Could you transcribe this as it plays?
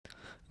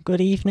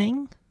Good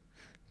evening.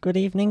 Good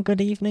evening,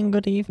 good evening,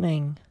 good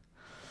evening.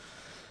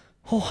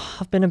 Oh,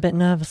 I've been a bit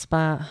nervous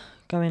about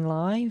going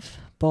live,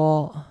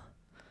 but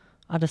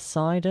I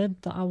decided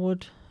that I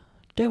would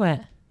do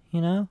it, you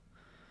know?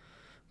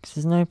 Because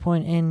there's no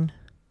point in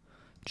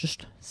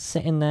just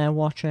sitting there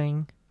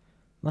watching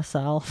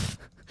myself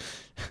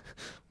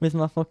with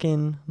my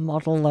fucking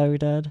model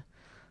loaded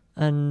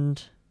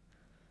and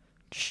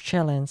just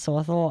chilling. So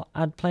I thought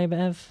I'd play a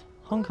bit of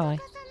Honkai.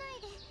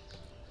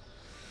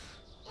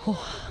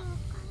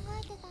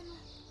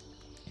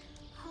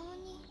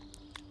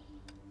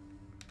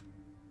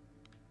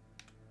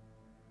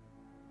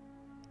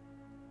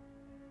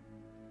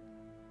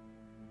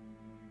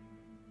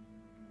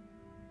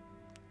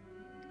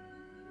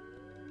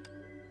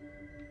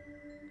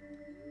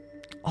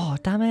 Oh,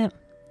 damn it.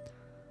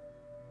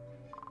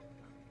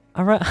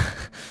 I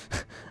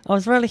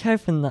was really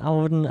hoping that I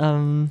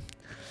wouldn't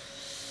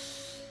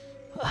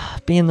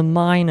be in the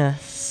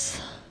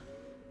minus.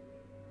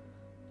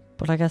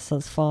 But I guess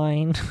that's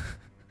fine.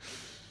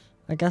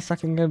 I guess I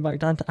can go back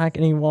down to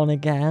Agony 1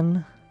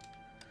 again.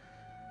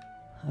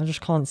 I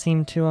just can't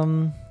seem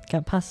to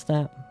get past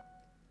it.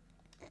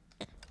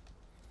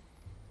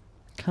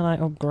 Can I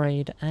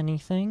upgrade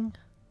anything?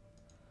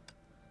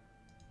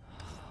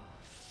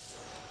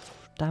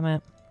 Damn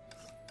it.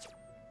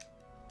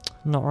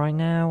 Not right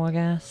now, I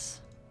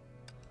guess.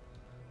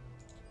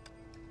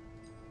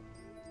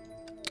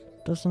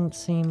 Doesn't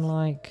seem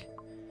like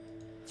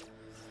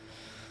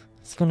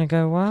it's gonna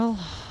go well.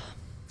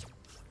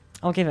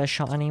 I'll give it a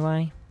shot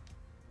anyway.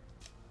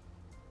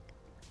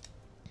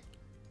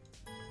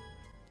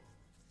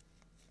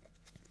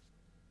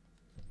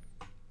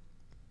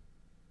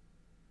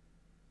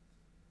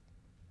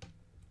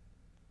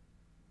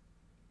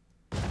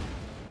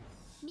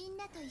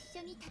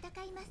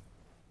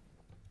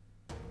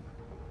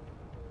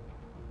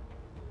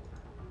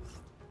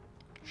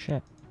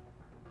 Shit.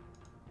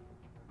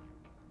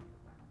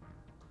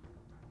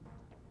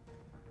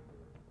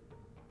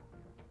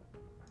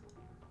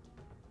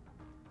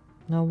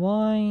 Now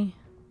why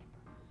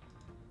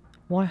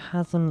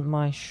hasn't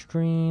my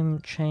stream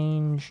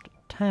changed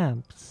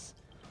tabs?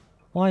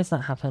 Why has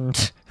that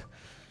happened?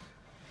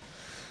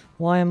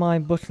 Why are my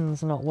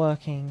buttons not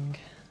working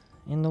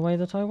in the way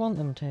that I want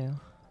them to?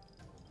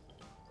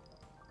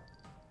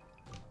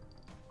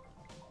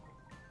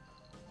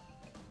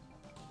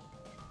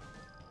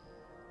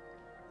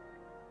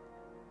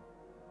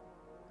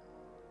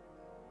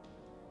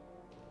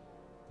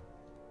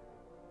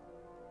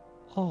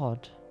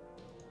 Odd.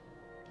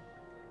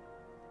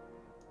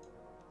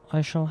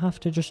 I shall have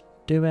to just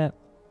do it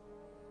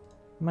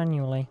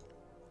manually,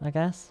 I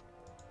guess.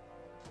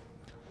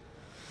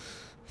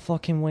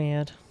 Fucking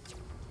weird.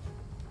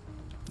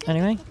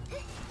 Anyway.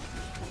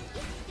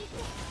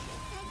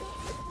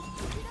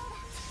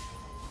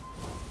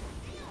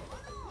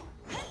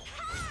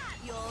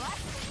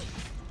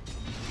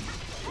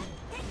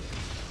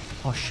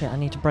 Oh shit, I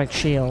need to break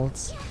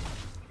shields.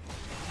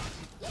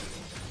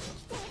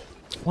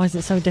 Why is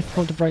it so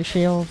difficult to break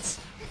shields?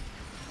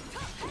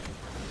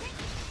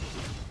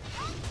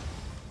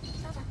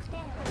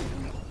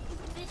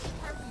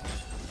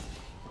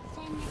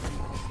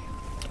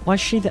 Why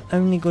is she the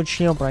only good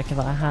shield breaker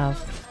that I have?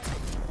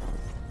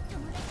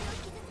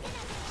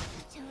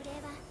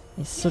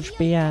 It's such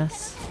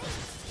BS.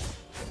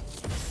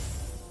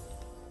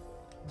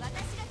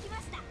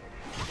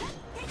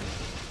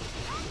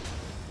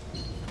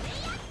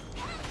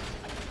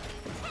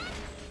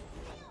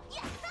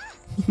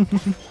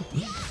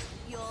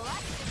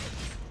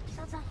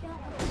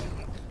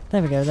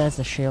 There we go, there's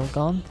the shield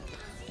gone.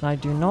 And I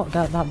do not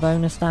get that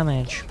bonus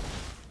damage.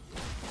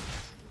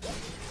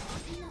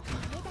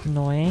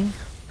 Annoying.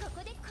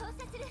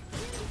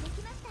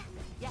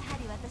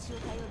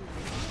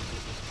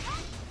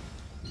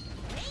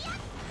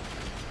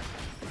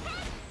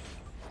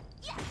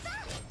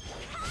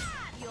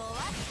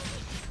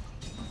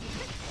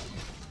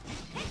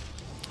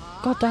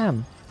 God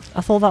damn.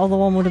 I thought that other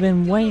one would have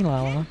been way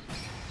lower.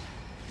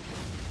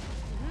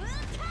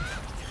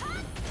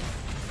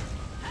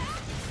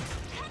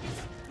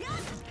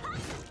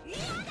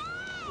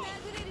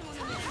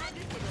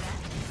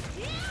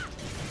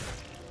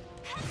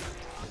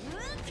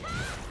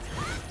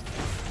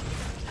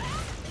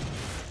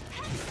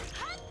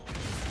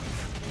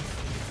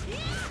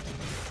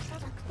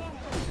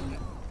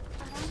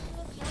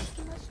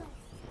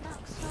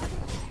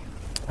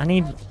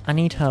 I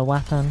need her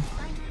weapon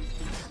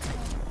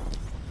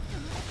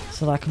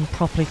so that I can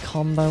properly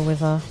combo with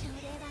her,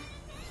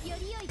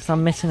 because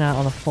I'm missing out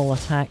on a full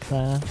attack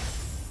there.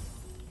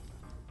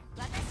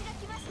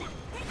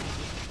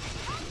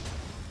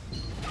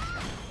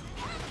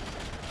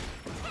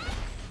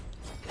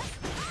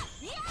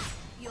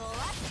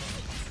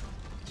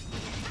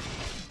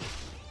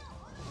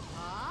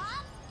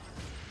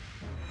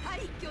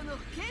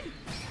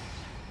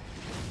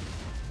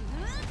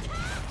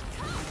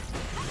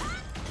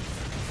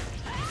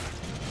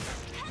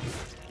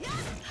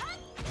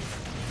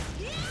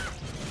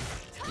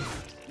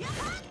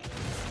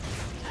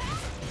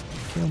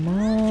 Come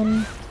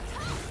on.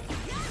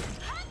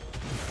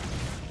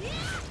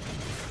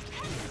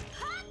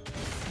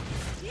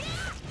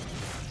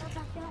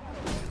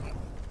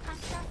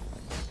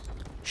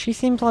 She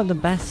seems like the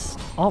best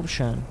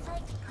option,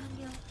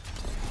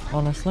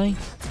 honestly.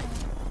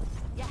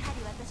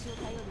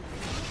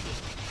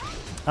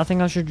 I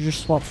think I should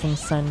just swap from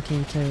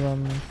Senti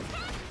to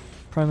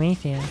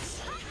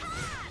Prometheus.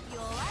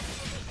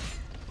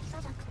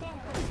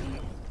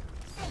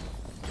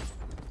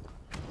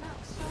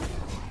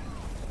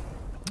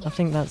 I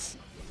think that's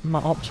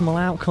my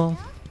optimal outcome,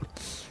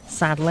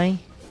 sadly.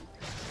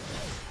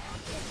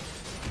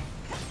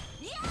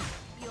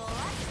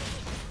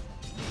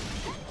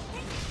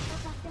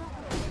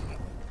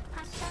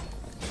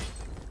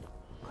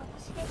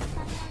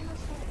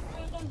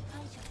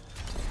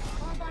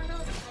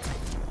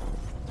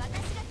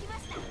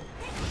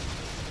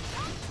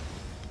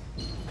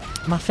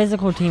 My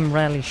physical team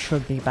really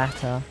should be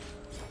better.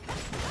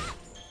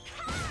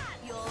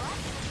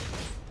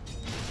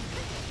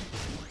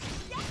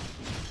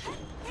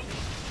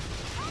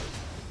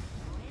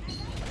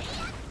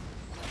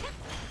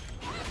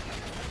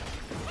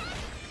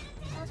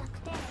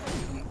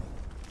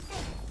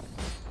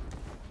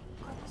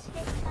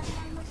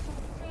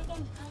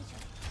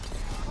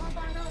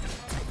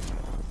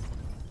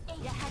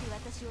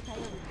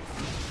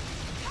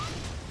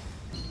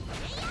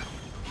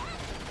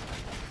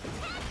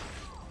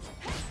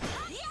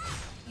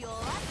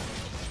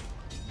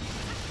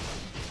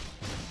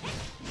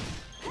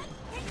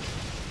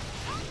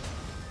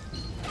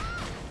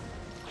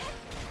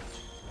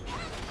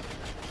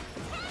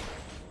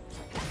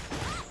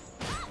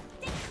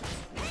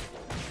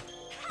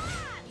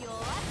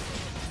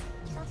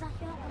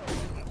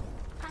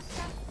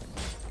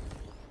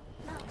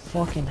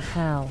 Fucking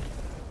hell.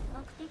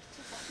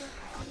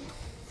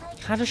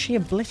 How does she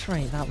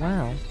obliterate that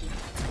well?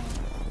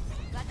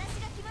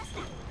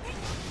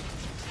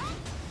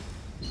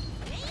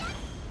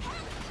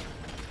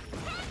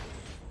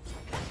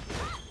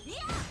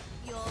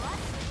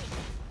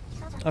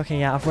 Okay,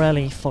 yeah, I've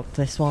really fucked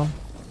this one.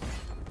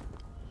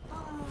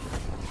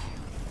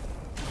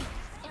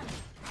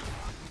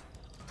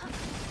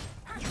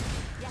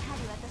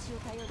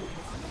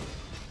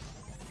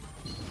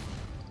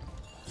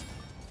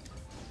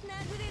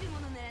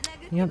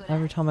 Yep,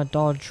 every time I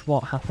dodge,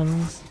 what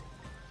happens?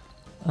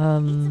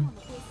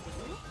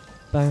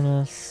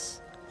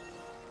 Bonus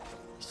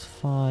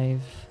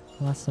 5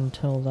 lasts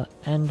until the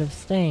end of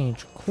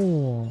stage.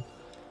 Cool.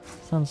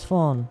 Sounds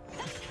fun.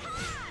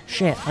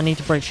 Shit, I need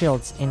to break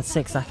shields in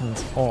 6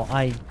 seconds or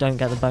I don't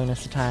get the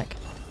bonus attack.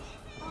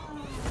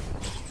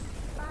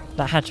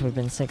 That had to have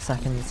been 6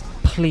 seconds.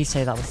 Please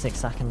say that was 6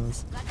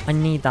 seconds. I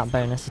need that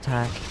bonus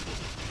attack.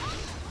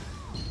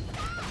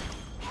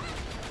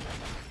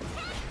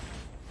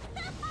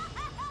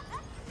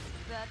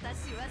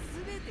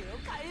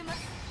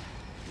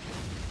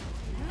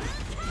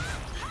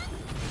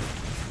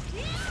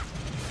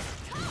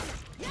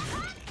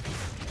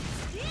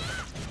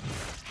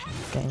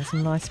 Getting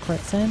some nice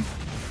crits in.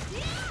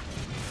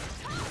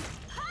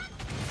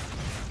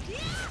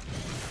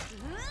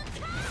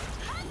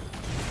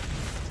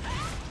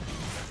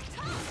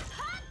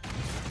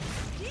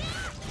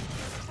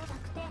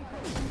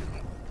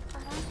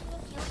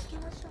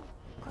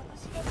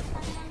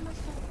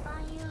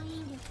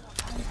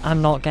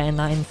 I'm not getting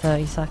that in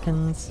 30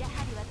 seconds.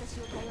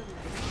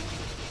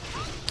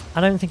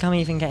 I don't think I'm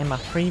even getting my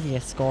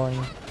previous score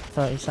in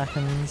 30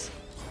 seconds.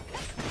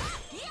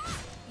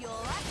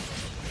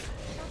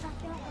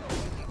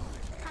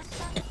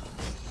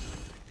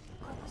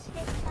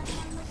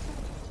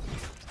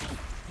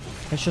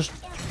 It's just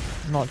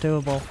not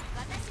doable,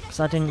 because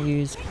I didn't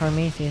use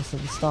Prometheus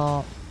at the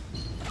start.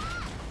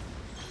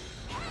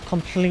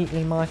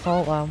 Completely my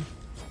fault though,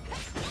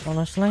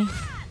 honestly.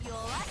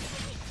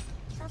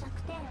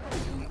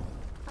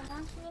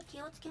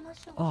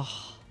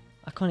 Oh,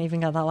 I couldn't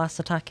even get that last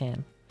attack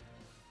in.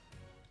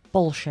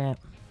 Bullshit.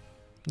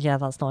 Yeah,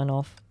 that's not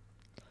enough.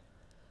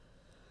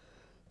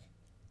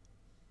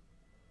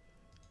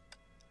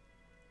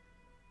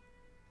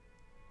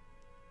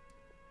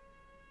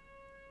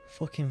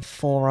 Fucking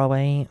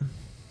 408.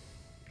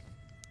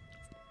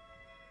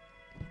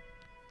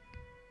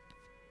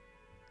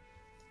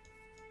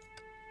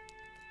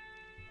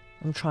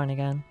 I'm trying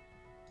again.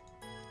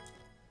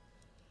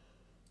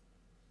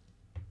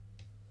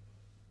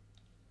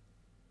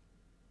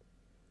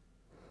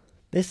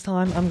 This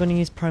time I'm going to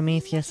use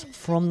Prometheus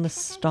from the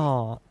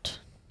start.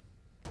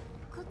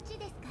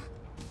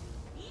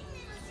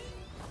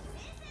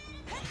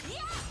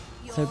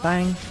 So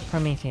bang,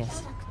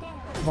 Prometheus.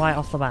 Right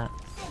off the bat.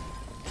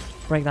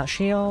 Break that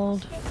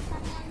shield.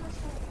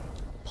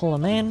 Pull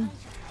them in.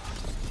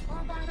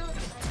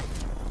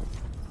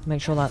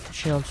 Make sure that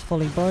shield's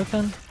fully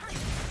broken.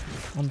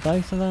 On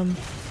both of them.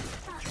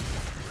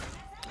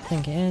 I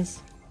think it is.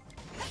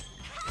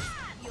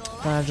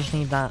 Then I just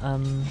need that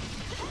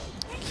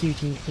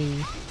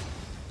QTE.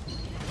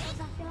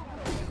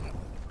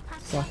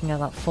 So I can get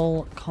that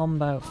full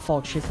combo.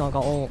 Fuck, she's not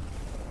got ult.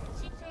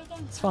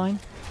 It's fine.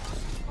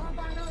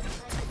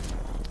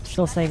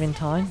 Still saving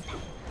time.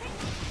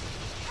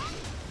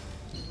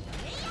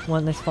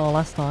 Went this far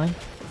last time.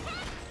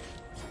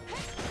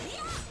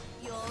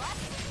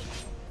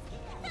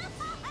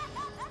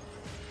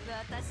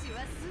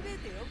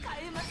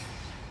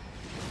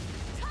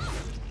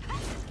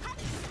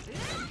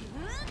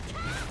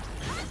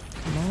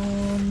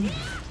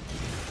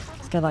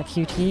 get that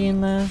QTE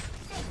in there.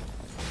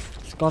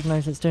 God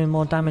knows it's doing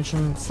more damage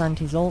than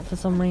Santi's ult for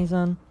some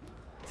reason.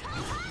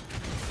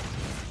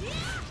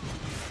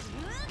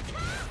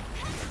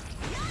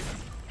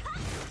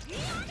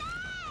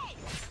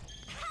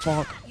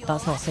 Fuck,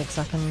 that's not 6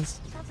 seconds.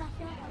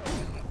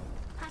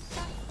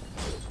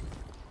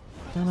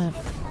 Damn it.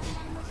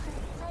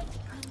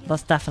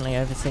 That's definitely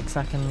over 6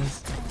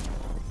 seconds.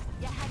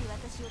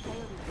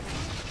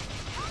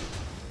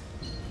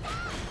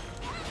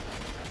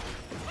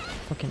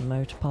 Fucking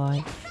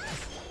motorbike.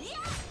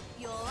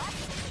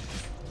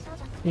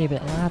 Be a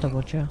bit louder,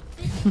 would you?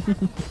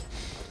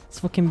 It's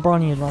fucking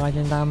Bronny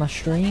riding down my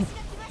street.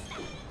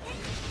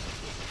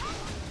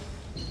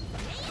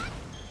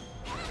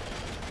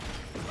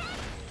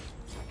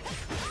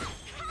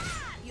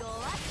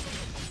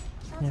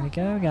 There we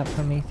go, we got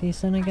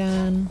Prometheus in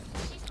again.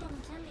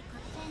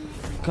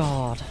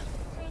 God.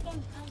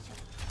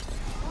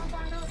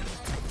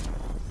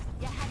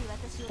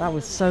 That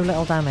was so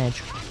little damage.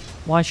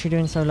 Why is she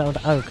doing so little?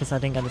 Oh, because I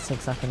didn't get the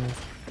 6 seconds.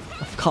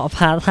 I forgot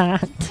about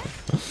that.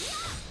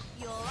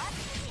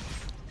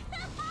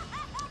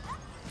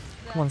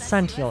 Come on,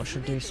 Santiot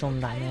should do some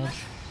damage.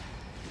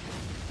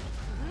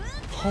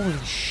 Holy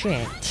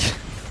shit.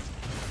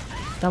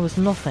 That was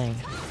nothing.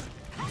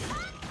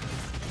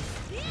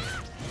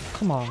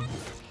 Come on.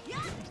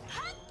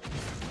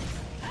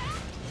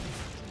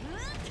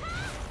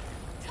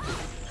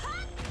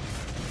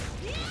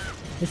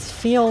 This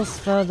feels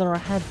further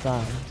ahead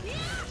though.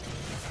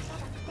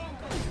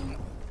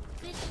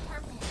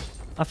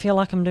 I feel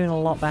like I'm doing a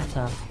lot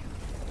better.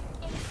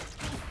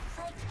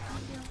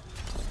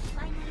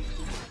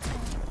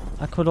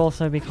 I could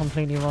also be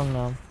completely wrong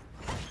though.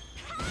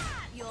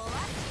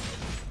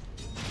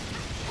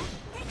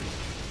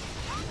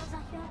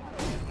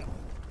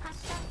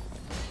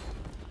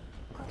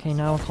 Okay,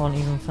 now I can't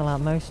even fill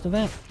out most of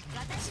it.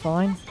 It's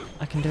fine.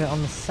 I can do it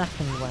on the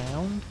second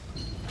round.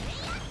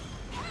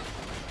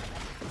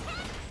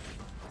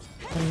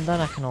 And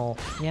then I can ult.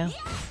 Yeah?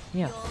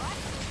 Yeah.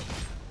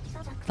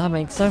 That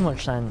makes so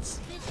much sense.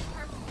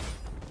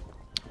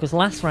 Because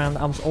last round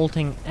I was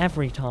ulting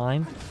every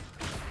time.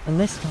 And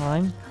this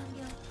time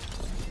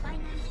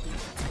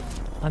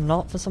I'm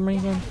not for some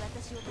reason.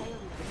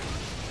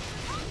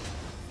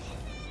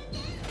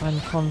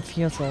 I'm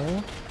confused.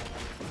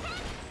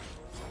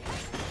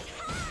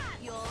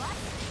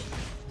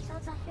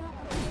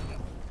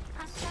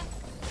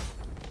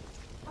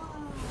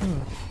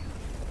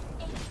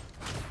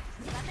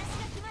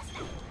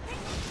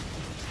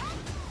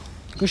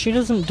 Because she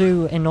doesn't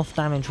do enough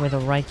damage with a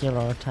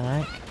regular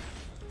attack.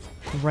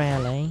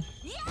 Rarely.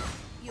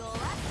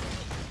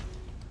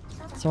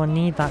 So I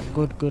need that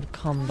good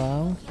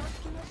combo.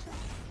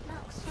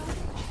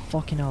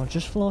 Fucking hell,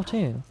 just floor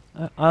 2?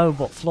 Oh,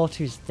 but floor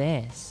 2's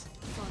this.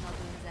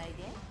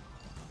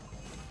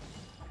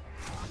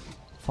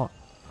 Fuck.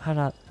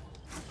 How'd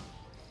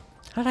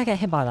I get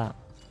hit by that?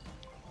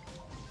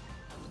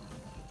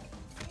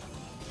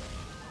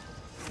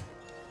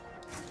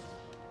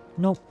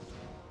 Nope.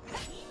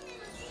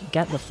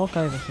 Get the fuck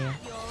over here.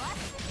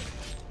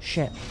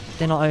 Shit.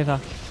 They're not over.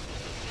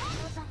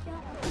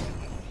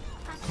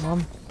 Come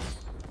on.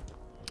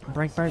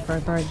 Break. Is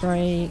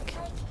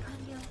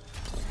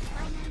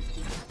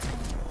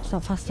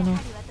that fast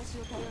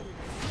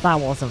enough? That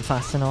wasn't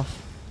fast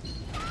enough.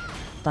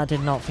 That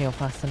did not feel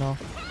fast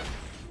enough.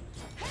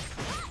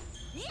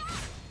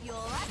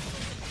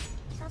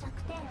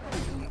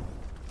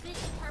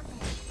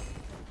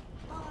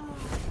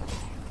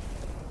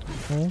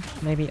 Oh,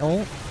 maybe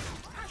ult?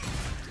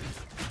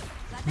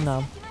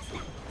 No.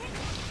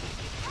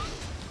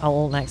 I'll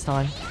ult next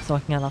time, so I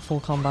can get that full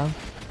combo.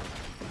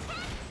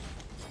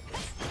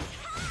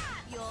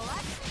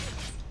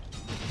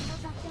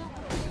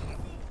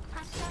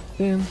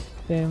 Boom,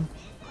 boom.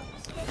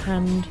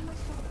 Hand.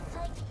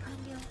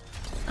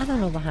 And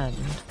another hand.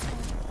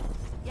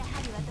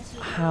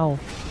 How?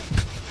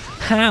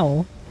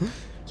 How? They're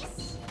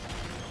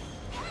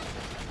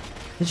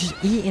just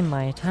eating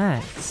my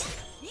attacks.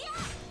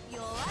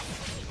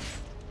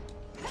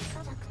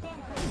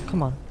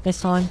 Come on, this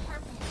time.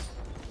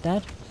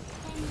 Dead?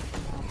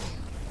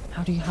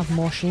 How do you have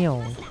more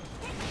shield?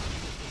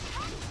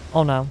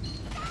 Oh no.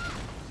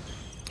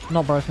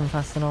 Not broken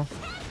fast enough.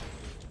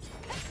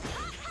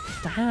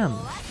 Damn.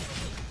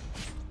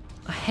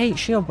 I hate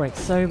shield break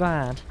so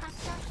bad.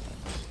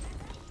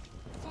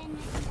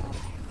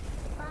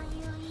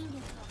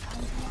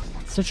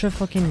 Such a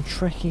fucking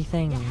tricky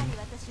thing.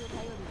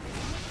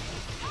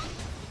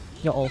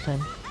 You're ulting.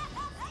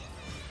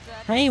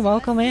 Hey,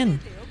 welcome in.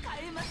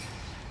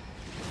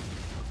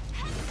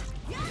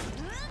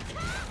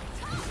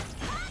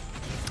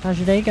 How's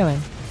your day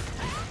going?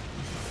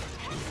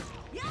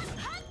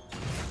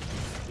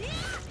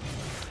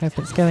 Hope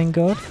it's going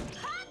good.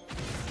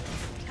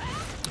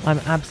 I'm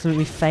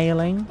absolutely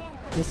failing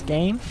this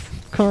game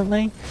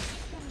currently.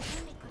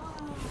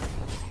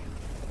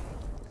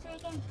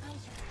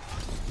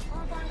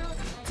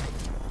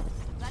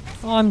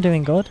 Oh, I'm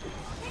doing good.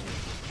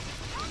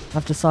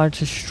 I've decided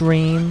to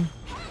stream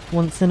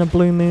once in a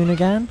blue moon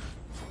again.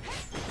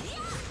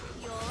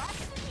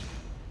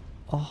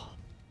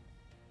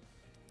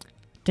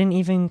 Didn't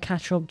even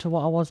catch up to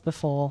what I was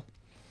before.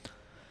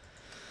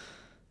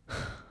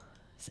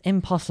 It's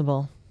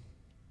impossible.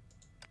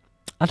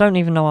 I don't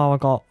even know how I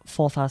got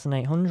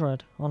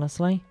 4,800,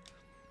 honestly.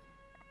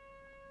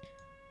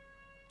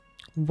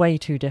 Way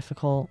too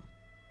difficult.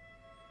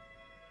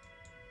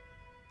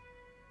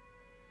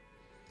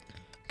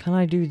 Can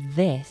I do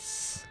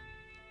this?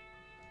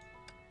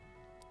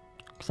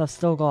 Because I've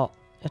still got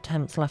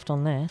attempts left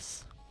on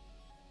this.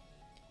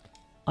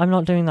 I'm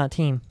not doing that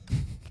team.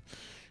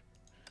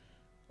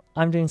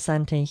 I'm doing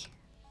Senti.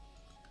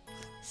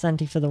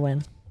 Senti for the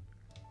win.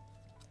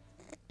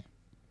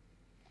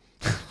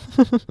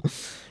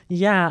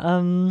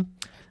 Yeah,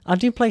 I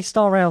do play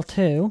Star Rail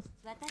too.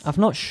 I've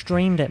not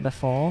streamed it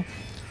before,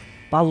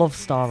 but I love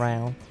Star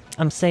Rail.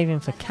 I'm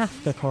saving for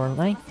Kafka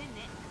currently.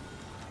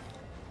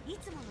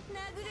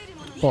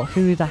 But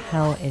who the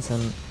hell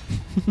isn't?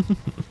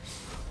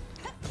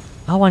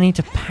 Oh, I need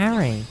to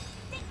parry.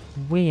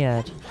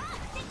 Weird.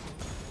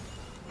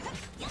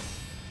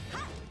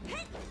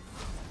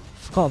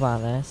 Forgot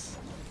about this.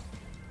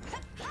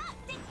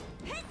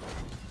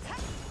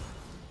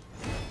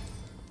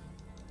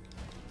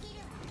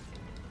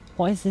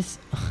 What is this?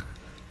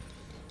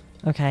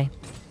 Okay.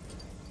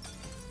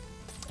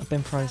 I've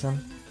been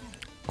frozen.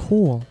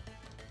 Cool.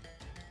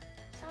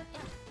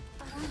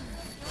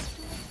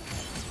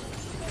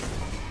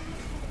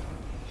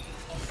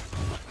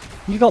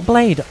 You got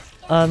Blade.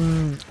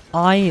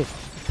 I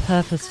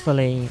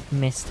purposefully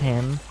missed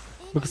him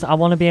because I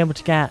want to be able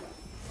to get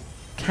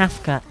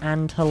Kafka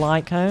and her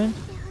light cone,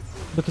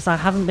 because I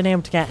haven't been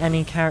able to get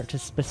any character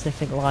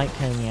specific light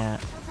cone yet.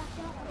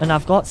 And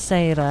I've got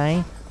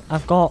Seirei,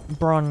 I've got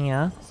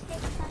Bronya,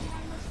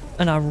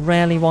 and I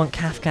really want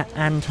Kafka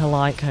and her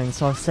light cone,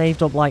 so I've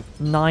saved up like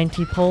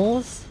 90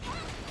 pulls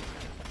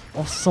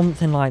or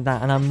something like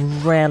that, and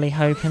I'm really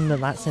hoping that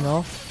that's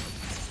enough.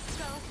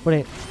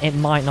 But it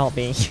might not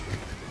be.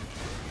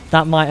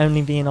 That might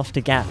only be enough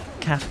to get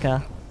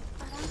Kafka,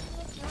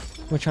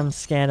 which I'm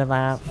scared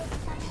about.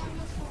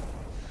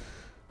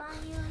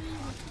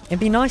 It'd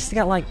be nice to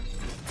get like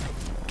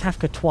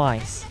Kafka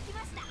twice,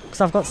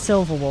 because I've got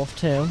Silver Wolf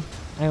too.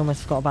 I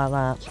almost forgot about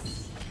that.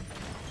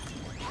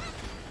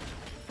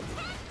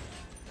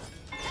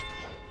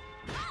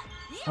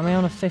 Am I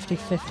on a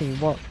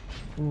 50-50? What?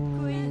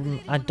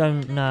 I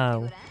don't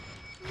know.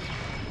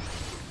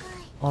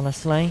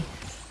 Honestly.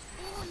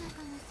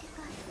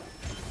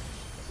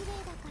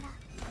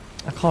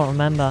 I can't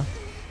remember.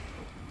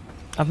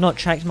 I've not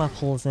checked my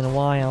pulls in a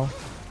while.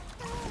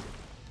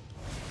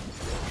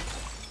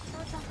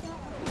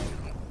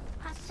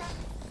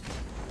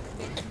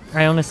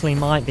 I honestly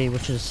might be,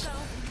 which is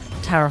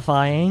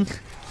terrifying.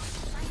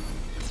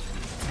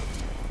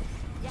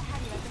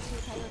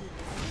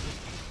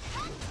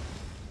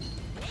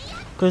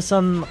 Because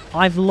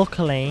I've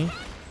luckily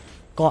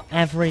got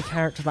every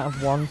character that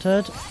I've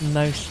wanted,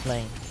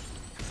 mostly.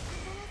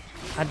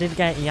 I did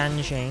get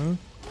Yanjing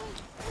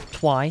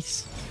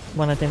twice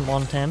when I didn't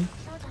want him,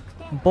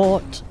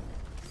 but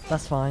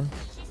that's fine.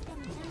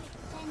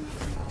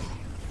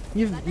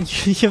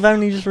 You've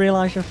only just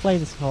realised you've played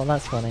this before.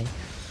 That's funny.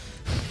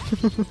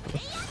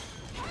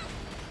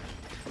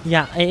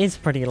 Yeah, it is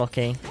pretty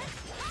lucky,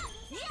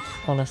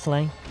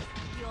 honestly.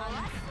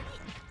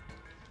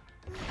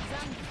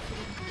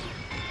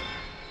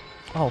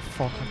 Oh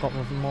fuck, I've got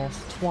remorse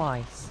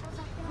twice.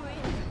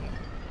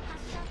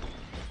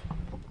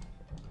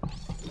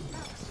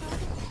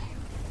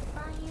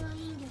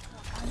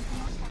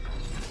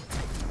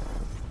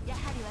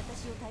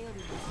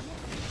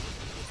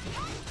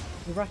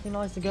 You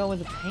recognise the girl with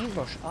the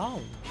paintbrush?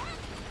 Oh.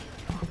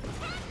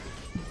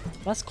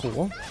 That's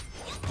cool.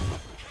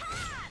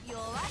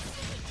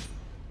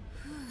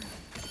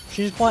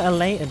 She's quite a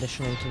late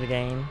addition to the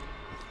game.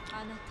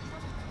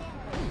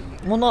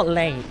 Well, not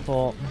late,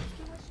 but...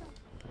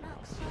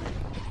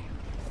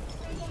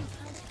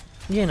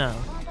 you know.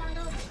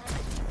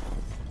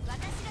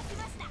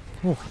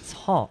 Oh, it's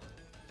hot.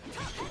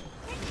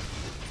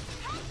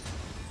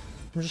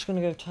 I'm just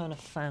gonna go turn a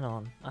fan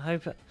on. I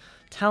hope it...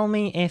 Tell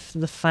me if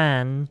the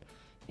fan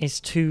is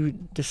too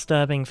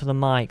disturbing for the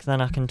mic,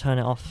 then I can turn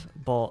it off,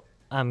 but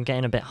I'm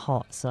getting a bit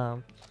hot,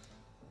 so...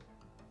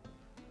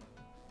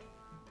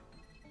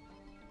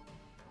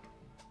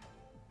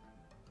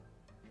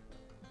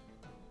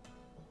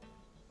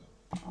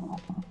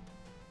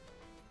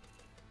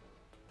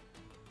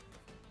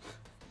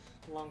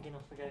 Long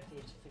enough ago for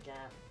you to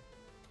forget.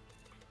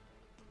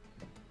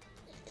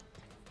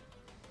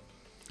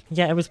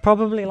 Yeah, it was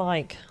probably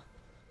like...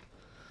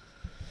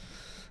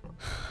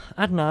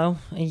 I don't know,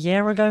 a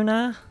year ago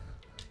now?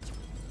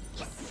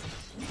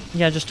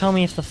 Yeah, just tell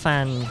me if the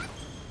fan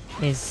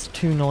is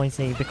too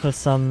noisy,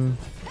 because I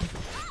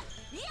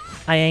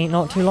ate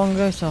not too long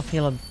ago, so I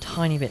feel a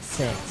tiny bit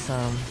sick,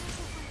 so...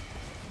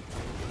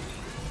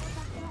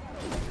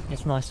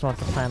 it's nice to have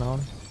the fan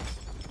on.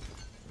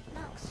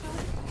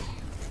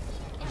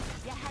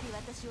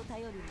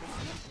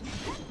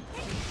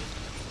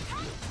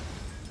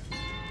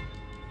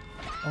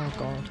 Oh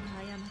god.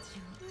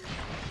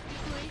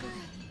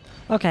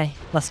 Okay,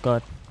 that's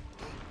good.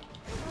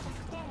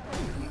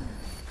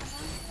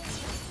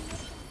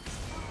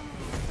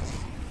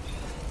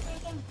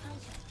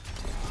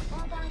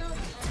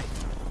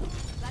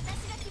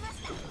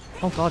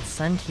 Oh god,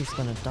 Senti's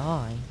gonna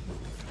die.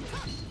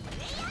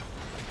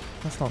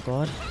 That's not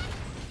good.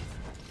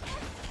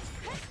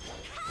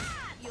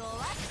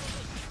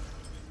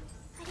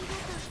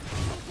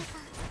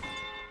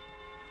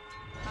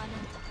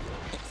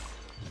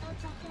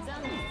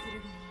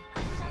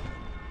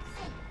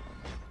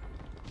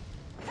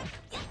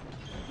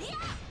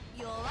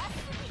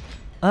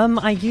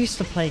 I used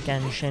to play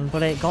Genshin,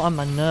 but it got on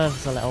my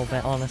nerves a little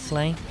bit,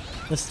 honestly.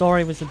 The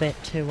story was a bit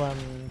too,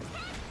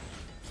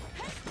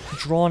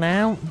 drawn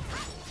out.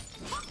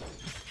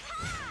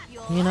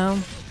 You know?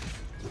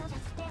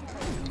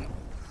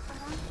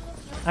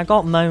 I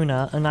got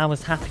Mona, and I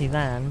was happy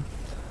then,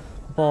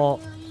 but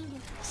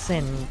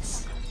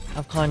since,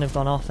 I've kind of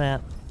gone off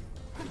it.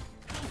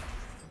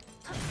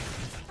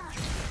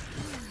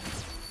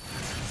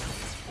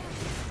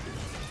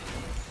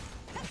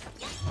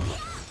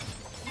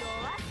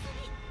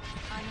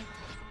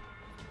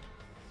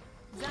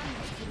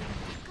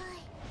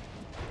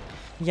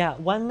 Yeah,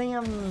 when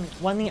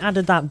they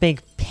added that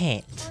big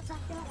pit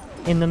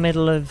in the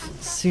middle of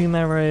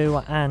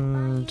Sumeru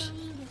and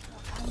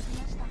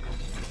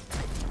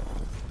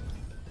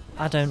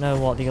I don't know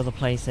what the other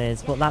place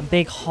is, but that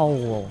big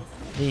hole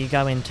that you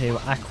go into,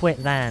 I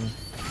quit then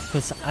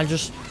because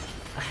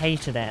I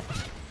hated it.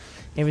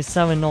 It was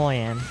so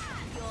annoying.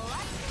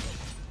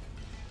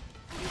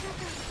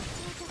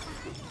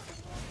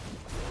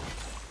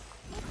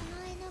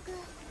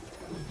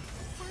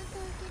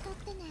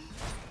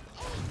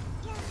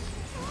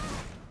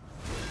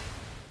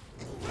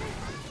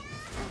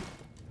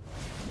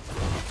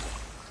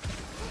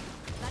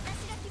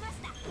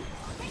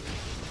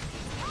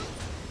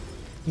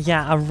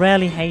 Yeah, I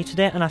really hated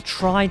it, and I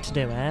tried to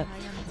do it,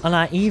 and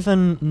I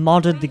even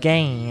modded the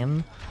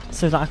game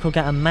so that I could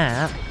get a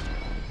map,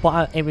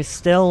 but it was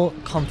still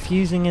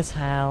confusing as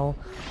hell,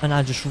 and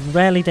I just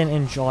really didn't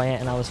enjoy it,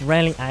 and I was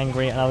really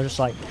angry, and I was just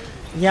like,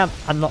 yep,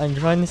 I'm not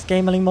enjoying this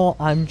game anymore,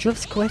 I'm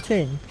just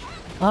quitting.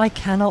 I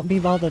cannot be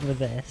bothered with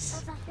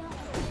this.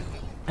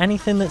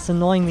 Anything that's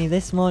annoying me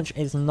this much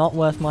is not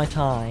worth my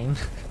time.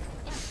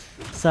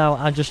 So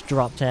I just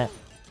dropped it.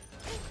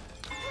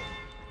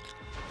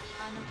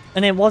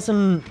 And it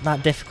wasn't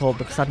that difficult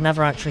because I'd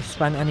never actually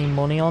spent any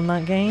money on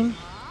that game.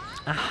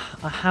 I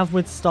have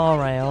with Star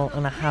Rail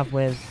and I have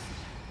with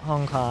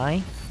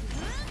Honkai.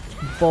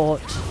 But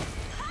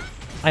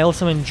I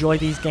also enjoy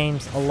these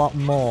games a lot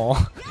more.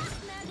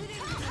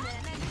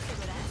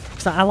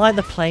 Because I like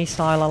the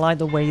playstyle, I like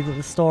the way that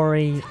the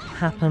story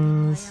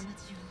happens.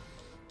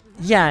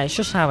 Yeah, it's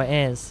just how it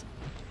is.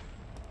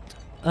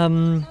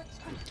 I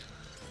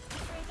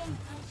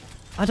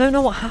don't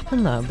know what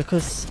happened though,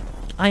 because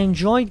I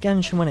enjoyed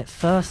Genshin when it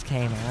first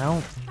came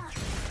out.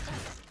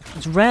 It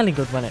was really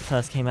good when it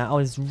first came out. I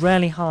was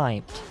really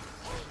hyped.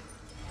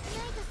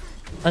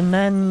 And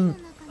then,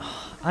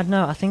 I don't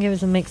know, I think it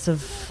was a mix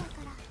of,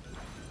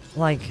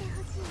 like,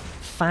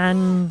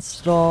 fan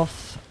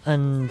stuff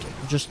and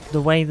just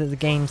the way that the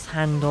game's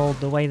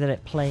handled, the way that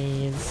it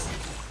plays.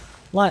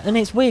 Like, and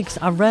it's weird because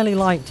I really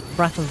liked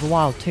Breath of the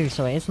Wild too,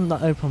 so it isn't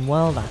the open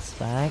world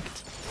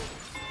aspect.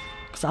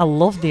 Because I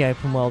love the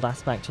open world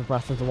aspect of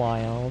Breath of the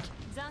Wild.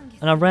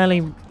 And I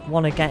really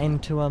want to get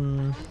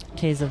into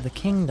Tears of the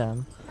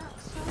Kingdom.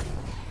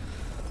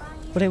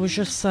 But it was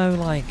just so,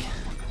 like,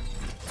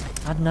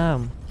 I don't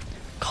know,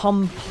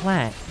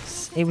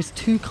 complex. It was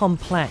too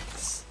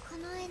complex.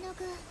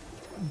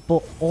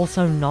 But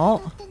also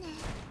not.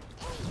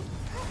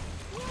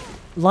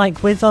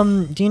 Like with,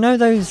 do you know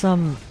those,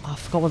 I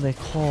forgot what they're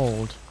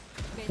called.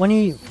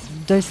 When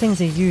those things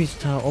are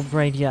used to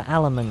upgrade your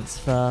elements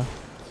for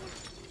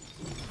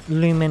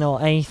Lumin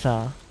or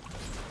Aether.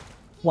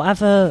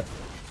 Whatever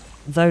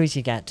those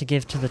you get to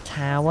give to the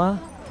tower,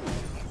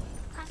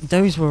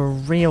 those were a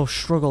real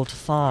struggle to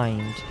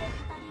find.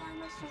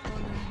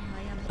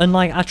 And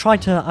like I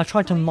tried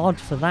to mod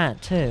for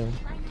that too,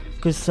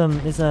 because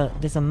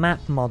there's a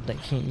map mod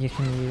that you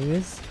can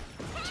use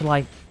to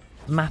like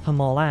map them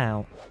all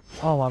out.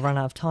 Oh, I ran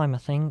out of time, I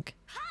think.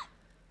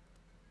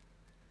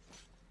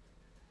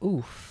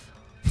 Oof.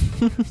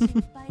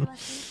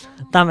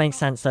 That makes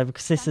sense though,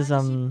 because this is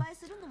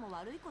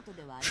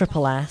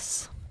triple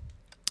S.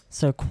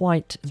 So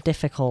quite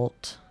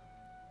difficult.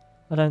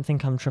 I don't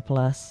think I'm triple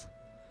S.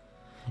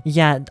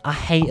 Yeah, I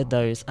hated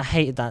those. I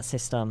hated that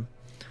system.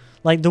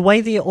 Like, the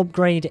way that you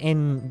upgrade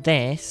in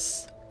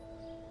this,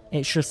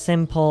 it's just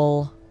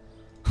simple...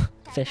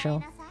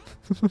 Official.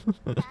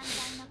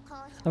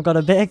 I've got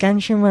a bit of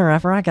Genshin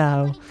wherever I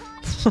go.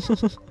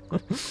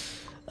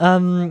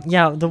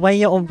 Yeah, the way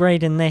you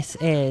upgrade in this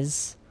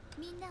is...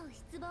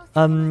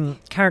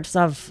 characters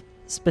have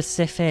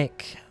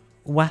specific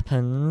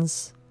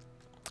weapons...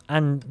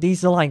 And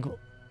these are like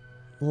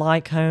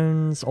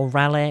Lycones or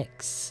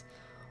relics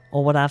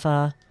or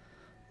whatever.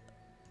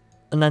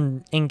 And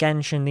then in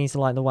Genshin, these are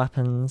like the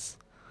weapons.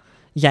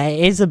 Yeah,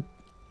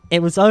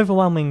 it was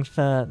overwhelming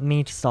for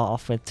me to start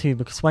off with too,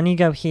 because when you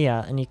go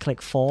here and you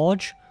click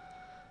Forge,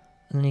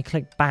 and then you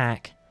click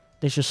back,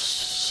 there's just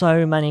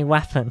so many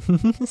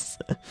weapons.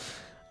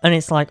 And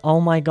it's like, oh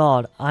my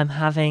god, I'm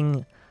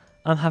having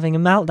a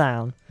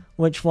meltdown.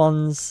 which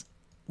ones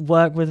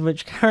work with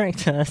which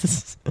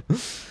characters.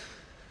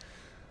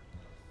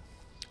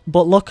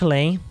 But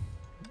luckily,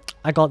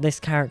 I got this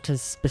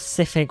character's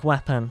specific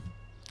weapon,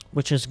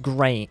 which is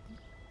great.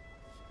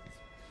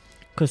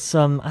 Because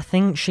I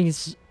think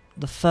she's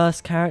the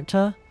first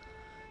character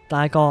that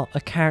I got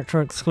a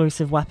character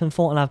exclusive weapon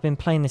for, and I've been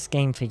playing this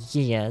game for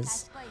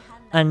years.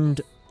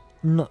 And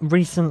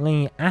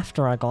recently,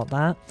 after I got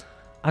that,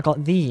 I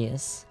got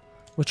these,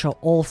 which are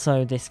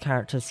also this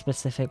character's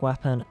specific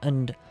weapon.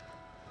 And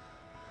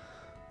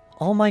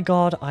oh my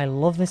god, I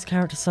love this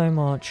character so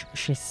much.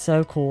 She's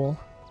so cool.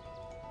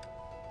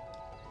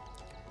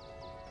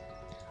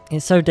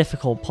 It's so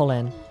difficult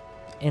pulling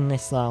in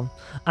this though.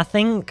 I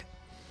think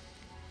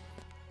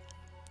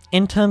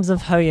in terms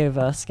of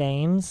Hoyoverse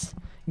games,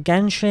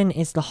 Genshin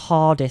is the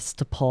hardest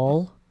to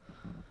pull.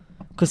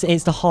 Because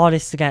it's the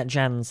hardest to get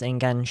gems in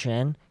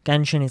Genshin.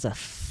 Genshin is a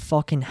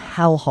fucking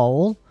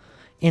hellhole.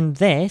 In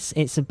this,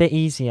 it's a bit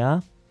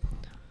easier.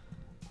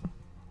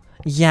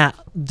 Yeah,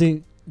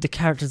 the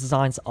character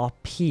designs are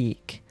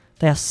peak.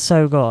 They are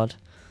so good.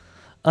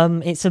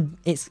 It's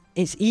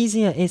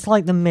easier. It's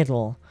like the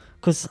middle,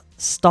 because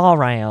Star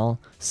Rail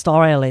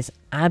is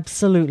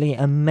absolutely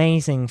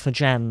amazing for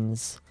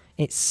gems.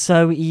 It's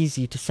so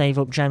easy to save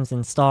up gems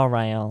in Star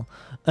Rail,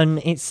 and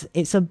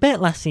it's a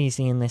bit less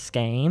easy in this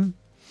game.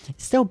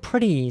 It's still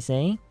pretty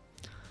easy,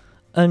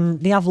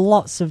 and they have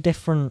lots of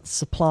different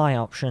supply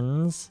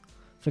options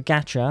for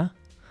gacha.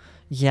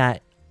 Yeah,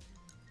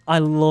 I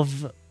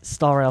love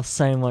Star Rail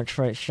so much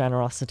for its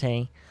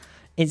generosity.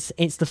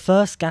 It's the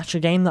first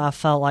gacha game that I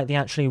felt like they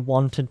actually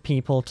wanted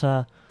people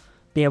to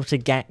be able to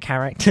get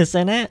characters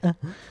in it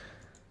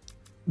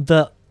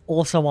that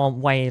also aren't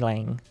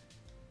wailing,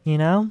 you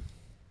know?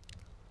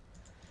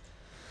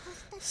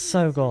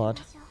 So good.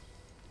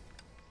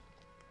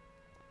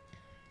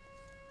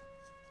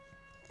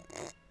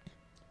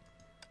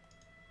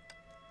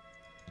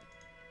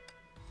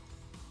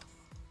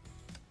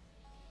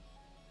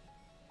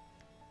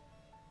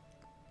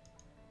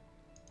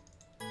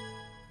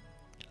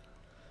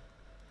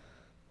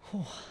 I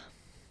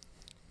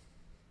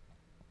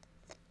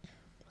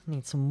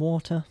need some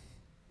water.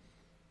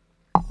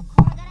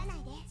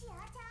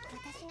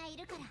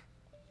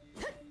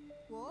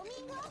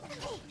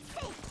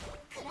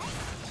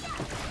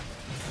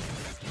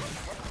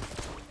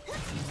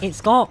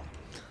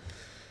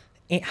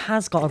 It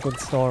has got a good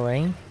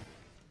story.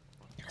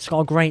 It's got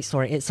a great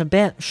story. It's a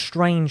bit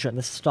strange at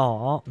the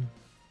start.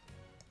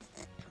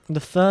 The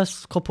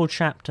first couple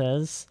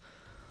chapters,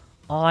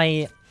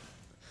 okay,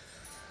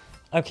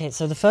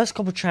 so the first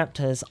couple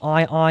chapters,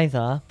 I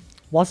either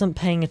wasn't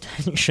paying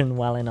attention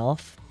well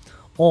enough,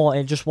 or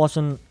it just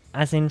wasn't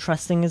as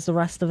interesting as the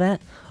rest of it.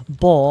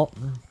 But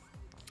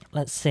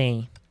let's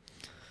see.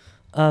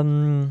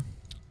 That's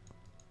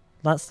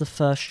the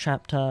first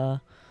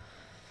chapter.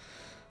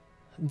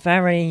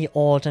 Very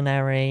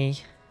ordinary.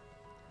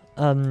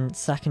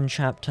 Second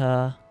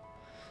chapter.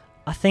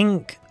 I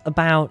think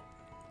about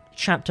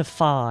chapter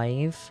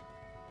 5,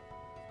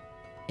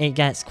 it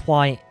gets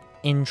quite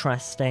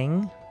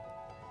interesting.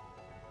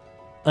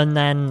 And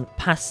then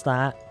past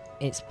that,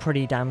 it's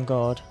pretty damn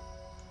good.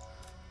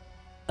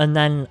 And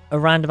then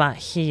around about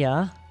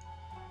here,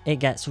 it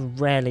gets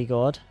really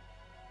good.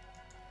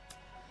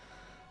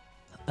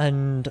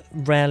 And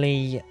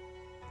really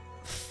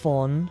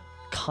fun,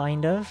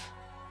 kind of.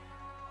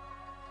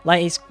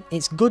 Like,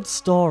 it's good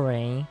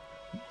story,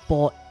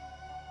 but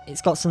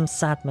it's got some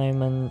sad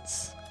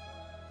moments.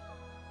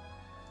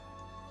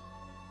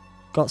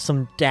 Got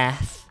some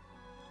death.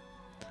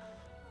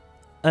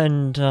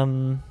 And,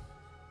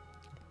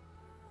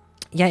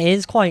 yeah,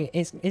 it's quite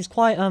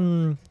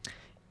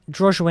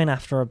draws you in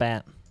after a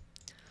bit.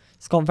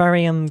 It's got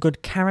very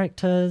good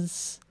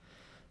characters,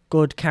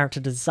 good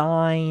character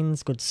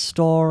designs, good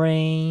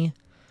story,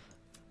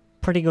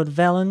 pretty good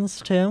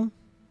villains too.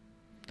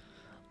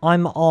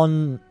 I'm not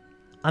on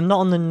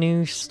the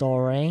new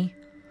story,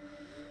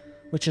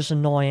 which is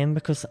annoying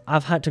because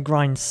I've had to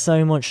grind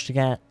so much to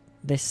get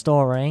this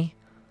story.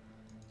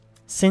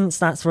 Since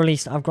that's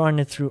released, I've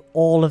grinded through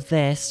all of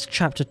this,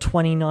 chapter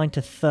 29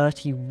 to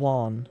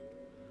 31.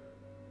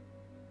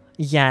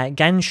 Yeah,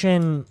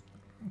 Genshin...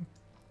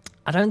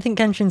 I don't think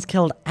Genshin's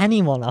killed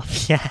anyone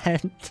off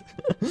yet.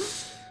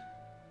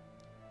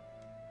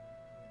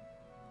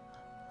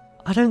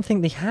 I don't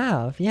think they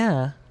have,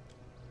 yeah.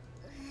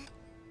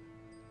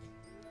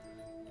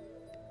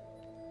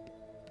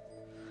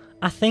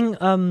 I think,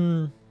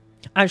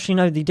 actually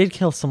no, they did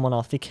kill someone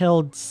off. They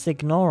killed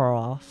Signora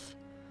off.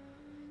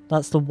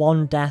 That's the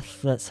one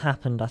death that's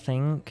happened, I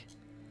think.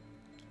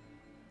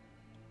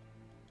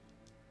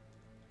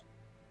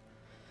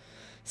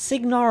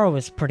 Signora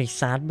was pretty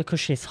sad because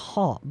she's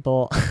hot,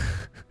 but...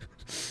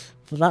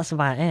 but that's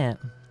about it.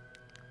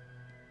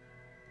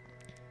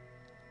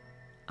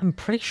 I'm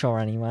pretty sure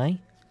anyway.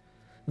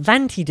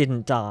 Venti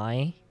didn't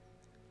die.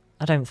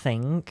 I don't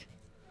think.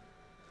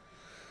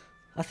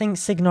 I think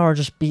Signora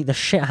just beat the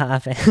shit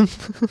out of him.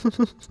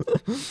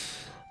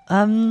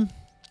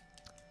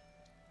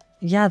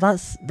 Yeah,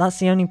 that's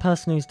the only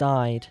person who's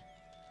died.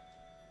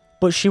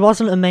 But she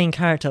wasn't a main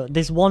character.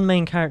 There's one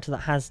main character that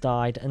has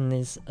died, and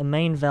there's a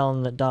main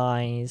villain that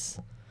dies.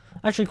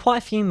 Actually, quite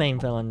a few main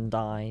villains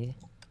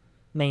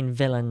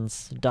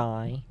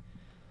die.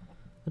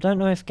 I don't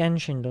know if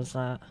Genshin does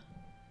that.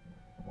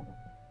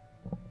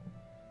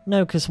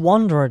 No, because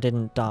Wanderer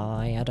didn't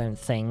die, I don't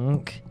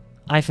think.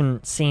 I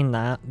haven't seen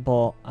that,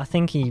 but I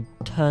think he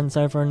turns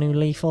over a new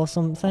leaf or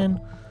something.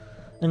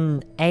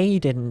 And A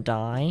didn't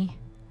die.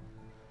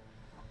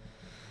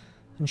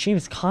 And she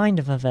was kind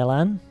of a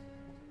villain.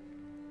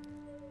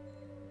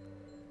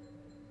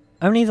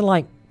 Only the,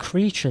 like,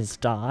 creatures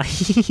die.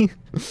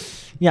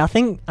 Yeah, I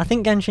think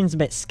Genshin's a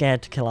bit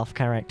scared to kill off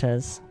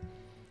characters.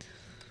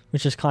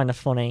 Which is kind of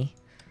funny.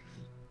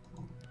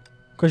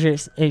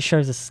 Because it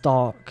shows a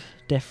stark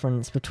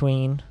difference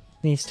between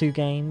these two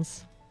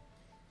games.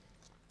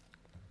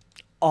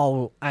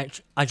 Oh,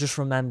 I just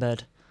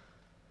remembered.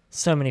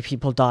 So many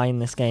people die in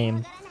this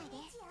game.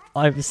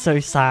 I was so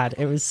sad.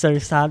 It was so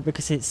sad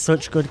because it's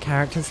such good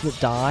characters that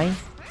die.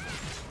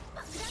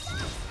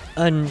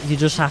 And you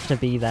just have to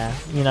be there.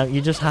 You know, you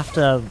just have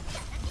to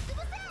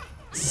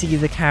see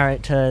the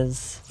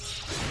characters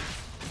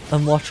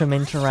and watch them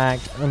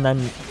interact and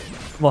then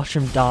watch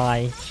them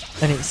die.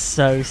 And it's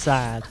so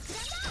sad.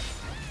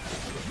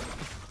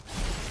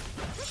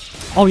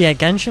 Oh yeah,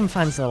 Genshin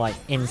fans are like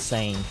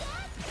insane.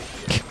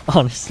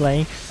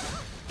 Honestly.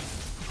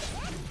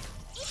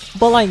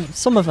 But like,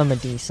 some of them are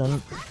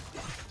decent.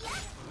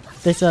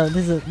 There's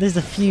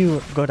a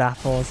few good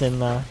apples in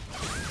the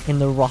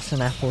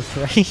rotten apple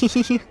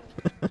tree.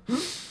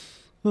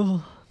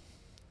 Oh.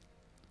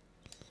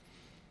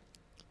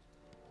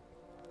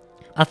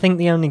 I think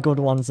the only good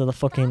ones are the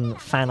fucking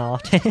fan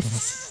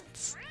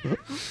artists.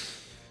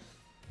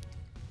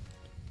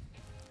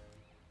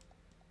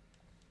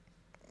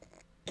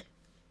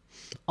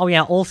 Oh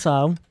yeah,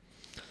 also,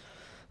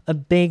 a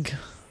big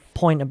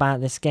point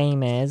about this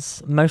game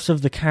is most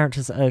of the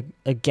characters are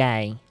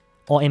gay,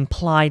 or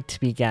implied to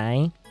be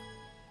gay.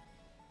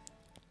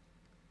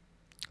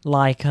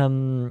 Like,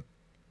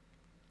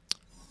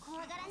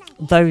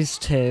 those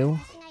two.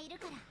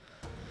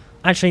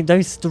 Actually,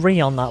 those three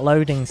on that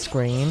loading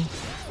screen,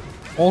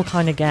 all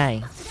kind of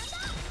gay.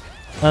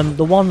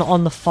 The one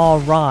on the far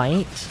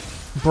right,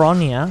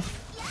 Bronya,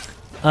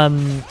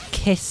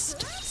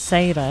 kissed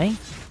Seirei.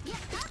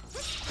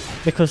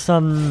 Because,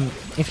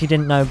 if you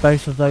didn't know,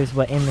 both of those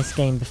were in this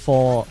game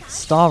before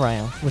Star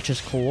Rail, which is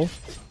cool.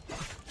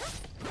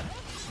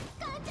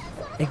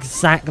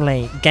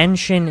 Exactly.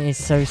 Genshin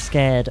is so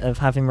scared of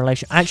having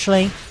relations.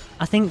 Actually,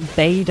 I think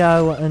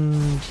Beidou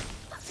and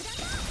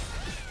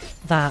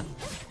that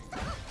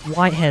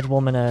white-haired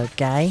woman are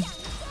gay.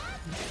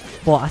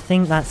 But I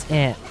think that's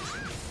it.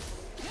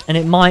 And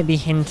it might be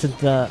hinted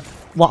that...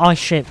 Well, I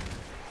ship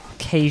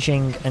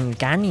Keijing and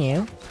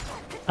Ganyu.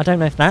 I don't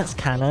know if that's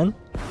canon.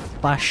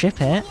 But I ship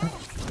it.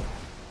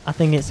 I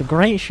think it's a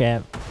great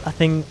ship. I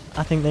think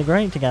they're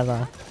great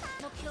together.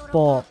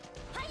 But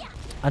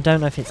I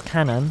don't know if it's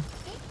canon.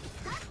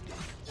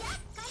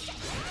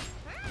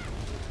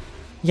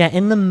 Yeah,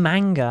 in the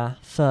manga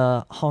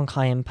for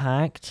Honkai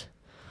Impact,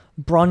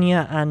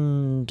 Bronya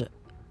and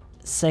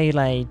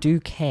Seirei do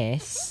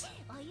kiss.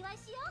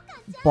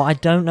 But I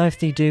don't know if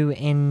they do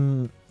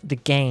in the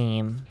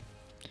game.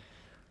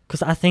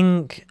 Because I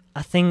think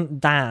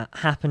that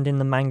happened in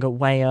the manga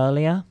way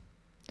earlier.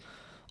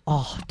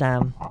 Oh,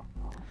 damn.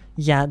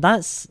 Yeah,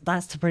 that's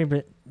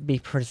to be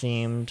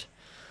presumed.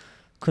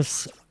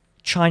 Because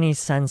Chinese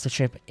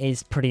censorship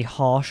is pretty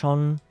harsh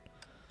on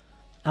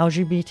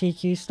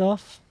LGBTQ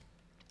stuff.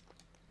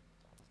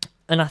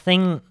 And I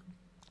think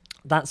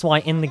that's why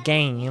in the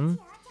game,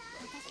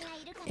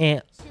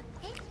 it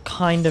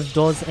kind of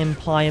does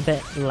imply a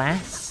bit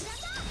less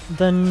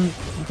than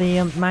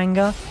the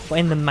manga. But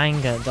in the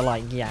manga, they're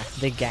like, yeah,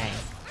 they're gay.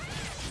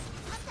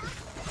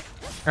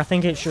 I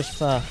think it's just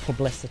for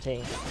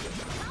publicity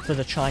for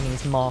the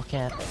Chinese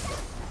market.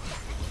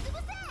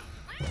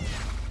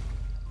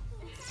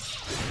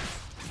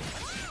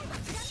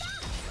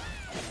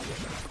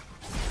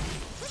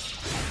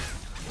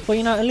 But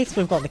you know, at least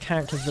we've got the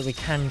characters that we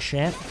can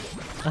ship.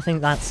 I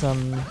think that's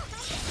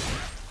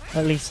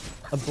at least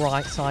a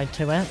bright side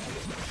to it.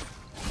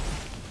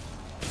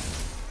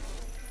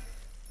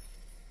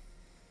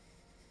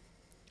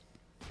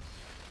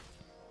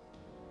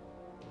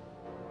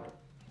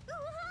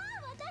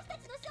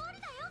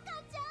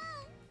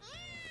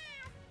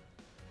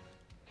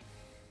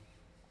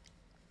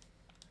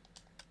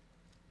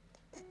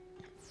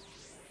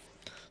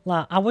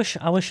 Like, I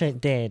wish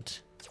it did.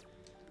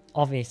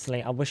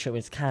 Obviously, I wish it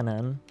was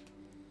canon.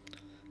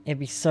 It'd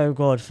be so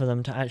good for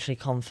them to actually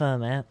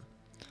confirm it.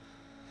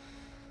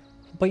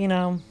 But you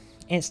know,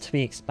 it's to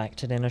be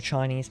expected in a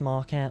Chinese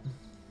market.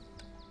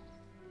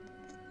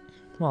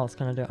 What else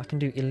can I do? I can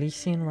do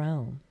Elysian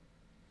Realm.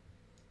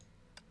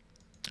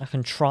 I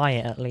can try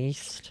it at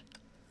least.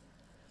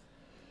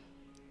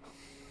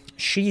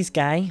 She's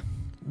gay.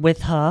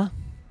 With her.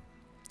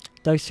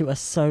 Those two are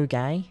so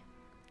gay.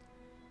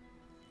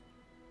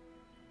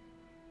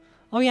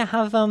 Oh yeah,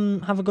 have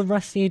a good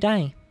rest of your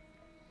day.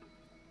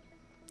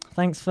 Thank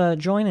thanks for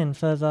joining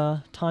for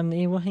the time that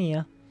you were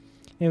here.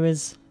 It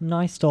was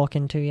nice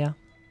talking to you.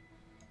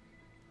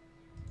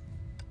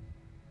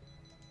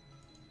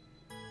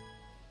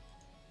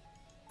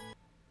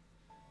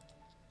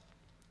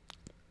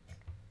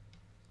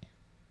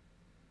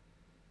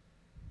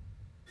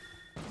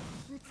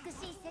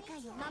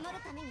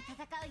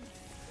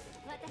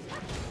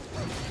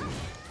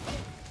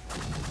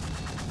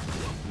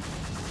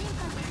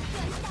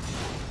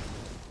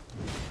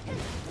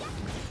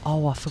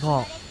 Oh, I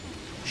forgot.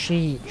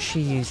 She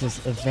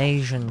uses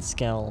evasion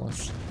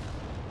skills.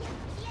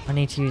 I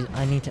need to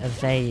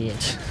evade.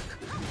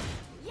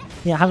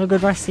 Yeah, have a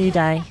good rest of your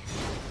day.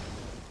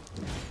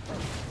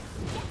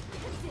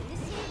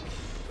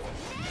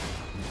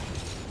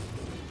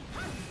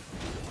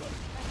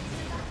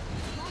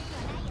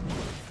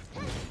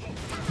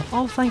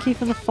 Oh, thank you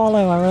for the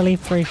follow. I really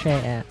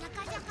appreciate it.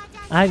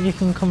 I hope you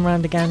can come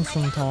round again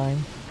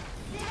sometime.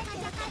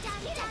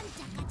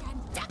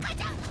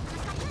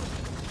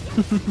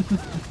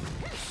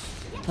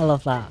 I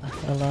love that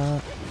a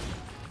lot.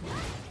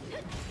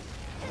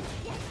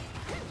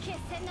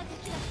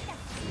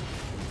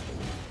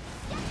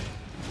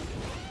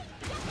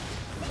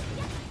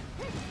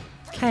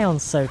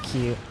 Kaon's so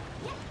cute.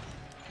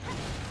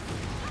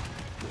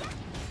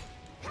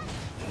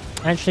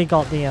 I actually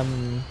got the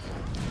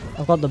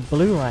I've got the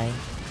Blu-ray,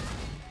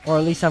 or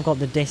at least I've got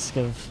the disc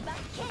of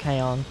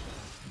Kaon.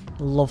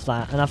 Love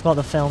that, and I've got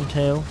the film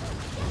too.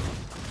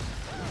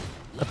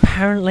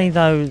 Apparently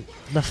though,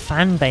 the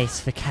fan base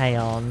for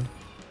Kaon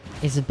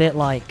is a bit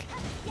like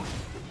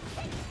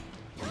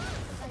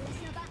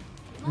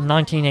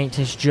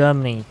 1980s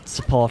Germany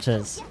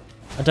supporters.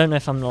 I don't know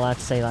if I'm allowed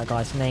to say that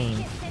guy's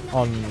name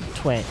on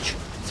Twitch,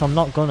 so I'm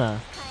not gonna.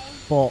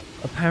 But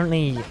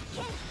apparently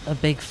a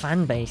big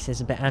fan base is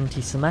a bit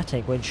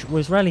anti-Semitic, which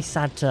was really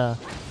sad to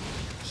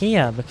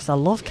hear because I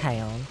love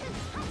Kaon.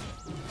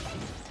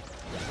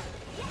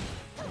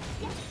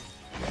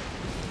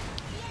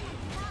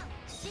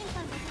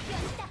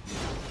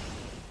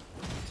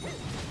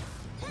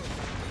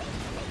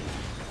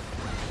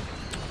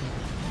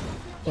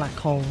 Black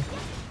hole.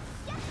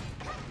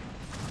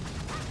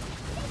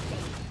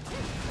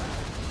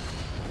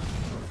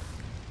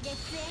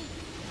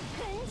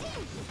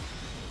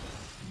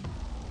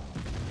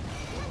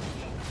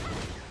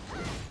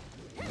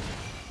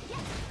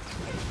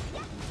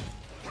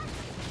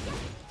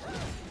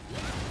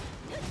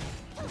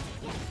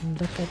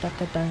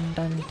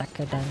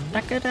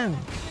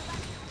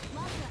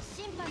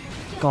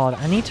 God,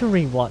 I need to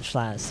rewatch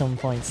that at some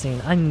point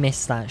soon. I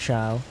miss that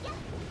show.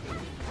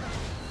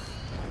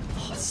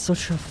 Oh, it's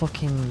such a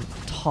fucking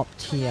top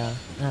tier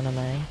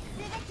anime.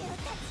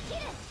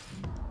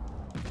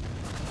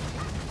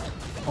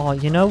 Oh,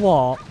 you know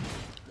what?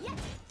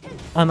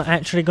 I'm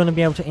actually going to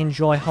be able to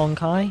enjoy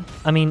Honkai.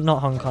 I mean,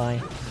 not Honkai.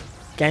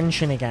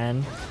 Genshin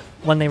again.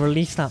 When they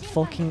release that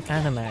fucking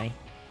anime.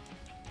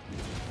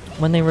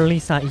 When they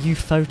release that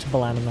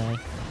Ufotable anime.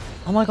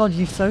 Oh my god,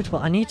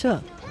 Ufotable. I need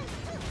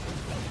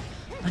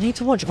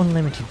to watch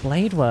Unlimited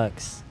Blade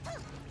Works.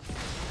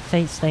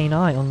 Fate Stay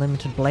Night,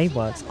 Unlimited Blade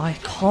Works. I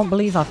can't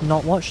believe I've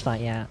not watched that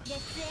yet.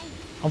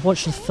 I've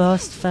watched the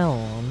first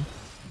film.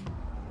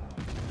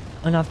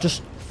 And I've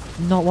just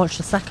not watched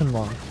the second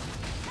one.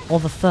 Or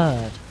the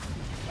third.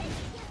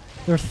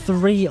 There are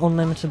 3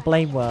 Unlimited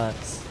Blade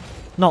Works.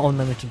 Not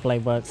Unlimited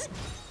Blade Works.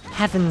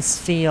 Heaven's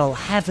Feel,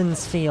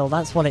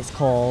 that's what it's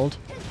called.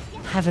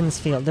 Heaven's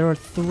Feel. There are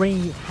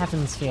 3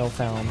 Heaven's Feel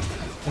films,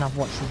 and I've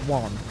watched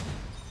 1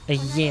 a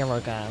year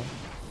ago.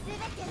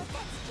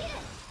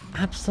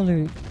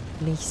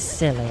 Absolutely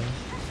silly.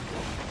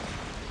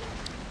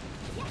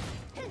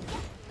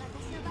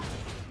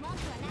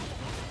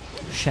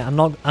 Shit, I'm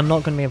not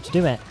gonna be able to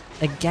do it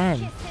again.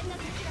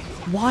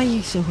 Why are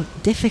you so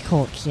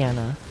difficult,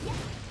 Kiana?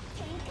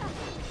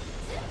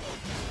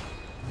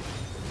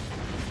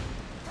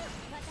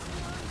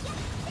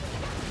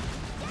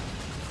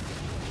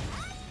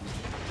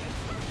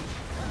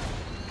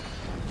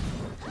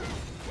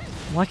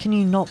 Why can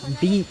you not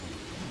beat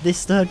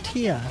this 3rd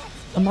tier?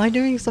 Am I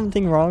doing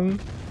something wrong?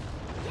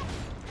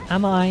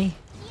 Am I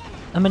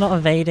not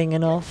evading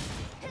enough?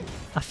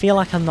 I feel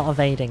like I'm not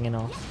evading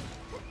enough.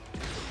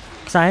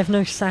 Because I have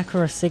no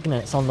Sakura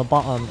signets on the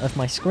bottom of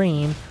my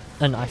screen,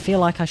 and I feel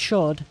like I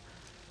should.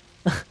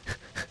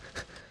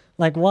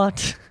 Like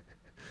what?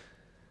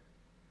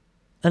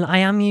 And I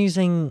am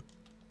using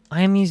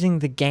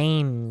the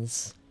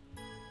game's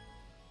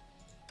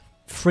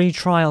free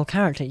trial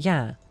character,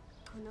 yeah.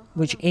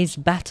 Which is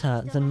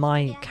better than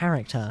my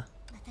character.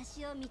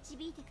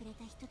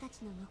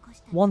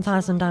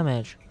 1000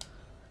 damage.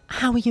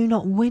 How are you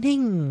not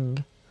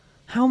winning?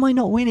 How am I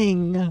not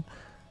winning?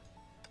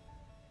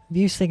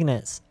 View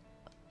signets.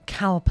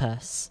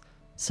 Calpus.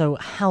 So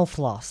health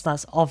loss.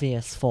 That's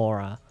obvious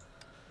for her.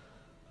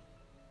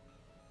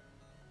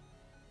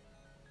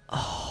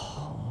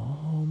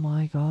 Oh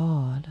my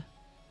god.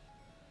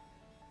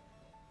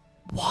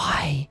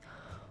 Why?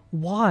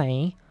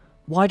 Why?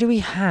 Why do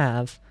we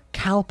have...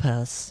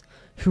 Calpus,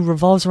 who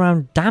revolves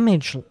around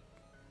damage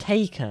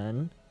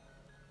taken,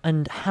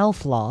 and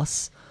health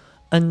loss,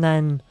 and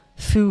then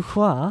Fu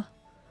Hua,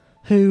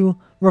 who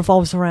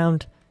revolves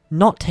around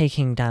not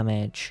taking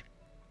damage.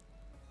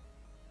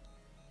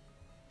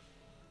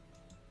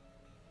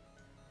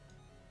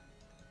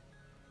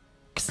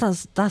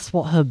 Because that's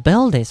what her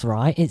build is,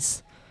 right?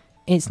 It's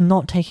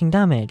not taking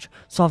damage.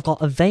 So I've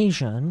got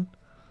evasion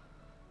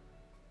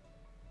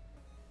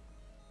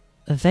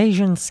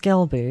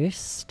skill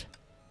boost,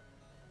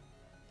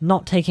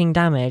 not taking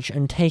damage,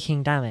 and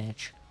taking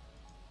damage.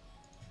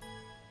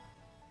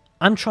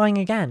 I'm trying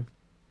again.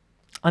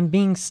 I'm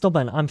being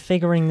stubborn. I'm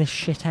figuring this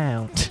shit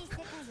out.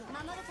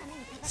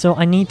 So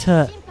I need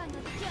to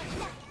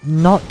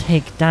not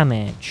take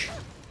damage.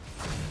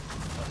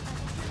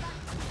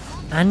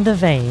 And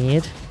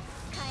evade.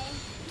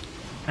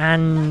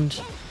 And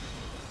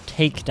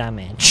take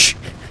damage.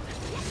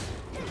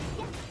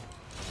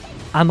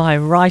 Am I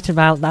right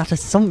about that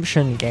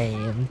assumption,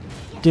 game?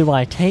 Do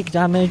I take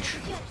damage?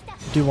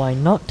 Do I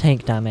not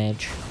take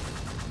damage?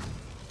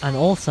 And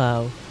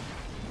also,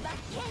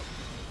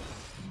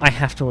 I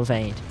have to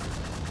evade.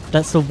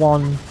 That's the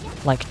one,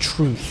 like,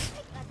 truth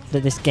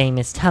that this game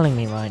is telling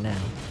me right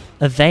now.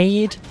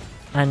 Evade,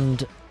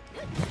 and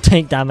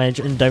take damage,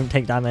 and don't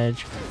take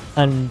damage.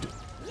 And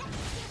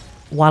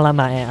while I'm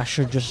at it, I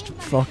should just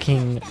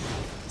fucking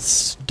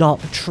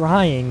stop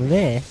trying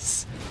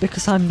this,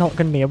 because I'm not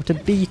going to be able to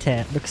beat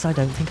it, because I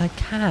don't think I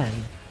can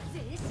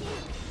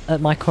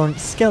at my current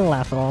skill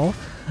level.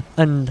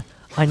 And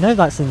I know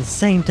that's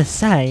insane to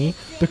say,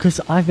 because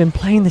I've been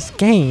playing this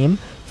game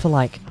for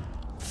like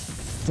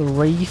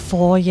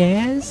 3-4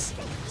 years,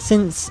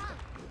 since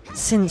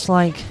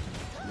like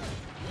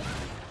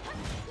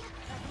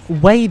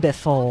way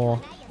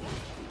before,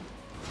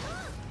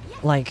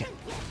 like,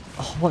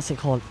 oh, what's it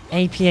called,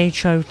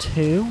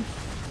 APHO2,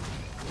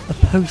 a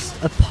post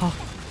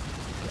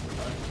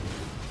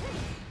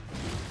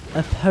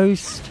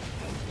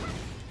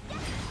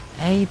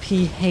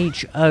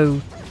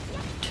APHO2,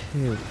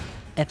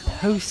 a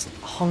post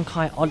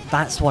Honkai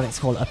that's what it's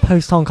called, a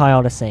post Honkai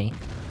Odyssey.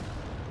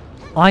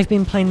 I've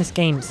been playing this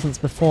game since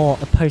before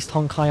a post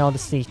Honkai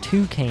Odyssey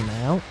 2 came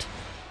out,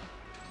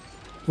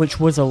 which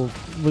was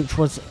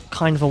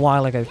kind of a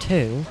while ago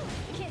too.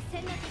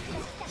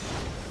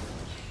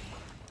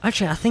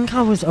 Actually, I think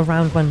I was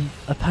around when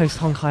a post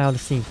Honkai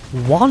Odyssey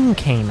 1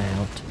 came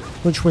out,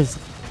 which was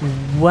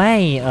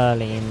way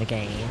early in the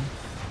game.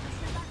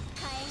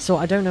 So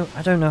I don't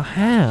know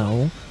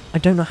how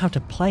to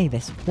play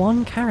this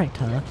one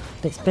character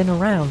that's been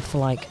around for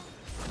like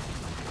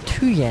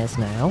 2 years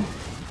now.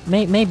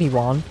 Maybe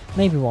one,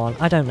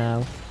 I don't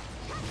know.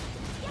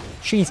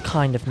 She's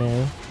kind of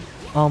new.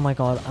 Oh my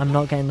god, I'm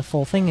not getting the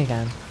full thing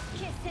again.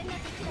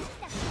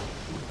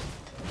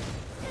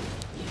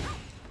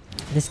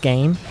 This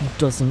game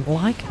doesn't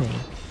like me.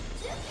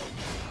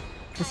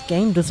 This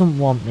game doesn't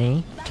want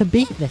me to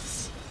beat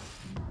this.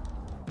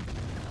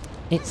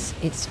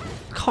 It's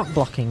cock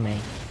blocking me.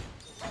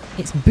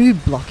 It's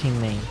boob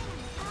blocking me.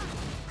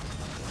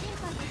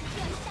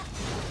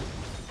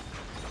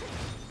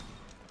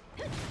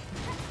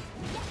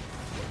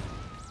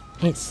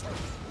 It's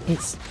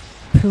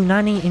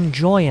Punani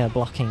Enjoyer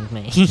blocking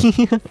me.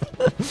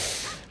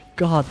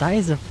 God, that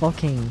is a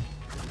fucking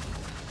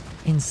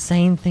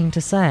insane thing to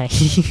say.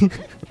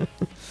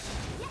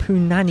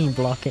 Punani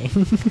blocking.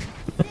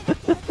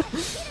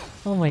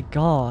 Oh my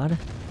god.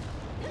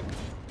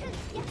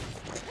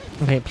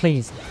 Okay,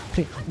 please.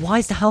 Why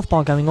is the health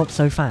bar going up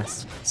so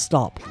fast?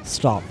 Stop.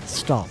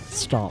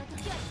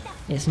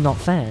 It's not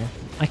fair.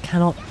 I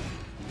cannot...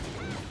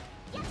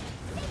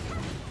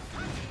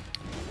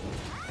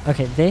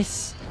 Okay,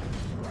 this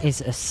is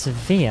a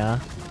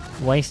severe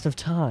waste of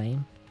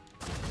time.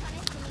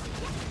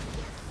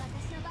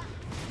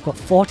 Got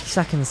 40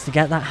 seconds to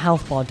get that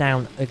health bar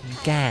down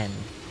again.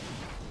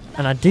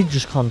 And I did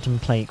just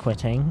contemplate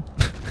quitting.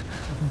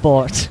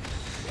 But,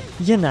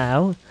 you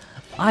know,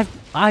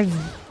 I've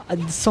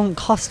sunk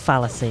cost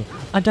fallacy.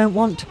 I don't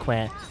want to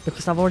quit,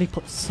 because I've already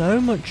put so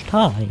much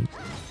time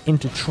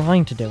into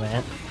trying to do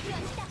it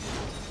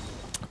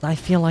that I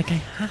feel like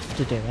I have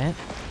to do it.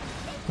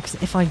 Because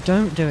if I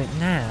don't do it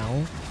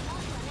now,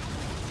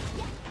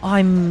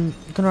 I'm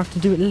gonna have to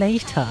do it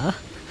later.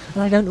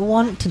 And I don't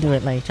want to do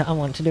it later, I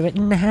want to do it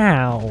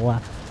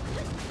now.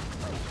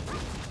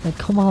 Like,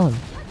 come on.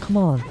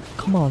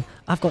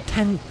 I've got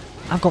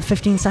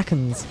 15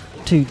 seconds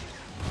to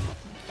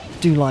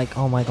do like,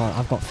 oh my god,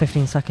 I've got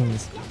 15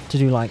 seconds to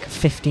do like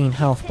 15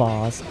 health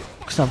bars.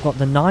 Because I've got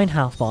the 9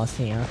 health bars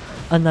here,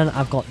 and then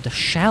I've got the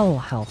shell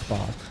health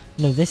bar.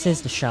 No, this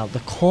is the shell, the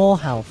core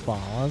health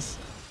bars,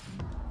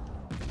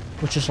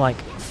 which is like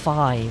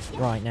 5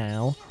 right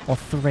now, or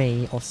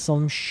 3, or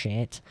some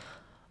shit.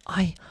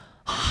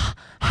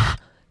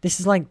 This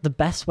is like the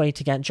best way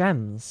to get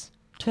gems,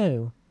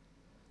 too.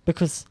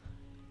 Because,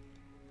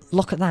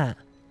 look at that.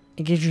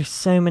 It gives you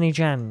so many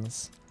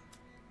gems.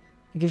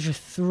 It gives you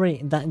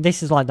 3,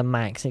 this is like the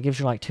max, it gives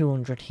you like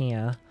 200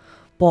 here.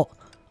 But,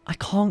 I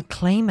can't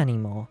claim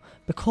anymore,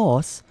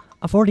 because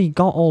I've already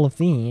got all of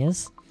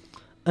these,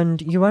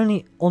 and you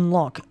only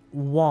unlock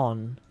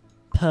 1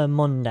 per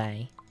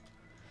Monday.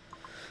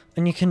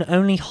 And you can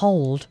only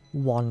hold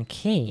one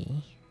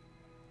key,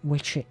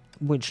 which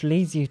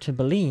leads you to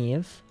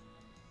believe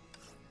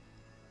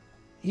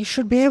you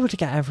should be able to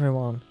get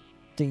everyone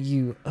that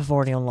you have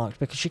already unlocked,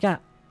 because you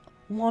get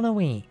one a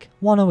week.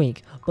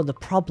 But the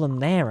problem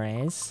there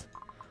is,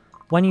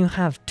 when you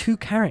have 2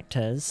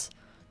 characters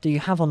that you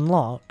have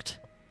unlocked,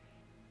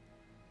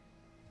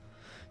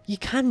 you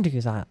can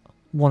do that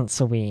once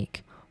a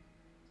week.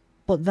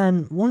 But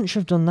then, once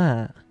you've done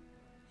that,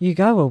 you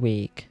go a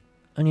week,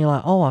 and you're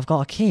like, oh, I've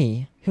got a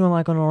key. Who am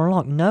I going to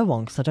unlock? No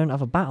one, because I don't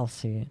have a battle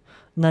suit.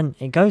 And then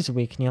it goes a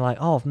week, and you're like,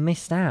 oh, I've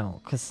missed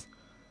out, because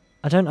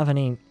I don't have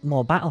any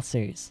more battle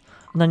suits.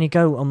 And then you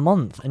go a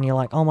month, and you're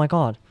like, oh my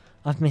god,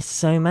 I've missed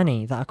so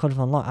many that I could have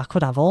unlocked. I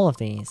could have all of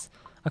these.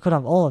 I could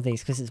have all of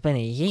these, because it's been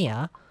a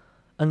year.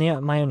 And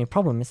my only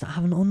problem is that I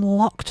haven't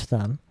unlocked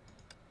them.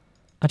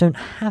 I don't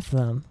have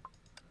them.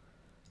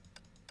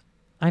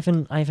 I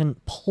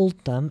haven't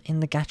pulled them in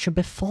the gacha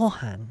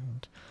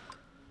beforehand.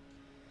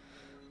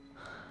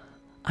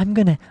 I'm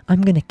gonna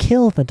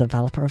kill the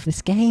developer of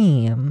this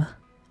game.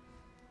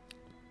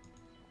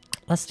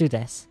 Let's do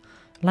this.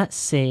 Let's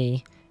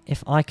see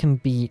if I can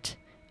beat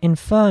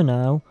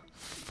Inferno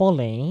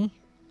fully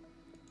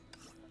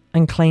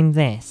and claim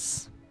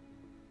this.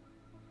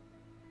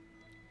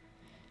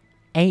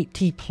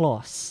 80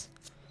 plus.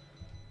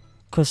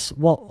 Cause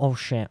what? Oh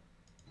shit.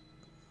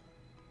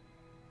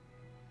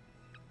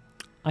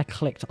 I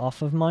clicked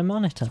off of my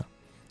monitor.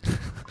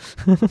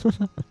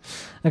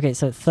 Okay,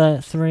 so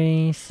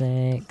 3,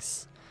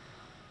 6,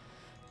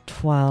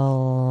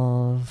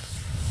 12.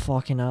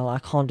 Fucking hell, I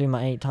can't do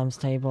my 8 times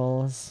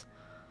tables.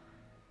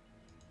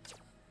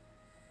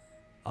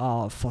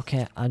 Oh, fuck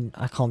it.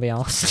 I can't be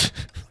asked.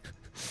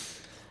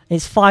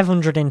 It's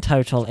 500 in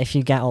total if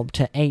you get up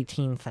to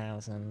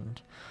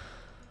 18,000.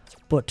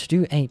 But to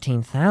do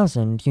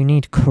 18,000, you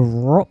need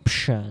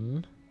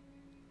corruption.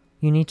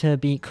 You need to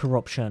beat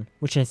corruption,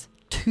 which is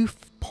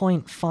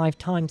 2.5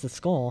 times the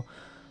score,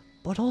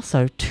 but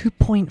also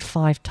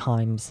 2.5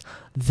 times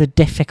the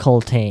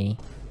difficulty.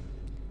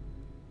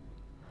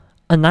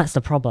 And that's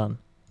the problem,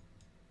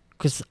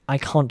 because I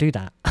can't do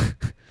that.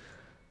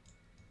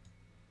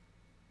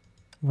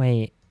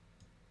 Wait,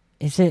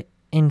 is it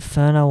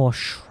Inferno or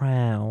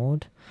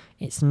Shroud?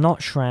 It's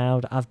not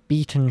Shroud. I've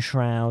beaten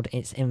Shroud.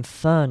 It's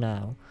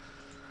Inferno.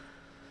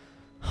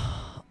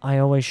 I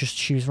always just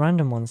choose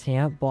random ones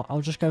here, but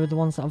I'll just go with the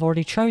ones that I've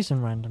already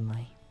chosen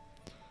randomly.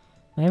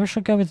 Maybe I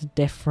should go with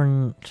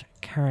different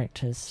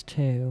characters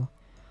too.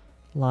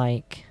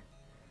 Like,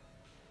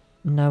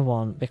 no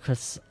one,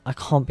 because I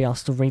can't be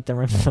asked to read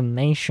their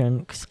information,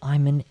 because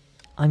I'm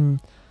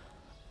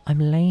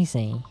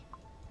lazy.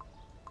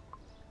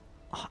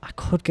 Oh, I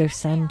could go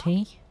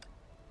Senti.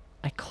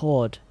 I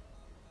could.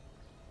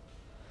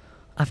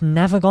 I've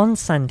never gone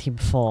Senti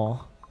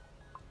before.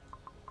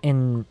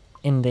 In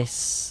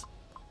this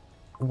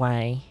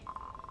way.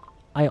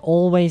 I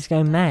always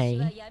go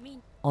May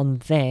on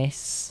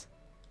this.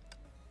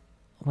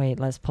 Wait,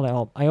 let's pull it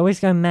up. I always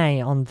go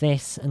May on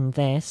this and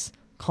this.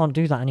 Can't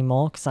do that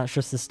anymore, because that's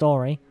just the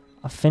story.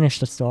 I've finished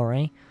the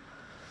story.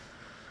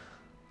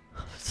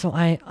 So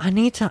I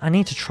need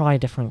to try a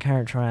different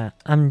character out.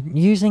 I'm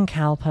using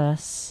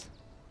Calpus.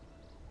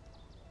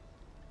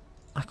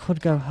 I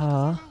could go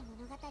her.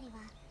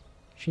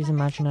 She's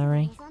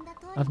imaginary.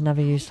 I've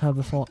never used her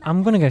before.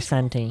 I'm gonna go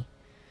Senti.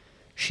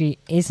 She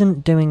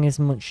isn't doing as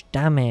much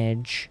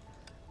damage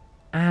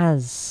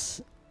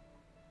as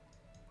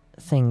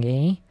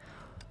Thingy,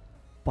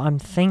 but I'm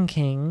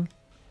thinking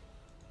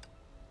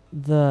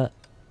that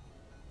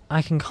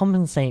I can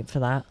compensate for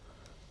that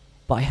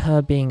by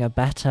her being a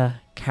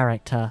better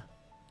character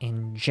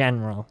in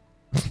general.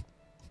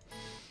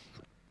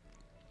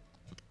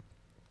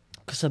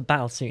 Because her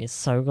battlesuit is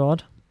so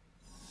good.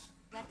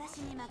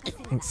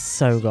 It's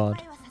so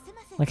good.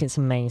 Like, it's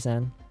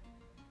amazing.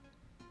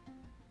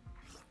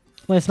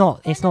 Well, it's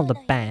not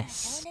the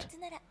best.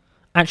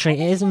 Actually,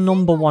 it is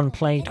 #1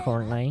 played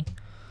currently.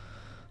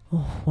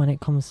 Oh, when it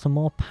comes to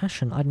more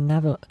passion, I'd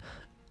never...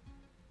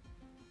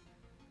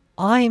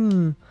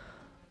 I'm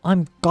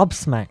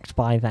gobsmacked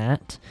by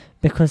that,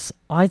 because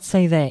I'd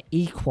say they're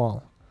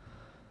equal.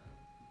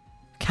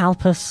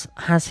 Calpus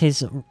has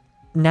his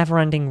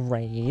never-ending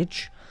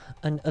rage,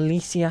 and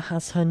Alicia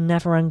has her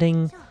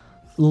never-ending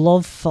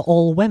love for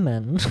all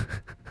women.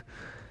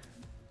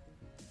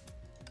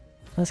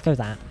 Let's go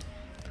that.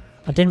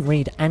 I didn't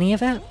read any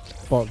of it,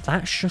 but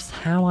that's just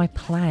how I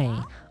play.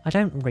 I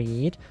don't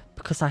read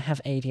because I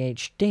have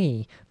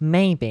ADHD.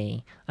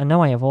 Maybe. I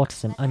know I have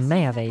autism. I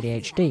may have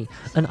ADHD.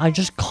 And I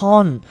just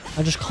can't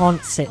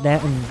sit there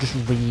and just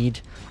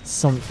read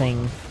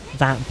something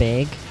that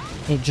big.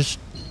 It just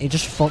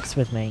fucks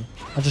with me.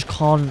 I just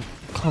can't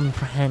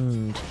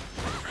comprehend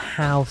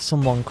how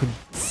someone could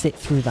sit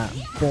through that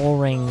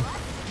boring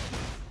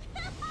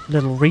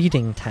little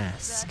reading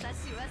task.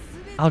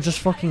 I'll just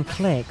fucking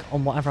click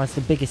on whatever has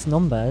the biggest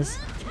numbers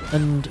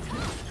and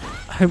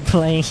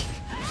hopefully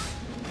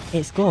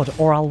it's good.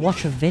 Or I'll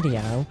watch a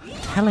video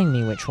telling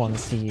me which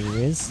ones to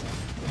use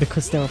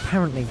because they're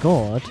apparently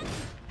good,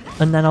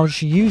 and then I'll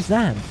just use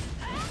them.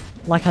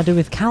 like I do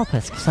with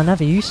Calpus, because I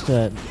never used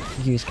to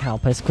use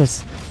Calpus,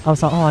 because I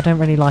was like, oh, I don't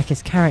really like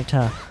his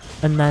character.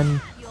 And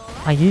then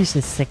I used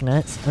his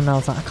signets, and I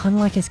was like, I kind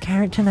of like his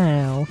character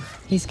now.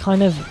 He's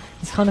kind of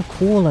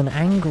cool and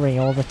angry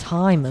all the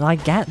time, and I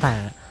get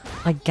that.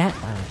 I get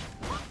that.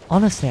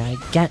 Honestly, I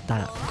get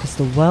that, because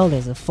the world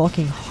is a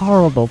fucking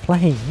horrible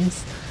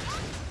place.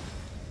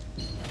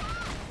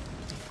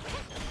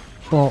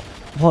 But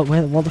what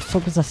the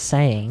fuck was I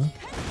saying?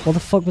 What the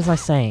fuck was I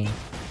saying?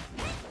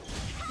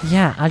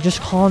 Yeah, I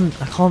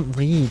can't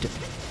read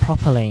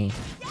properly.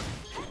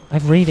 I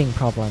have reading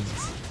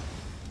problems.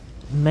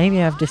 Maybe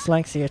I have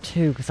dyslexia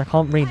too, because I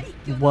can't read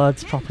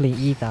words properly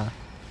either.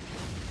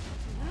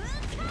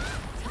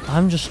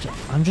 I'm just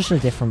a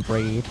different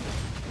breed.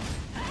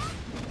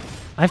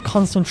 I have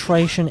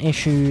concentration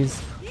issues.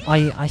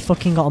 I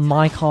fucking got a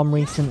mic arm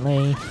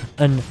recently,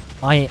 and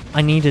I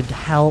needed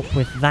help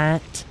with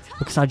that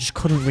because I just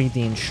couldn't read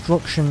the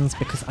instructions,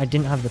 because I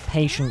didn't have the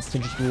patience to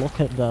just look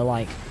at the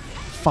like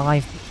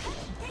five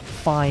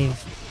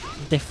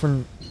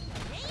different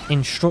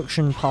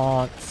instruction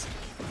parts.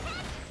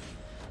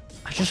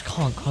 I just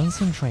can't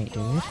concentrate,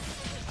 dude.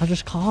 I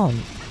just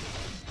can't.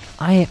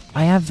 I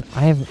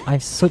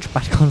have such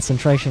bad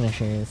concentration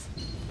issues.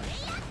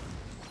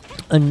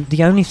 And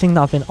the only thing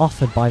that I've been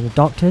offered by the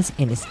doctors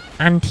is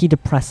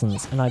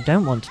antidepressants, and I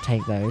don't want to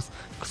take those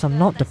because I'm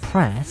not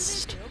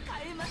depressed.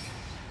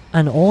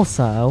 And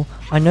also,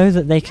 I know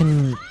that they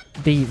can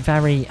be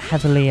very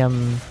heavily,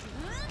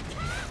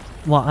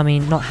 well, I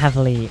mean, not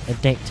heavily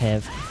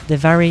addictive. They're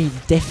very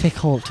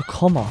difficult to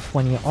come off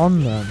when you're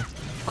on them,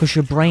 because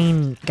your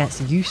brain gets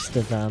used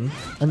to them,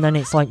 and then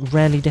it's like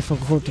really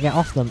difficult to get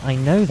off them. I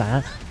know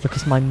that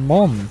because my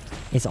mom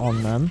is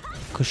on them,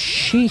 because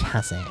she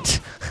has it.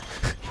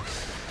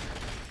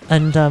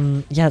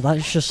 And yeah,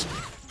 that's just...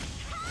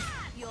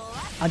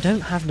 I don't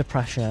have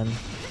depression.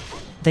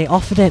 They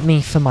offered it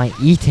me for my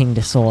eating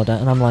disorder,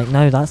 and I'm like,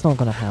 no, that's not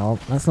gonna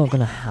help. That's not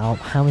gonna help.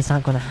 How is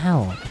that gonna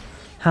help?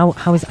 How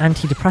is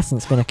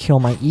antidepressants gonna cure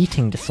my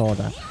eating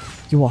disorder?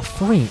 You are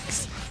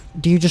freaks.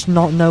 Do you just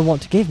not know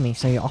what to give me,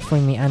 so you're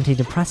offering me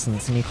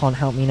antidepressants and you can't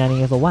help me in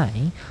any other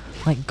way?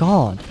 Like,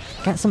 God,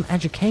 get some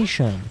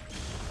education.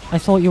 I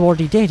thought you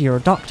already did. You're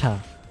a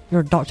doctor.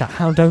 You're a doctor.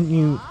 How don't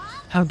you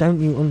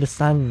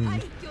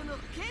understand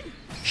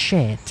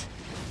shit?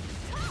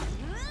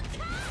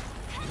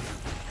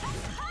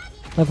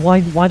 Like, why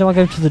do I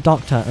go to the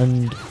doctor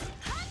and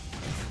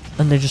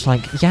they're just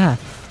like, yeah,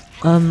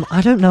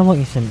 I don't know what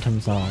your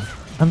symptoms are.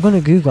 I'm gonna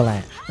Google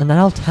it, and then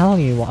I'll tell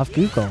you what I've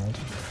Googled.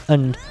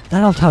 And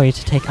then I'll tell you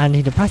to take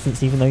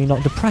antidepressants even though you're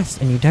not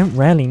depressed and you don't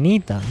really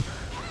need them.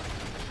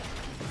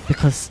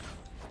 Because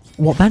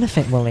what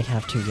benefit will they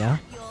have to you,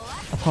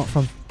 apart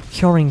from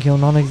curing your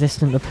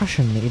non-existent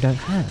depression that you don't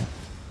have?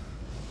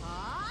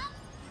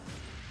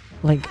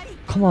 Like,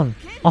 come on,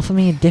 offer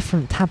me a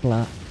different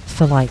tablet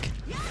for like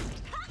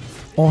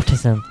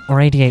autism or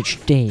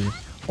ADHD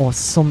or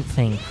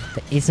something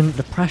that isn't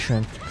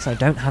depression, because I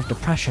don't have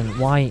depression.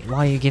 Why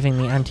are you giving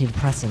me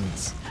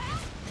antidepressants?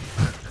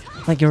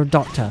 Like, you're a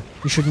doctor.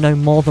 You should know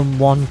more than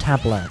one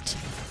tablet.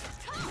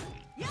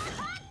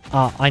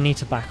 I need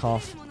to back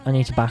off. I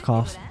need to back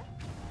off.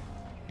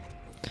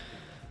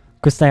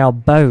 Because they are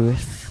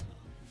both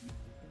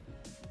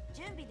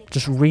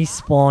just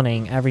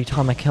respawning every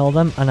time I kill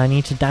them, and I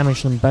need to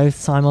damage them both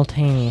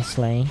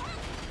simultaneously.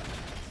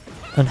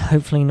 And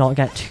hopefully not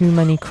get too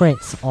many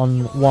crits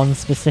on one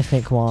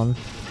specific one,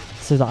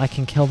 so that I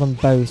can kill them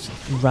both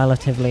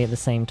relatively at the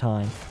same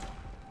time.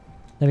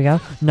 There we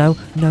go. No,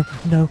 no,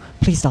 no.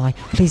 Please die.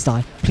 Please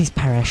die. Please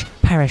perish.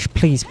 Perish.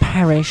 Please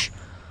perish.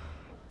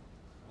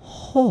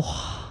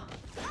 Oh.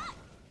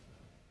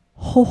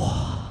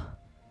 Oh.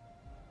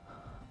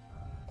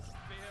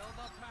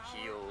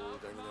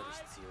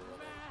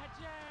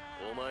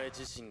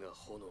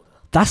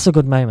 That's a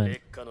good moment.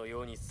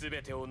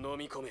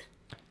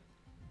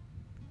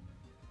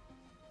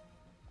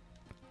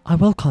 I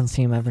will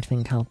consume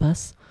everything,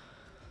 Calpus.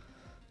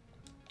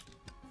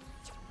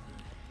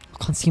 I'll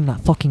consume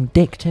that fucking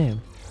dick too.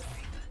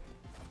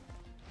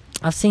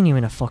 I've seen you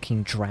in a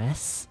fucking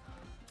dress.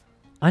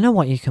 I know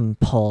what you can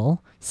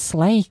pull.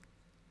 Slay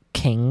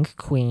king,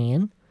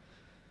 queen,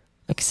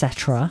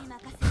 etc.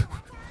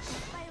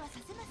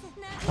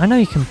 I know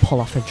you can pull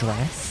off a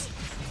dress.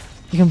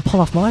 You can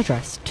pull off my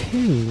dress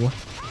too.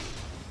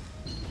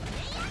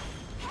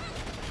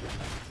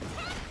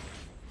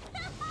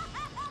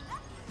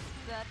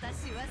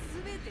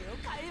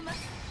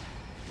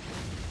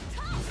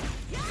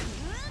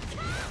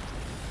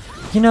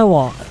 You know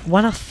what?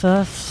 When I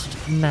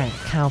first met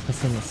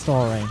Calpus in the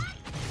story,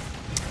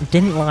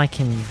 didn't like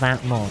him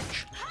that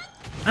much.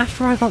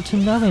 After I got to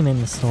know him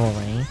in the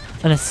story,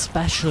 and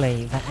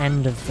especially the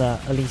end of the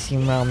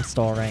Elysium Realm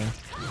story,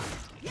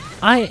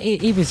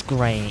 he was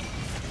great.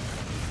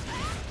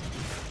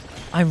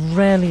 I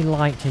really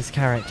liked his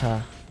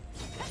character,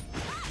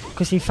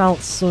 because he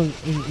felt so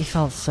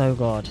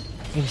good.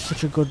 He was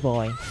such a good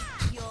boy.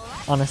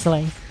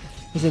 Honestly,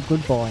 he's a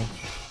good boy.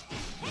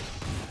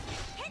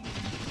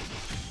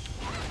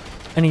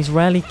 And he's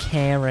really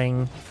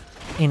caring,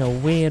 in a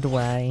weird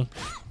way.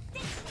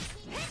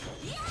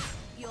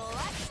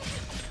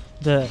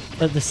 That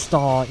at the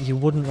start you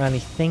wouldn't really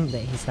think that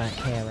he's that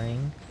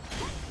caring.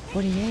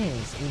 But he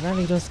is. He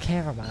really does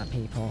care about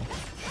people.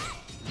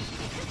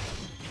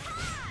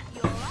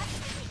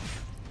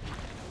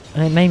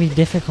 And it may be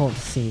difficult to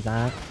see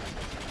that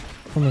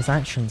from his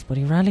actions, but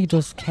he really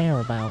does care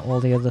about all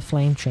the other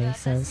flame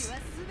chasers.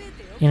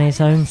 In his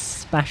own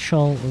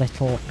special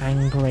little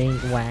angry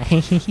way.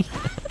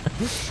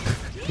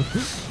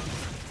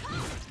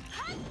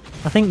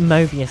 I think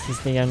Mobius is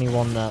the only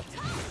one that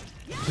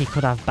he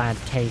could have bad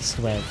taste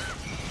with.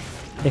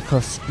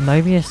 Because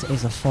Mobius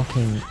is a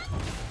fucking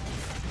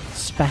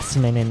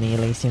specimen in the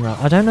Elysian Realm.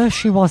 I don't know if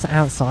she was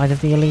outside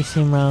of the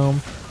Elysian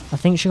Realm. I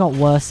think she got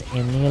worse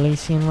in the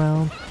Elysian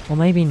Realm. Or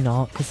maybe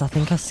not, because I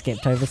think I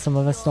skipped over some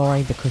of her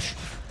story because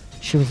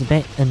she was a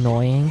bit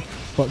annoying.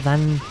 But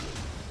then,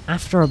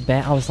 after a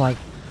bit, I was like,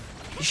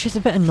 she's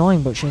a bit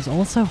annoying, but she's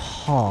also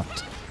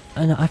hot.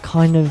 And that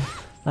kind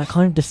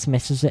of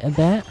dismisses it a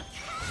bit.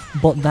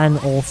 But then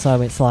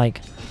also, it's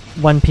like,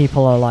 when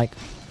people are like,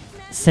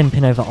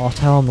 simping over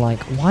Otto, I'm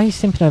like, why are you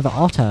simping over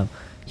Otto?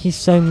 He's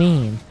so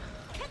mean.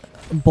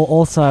 But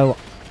also,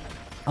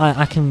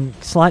 I can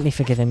slightly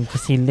forgive him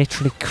because he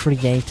literally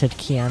created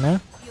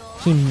Kiana.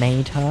 He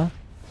made her.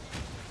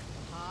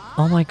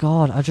 Oh my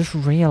god, I just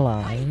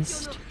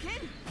realised.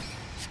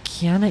 If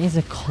Kiana is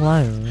a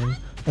clone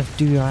of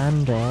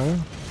Durandal,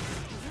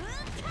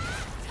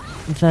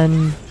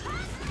 then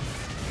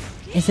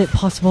is it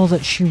possible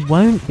that she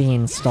won't be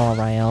in Star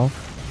Rail?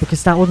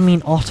 Because that would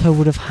mean Otto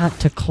would have had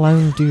to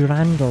clone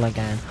Durandal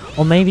again.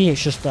 Or maybe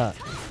it's just that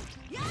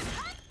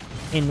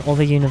in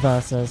other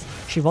universes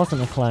she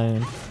wasn't a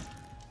clone.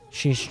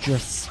 She's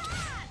just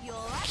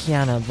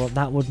Kiana, but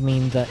that would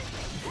mean that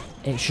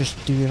it's just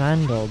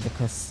Durandal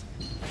because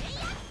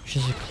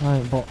she's a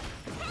clone, but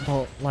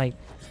like,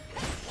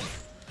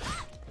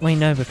 wait,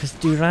 no, because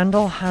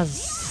Durandal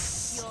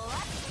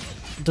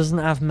doesn't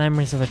have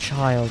memories of a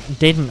child,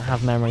 didn't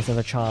have memories of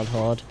a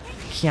childhood.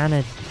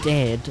 Kiana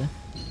did.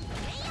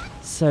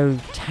 So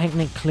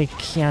technically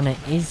Kiana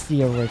is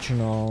the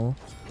original,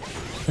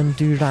 and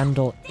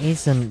Durandal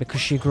isn't because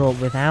she grew up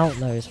without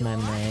those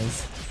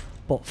memories.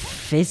 But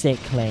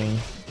physically,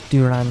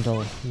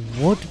 Durandal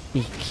would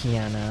be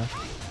Kiana.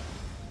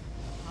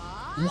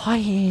 Why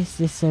is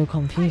this so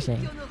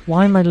confusing?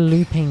 Why am I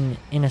looping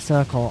in a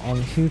circle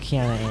on who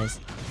Kiana is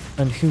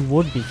and who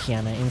would be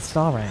Kiana in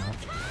Star Rail?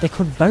 They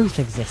could both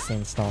exist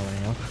in Star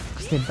Rail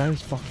because they're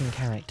both fucking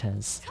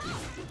characters.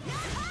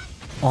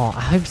 Oh,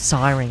 I hope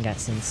Siren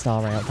gets in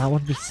Star Rail. That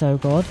would be so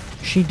good.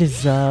 She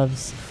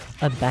deserves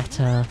a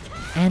better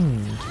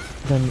end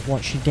than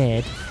what she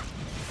did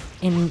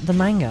in the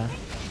manga.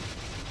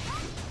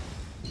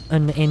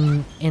 And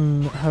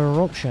in her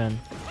eruption.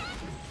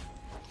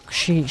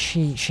 She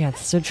had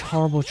such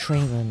horrible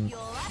treatment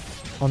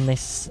on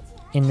this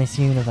in this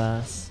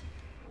universe.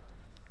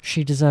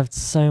 She deserved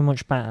so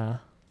much better.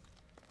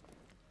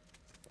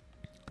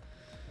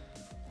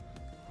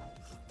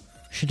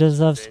 She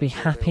deserves to be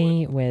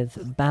happy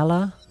with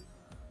Bella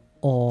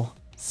or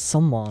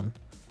someone.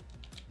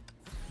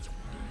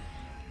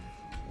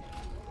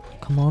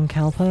 Come on,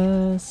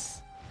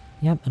 Calpus.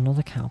 Yep,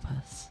 another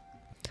Calpus.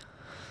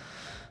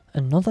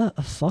 Another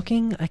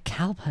fucking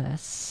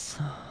Calpus.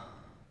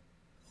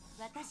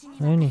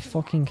 The only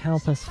fucking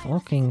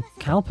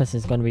Calpus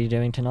is going to be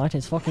doing tonight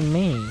is fucking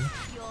me.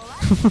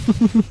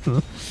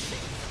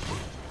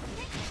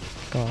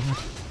 God.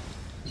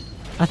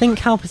 I think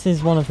Calpus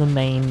is one of the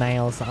main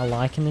males that I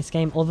like in this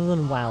game, other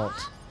than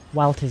Welt.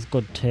 Welt is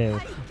good too,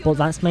 but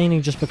that's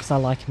mainly just because I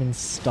like him in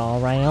Star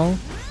Rail.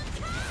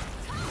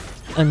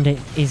 And it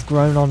is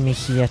grown on me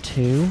here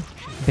too,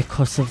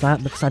 because of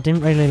that, because I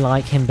didn't really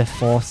like him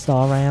before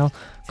Star Rail,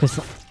 because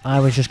I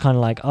was just kind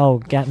of like, oh,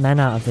 get men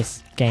out of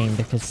this game,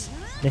 because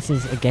this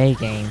is a gay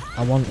game.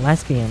 I want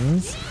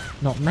lesbians,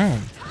 not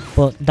men.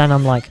 But then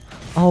I'm like,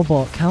 oh,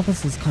 but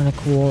Calpus is kind of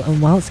cool,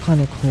 and Welt's kind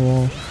of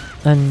cool,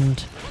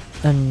 and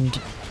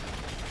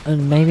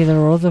maybe there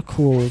are other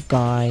cool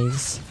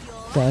guys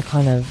that are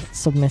kind of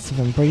submissive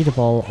and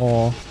breedable,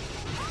 or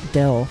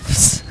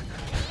DILFs.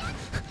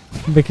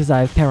 Because I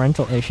have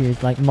parental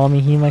issues, like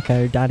Mommy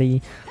Himiko,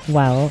 Daddy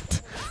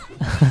Welt.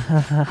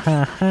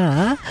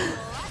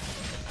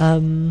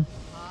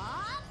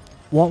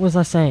 What was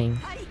I saying?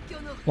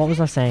 What was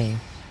I saying?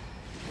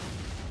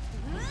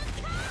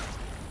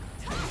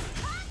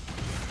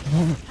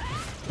 What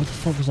the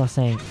fuck was I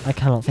saying? I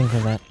cannot think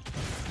of it.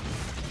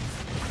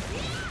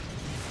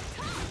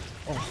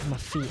 Oh, my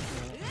feet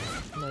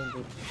are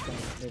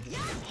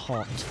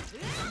hot.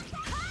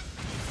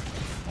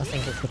 I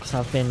think it's because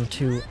I've been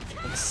too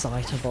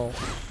excitable.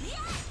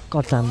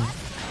 Goddamn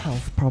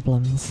health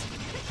problems.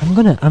 I'm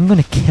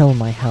gonna kill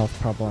my health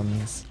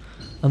problems.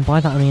 And by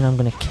that I mean I'm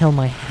gonna kill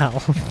my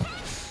health.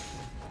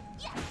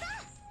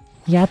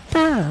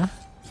 Yatta!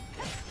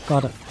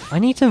 God, I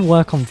need to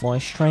work on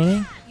voice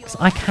training, because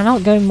I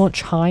cannot go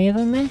much higher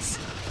than this.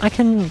 I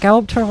can go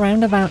up to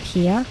around about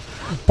here,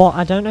 but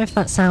I don't know if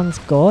that sounds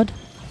good.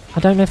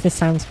 I don't know if this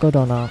sounds good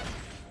or not.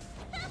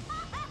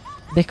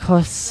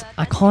 because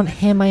I can't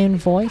hear my own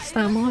voice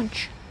that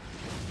much.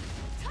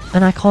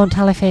 And I can't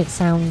tell if it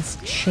sounds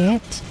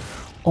shit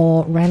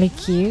or really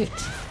cute.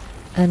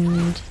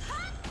 And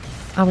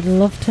I would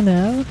love to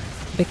know,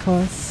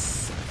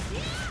 because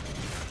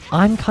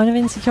I'm kind of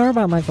insecure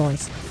about my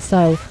voice.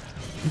 So,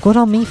 good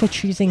on me for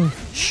choosing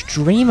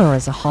streamer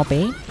as a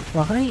hobby,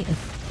 right?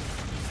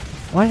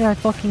 Why did I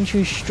fucking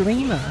choose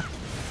streamer?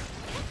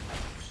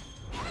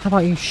 How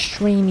about you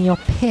stream your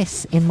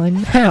piss in my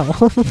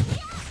mouth?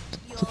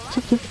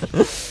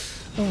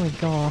 Oh my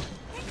god.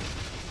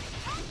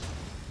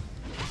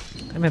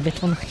 I'm a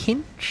bit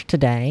unhinged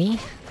today.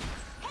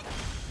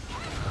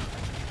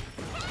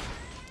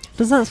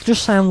 Does that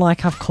just sound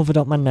like I've covered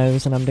up my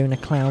nose and I'm doing a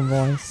clown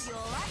voice?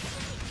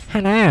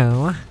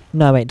 Hello?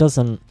 No, it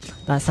doesn't.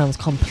 That sounds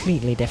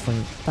completely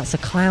different. That's a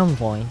clown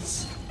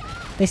voice.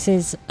 This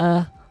is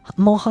a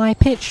more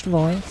high-pitched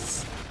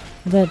voice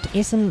that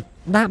isn't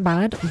that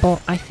bad,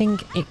 but I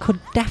think it could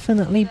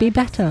definitely be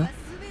better.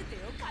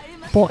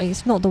 But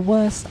it's not the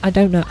worst. I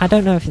don't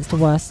know if it's the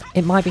worst.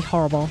 It might be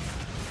horrible.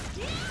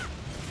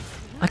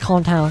 I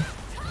can't tell.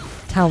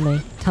 Tell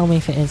me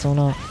if it is or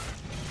not.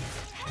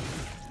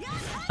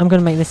 I'm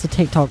gonna make this a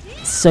TikTok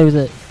so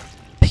that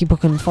people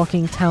can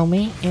fucking tell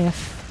me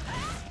if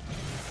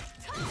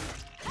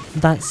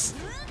that's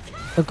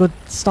a good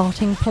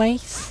starting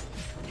place.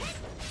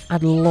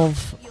 I'd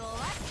love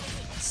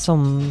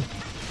some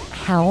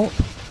help.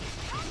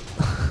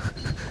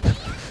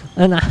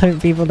 And I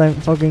hope people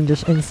don't fucking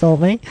just insult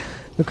me,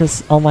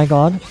 because oh my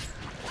god,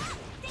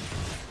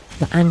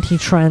 the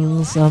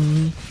anti-trans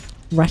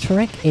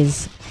rhetoric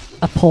is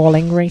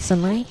appalling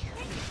recently.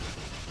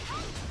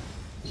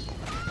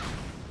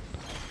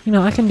 You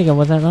know, I can deal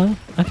with it though.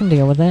 I can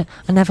deal with it.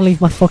 I never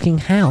leave my fucking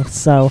house,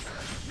 so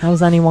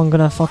how's anyone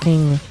gonna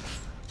fucking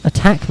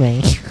attack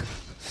me?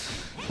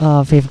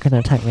 Oh, people can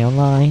attack me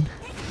online.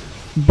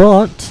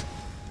 But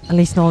at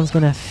least no one's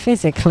gonna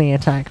physically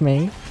attack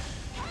me.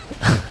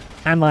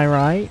 Am I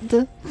right?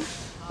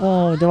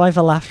 Oh, do I have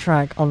a laugh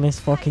track on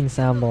this fucking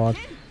soundboard?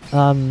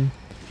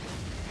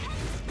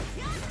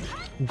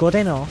 Good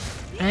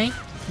enough. Eh?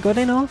 Good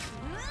enough?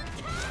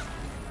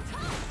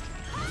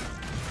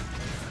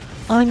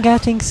 I'm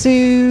getting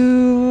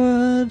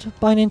sued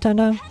by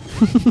Nintendo.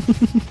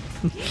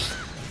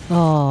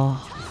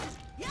 Oh.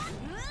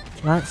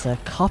 That's a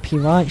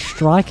copyright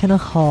strike and a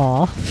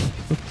half.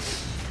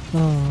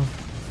 Oh.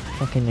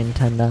 Fucking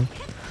Nintendo.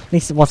 At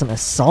least it wasn't a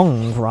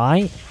song,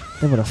 right?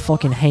 They would have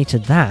fucking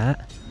hated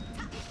that.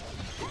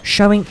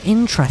 Showing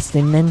interest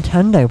in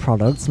Nintendo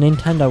products,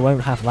 Nintendo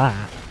won't have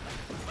that.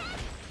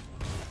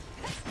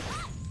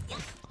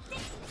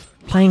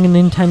 Playing a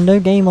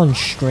Nintendo game on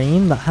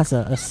stream that has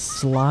a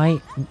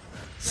slight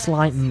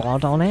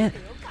mod on it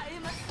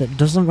that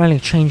doesn't really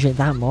change it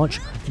that much,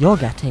 you're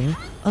getting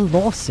a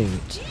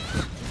lawsuit.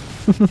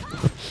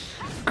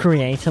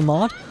 Creator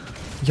mod,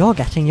 you're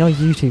getting your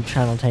YouTube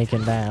channel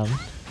taken down.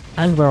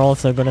 And we're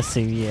also gonna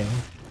sue you.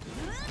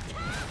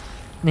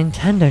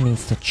 Nintendo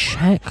needs to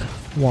check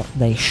what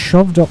they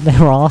shoved up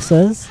their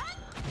asses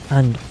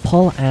and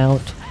pull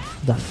out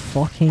the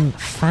fucking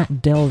fat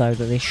dildo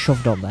that they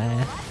shoved up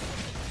there.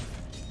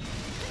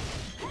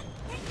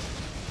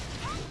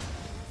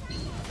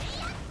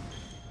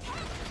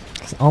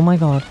 Oh my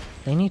god,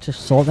 they need to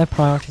sort their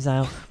priorities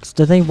out. 'Cause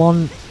do they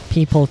want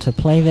people to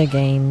play their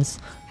games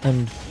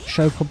and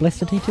show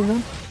publicity to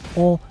them?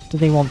 Or do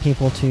they want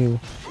people to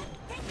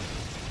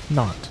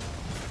not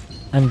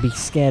and be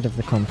scared of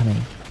the company?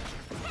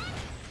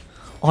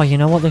 Oh, you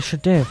know what they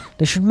should do?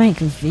 They should make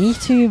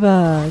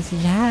VTubers!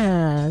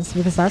 Yes!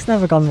 Because that's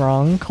never gone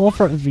wrong.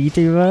 Corporate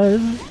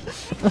VTubers!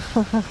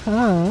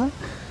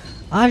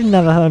 I've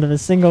never heard of a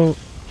single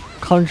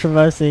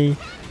controversy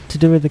to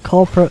do with the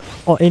corporate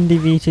or indie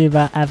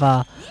VTuber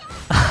ever.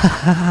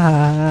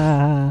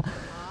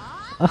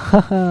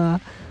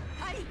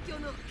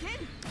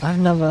 I've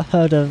never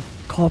heard of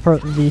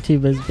corporate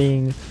VTubers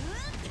being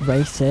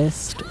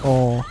racist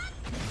or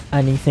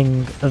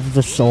anything of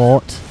the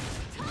sort.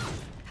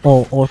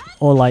 Or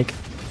like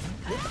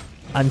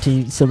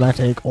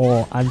anti-Semitic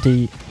or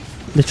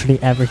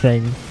literally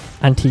everything.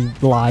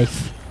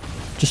 Anti-life.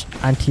 Just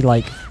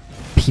anti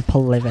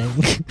people living.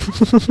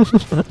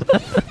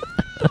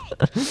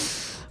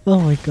 Oh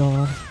my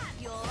god.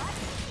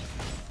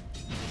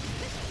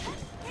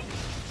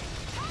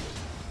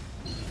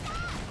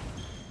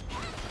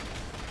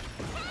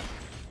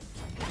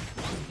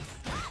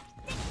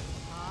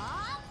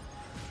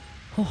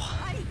 Oh.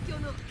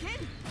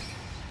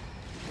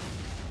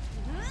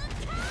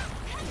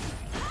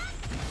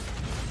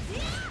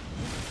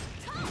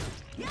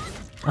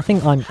 I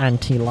think I'm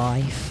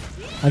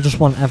anti-life. I just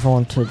want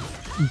everyone to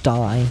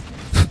die.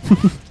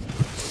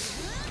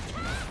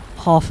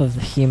 Half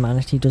of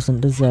humanity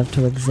doesn't deserve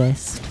to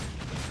exist.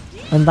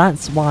 And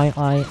that's why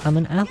I am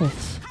an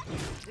elf.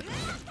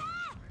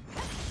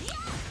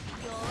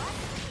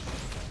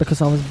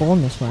 Because I was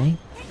born this way.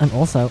 And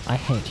also, I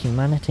hate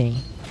humanity.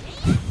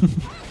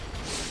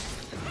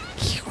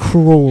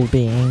 Cruel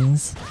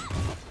beings.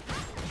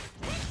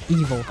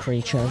 Evil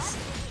creatures.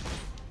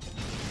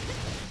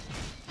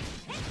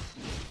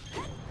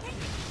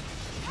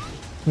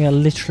 We are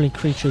literally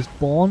creatures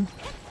born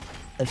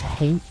of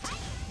hate,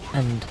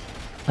 and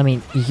I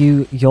mean,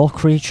 your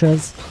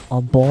creatures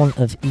are born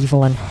of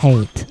evil and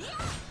hate.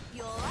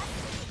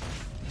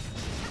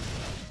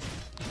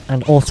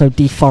 And also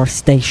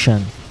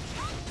deforestation.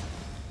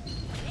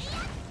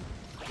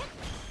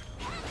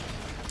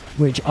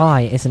 Which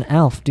I, as an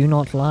elf, do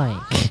not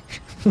like.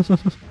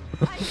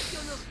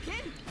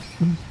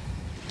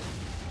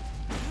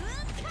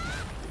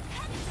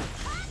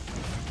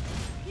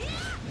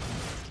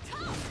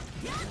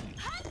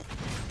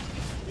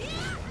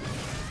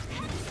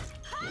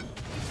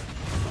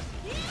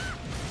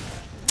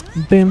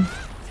 Boom.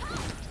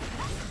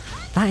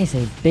 That is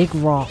a big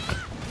rock.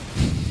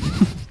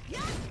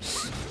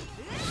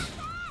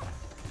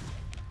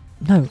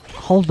 No,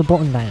 hold the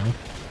button down.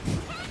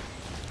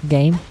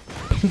 Game,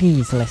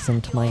 please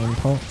listen to my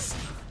inputs.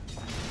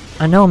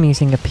 I know I'm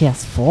using a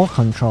PS4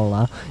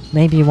 controller.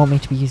 Maybe you want me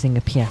to be using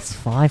a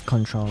PS5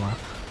 controller.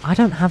 I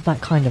don't have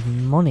that kind of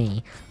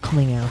money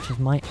coming out of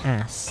my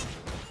ass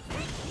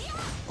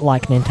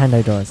like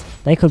Nintendo does.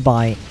 They could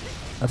buy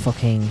a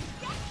fucking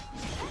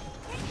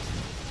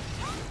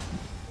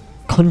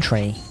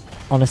country.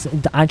 Honestly,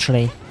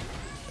 actually,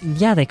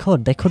 yeah, they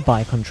could. They could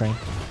buy a country.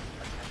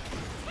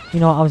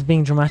 You know what, I was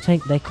being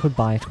dramatic. They could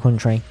buy a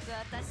country.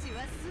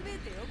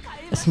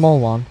 A small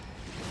one,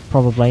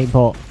 probably,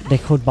 but they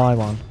could buy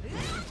one.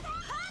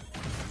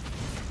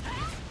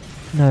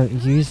 No,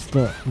 use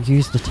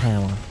the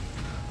tower.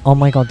 Oh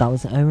my god, that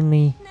was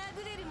only...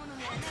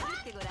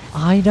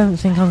 I don't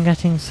think I'm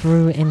getting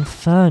through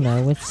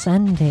Inferno with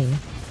Sandy.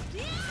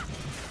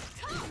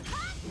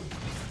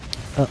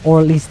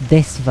 Or at least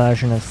this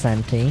version of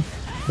Senti,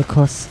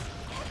 because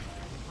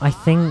I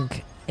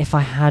think if I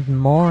had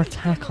more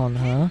attack on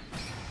her,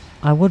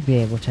 I would be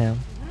able to.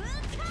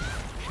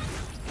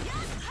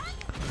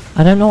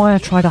 I don't know why I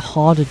tried a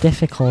harder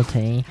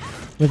difficulty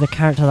with a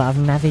character that I've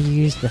never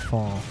used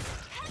before,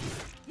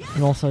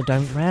 and also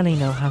don't really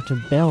know how to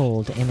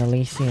build in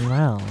Elysian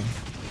Realm.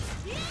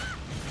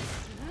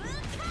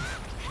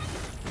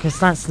 Because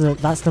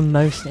that's the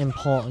most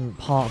important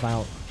part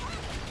about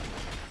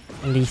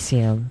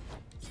Elysium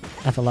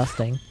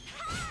Everlasting.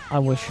 I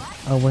wish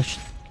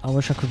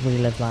I could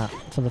relive that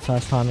for the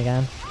first time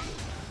again.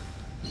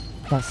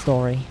 That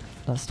story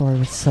was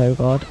so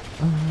good.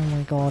 Oh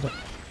my god.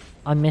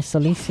 I miss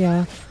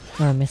Alicia,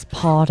 and I miss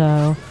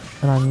Pardo,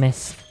 and I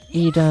miss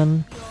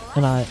Eden,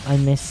 and I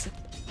miss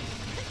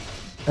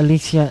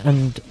Alicia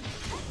and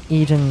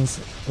Eden's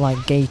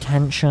like gay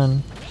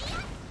tension.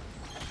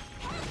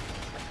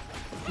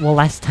 Well,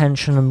 less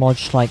tension and more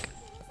just like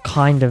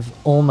kind of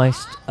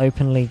almost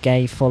openly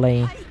gay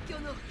fully.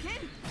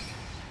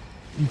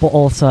 But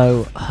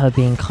also her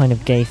being kind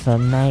of gay for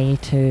May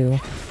too.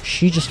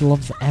 She just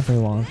loves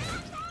everyone.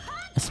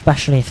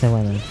 Especially if they're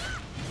women.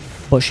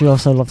 But she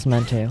also loves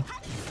men too.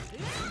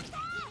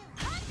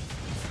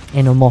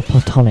 In a more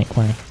platonic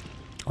way.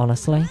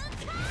 Honestly.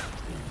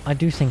 I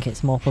do think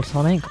it's more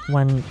platonic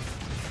when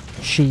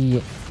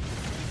she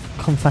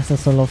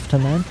confesses her love to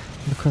men.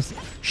 Because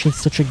she's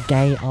such a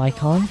gay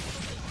icon.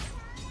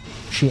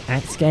 She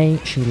acts gay,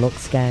 she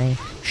looks gay,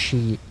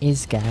 she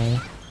is gay.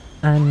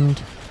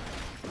 And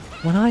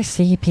when I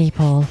see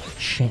people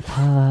ship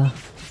her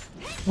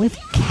with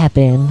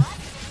Kevin,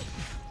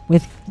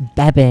 with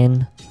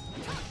Bebin,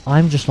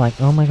 I'm just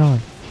like, oh my god.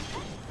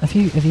 Have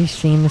you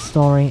seen the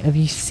story? Have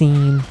you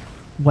seen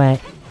where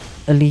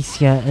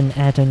Alicia and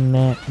Eden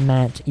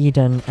met?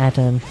 Eden, I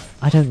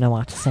don't know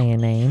how to say her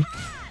name.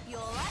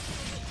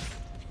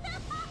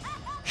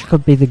 She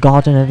could be the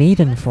Garden of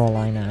Eden for all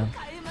I know.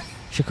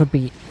 She could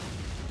be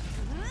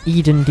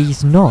Eden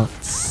these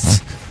nuts.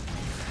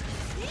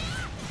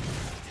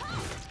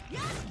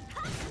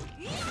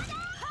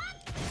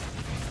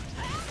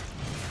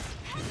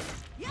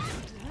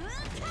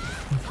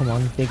 Come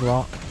on, big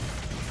rock.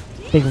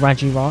 Big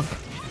Reggie rock.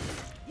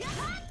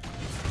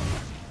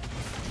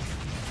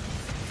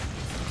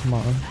 Come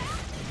on.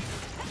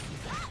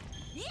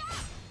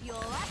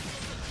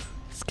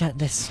 Let's get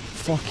this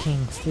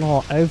fucking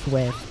floor over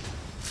with.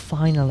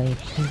 Finally,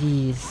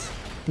 please.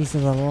 These are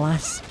the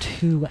last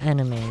two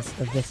enemies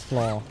of this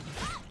floor.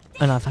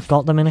 And I've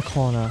got them in a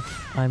corner.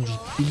 I'm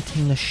just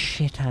beating the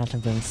shit out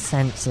of them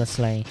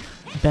senselessly.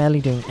 Barely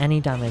doing any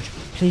damage.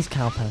 Please,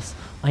 Calpus.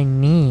 I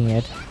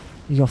need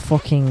your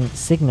fucking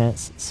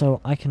signets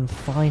so I can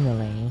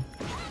finally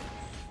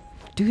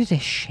do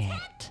this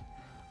shit.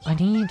 I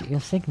need your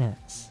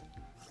signets.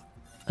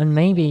 And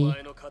maybe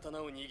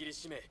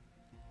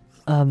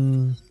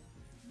I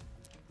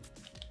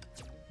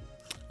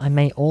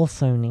may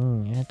also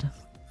need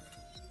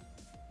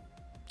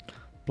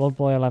Blood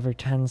Boil every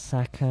 10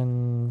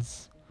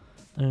 seconds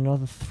and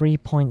another 3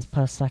 points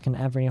per second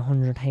every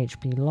 100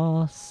 HP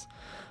loss.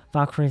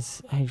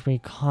 Valkyrie's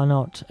HP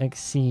cannot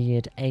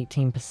exceed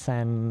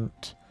 18%.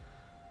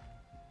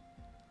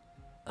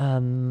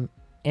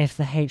 If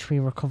the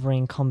HP recovery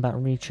in combat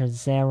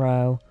reaches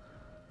 0,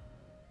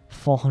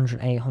 400,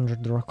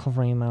 800, the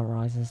recovery amount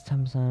rises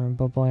 10%.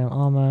 Blood Boil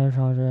armor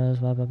charges,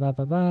 blah blah blah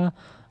blah blah.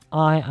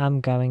 I am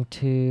going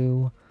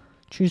to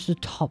choose the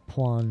top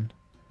one.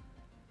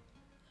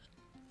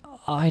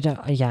 I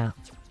don't. Yeah,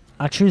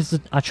 I chose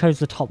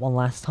the top one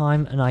last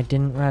time, and I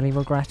didn't really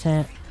regret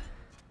it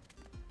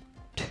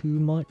too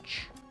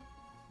much.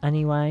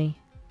 Anyway,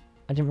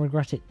 I didn't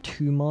regret it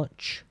too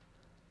much.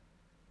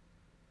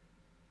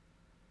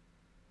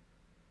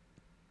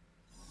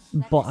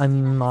 But I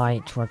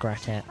might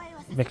regret it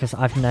because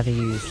I've never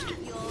used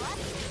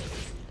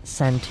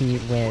Senti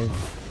with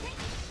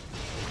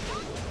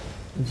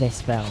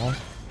this build.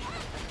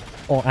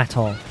 Or at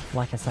all,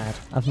 like I said.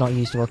 I've not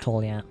used her at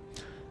all yet.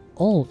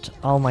 Ult!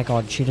 Oh my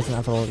god, she doesn't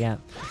have ult yet.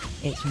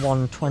 It's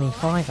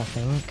 125, I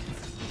think.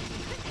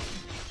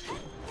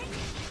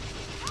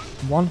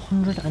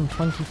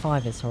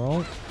 125 is her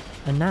ult.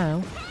 And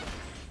now,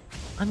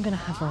 I'm gonna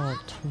have her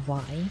ult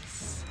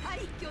twice.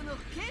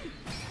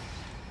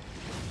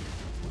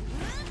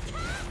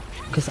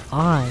 Because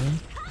I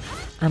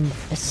am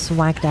a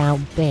swagged out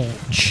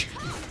bitch.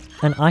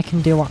 And I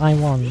can do what I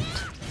want.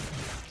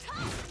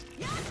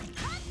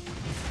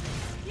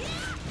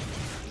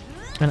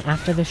 And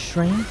after this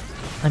stream,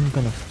 I'm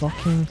gonna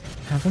fucking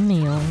have a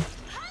meal.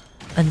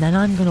 And then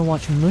I'm gonna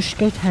watch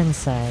Mushko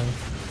Tensei,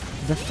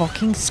 the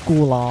fucking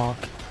school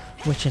arc,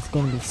 which is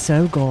gonna be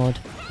so good.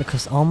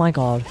 Because, oh my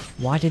god,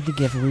 why did they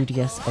give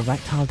Rudius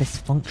erectile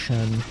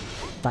dysfunction?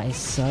 That is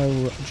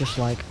so just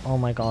like, oh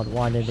my god,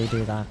 why did they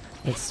do that?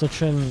 It's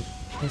such an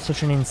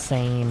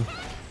insane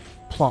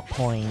plot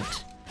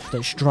point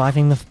that's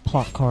driving the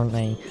plot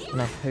currently,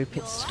 and I hope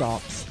it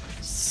stops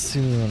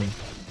soon.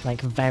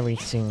 Like, very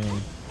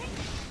soon.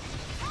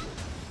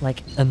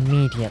 Like,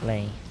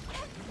 immediately.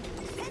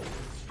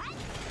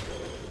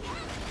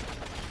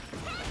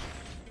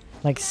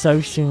 Like,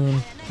 so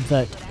soon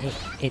that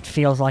it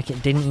feels like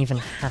it didn't even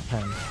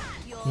happen,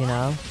 you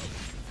know?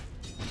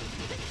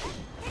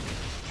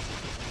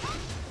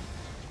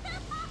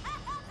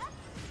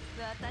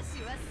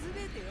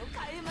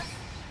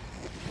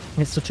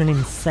 It's such an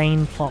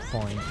insane plot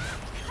point.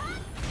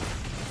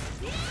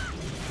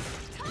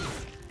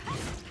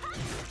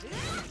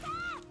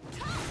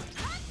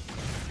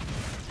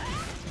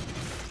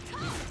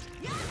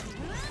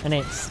 And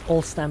it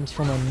all stems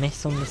from a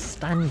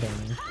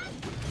misunderstanding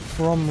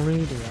from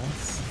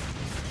Rudius.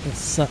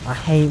 I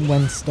hate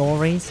when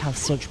stories have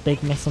such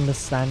big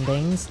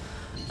misunderstandings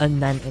and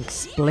then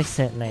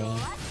explicitly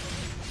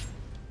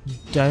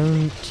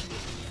don't,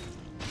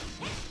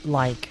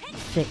 like,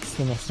 fix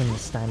the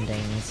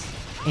misunderstandings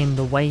in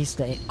the ways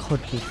that it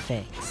could be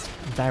fixed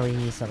very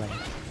easily.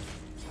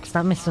 Because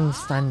that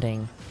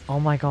misunderstanding, oh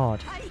my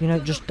god, you know,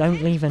 just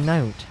don't leave a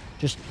note.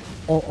 Just,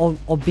 or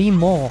be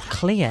more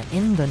clear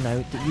in the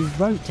note that you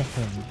wrote to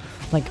him.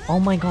 Like, oh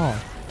my god,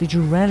 did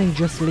you really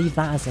just leave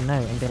that as a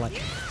note and be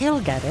like, he'll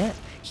get it,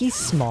 he's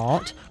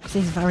smart, because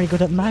he's very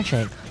good at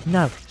magic.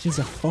 No, he's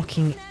a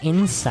fucking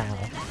incel.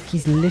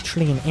 He's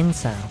literally an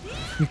incel.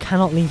 You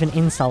cannot leave an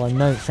incel a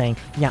note saying,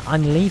 yeah,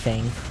 I'm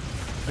leaving,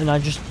 and I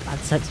just had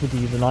sex with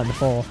you the night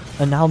before,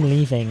 and now I'm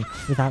leaving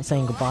without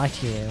saying goodbye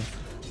to you.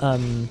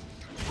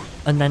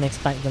 And then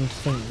expect them to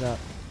think that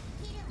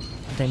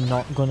they're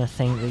not gonna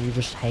think that you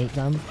just hate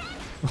them.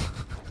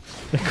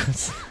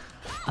 Because,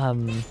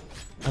 I'm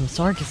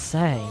sorry to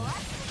say,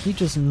 he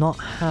does not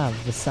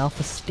have the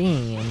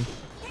self-esteem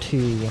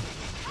to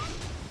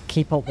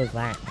keep up with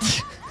that.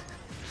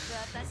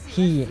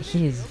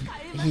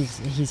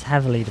 he's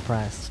heavily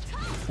depressed.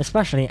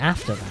 Especially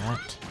after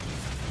that.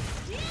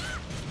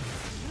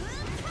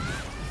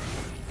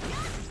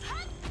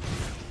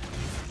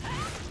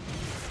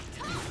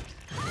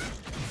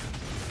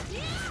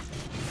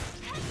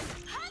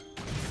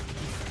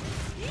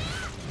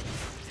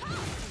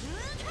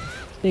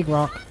 Big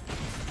rock.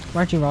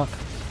 Where'd you rock?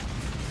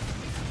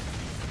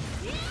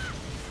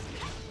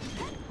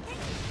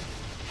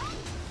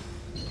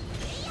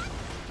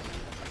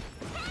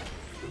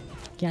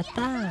 Get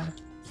that!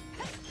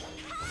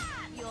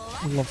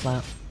 Love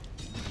that.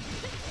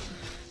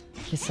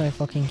 She's so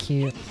fucking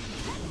cute.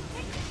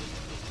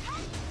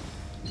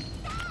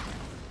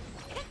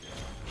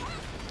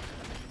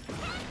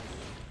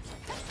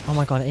 Oh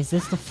my god, is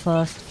this the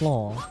first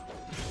floor?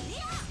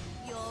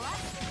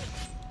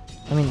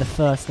 I mean the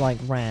first, like,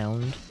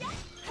 round.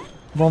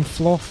 We're on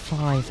floor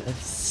 5 of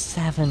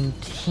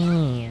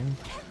 17.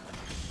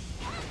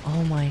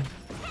 Oh my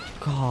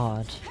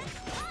god.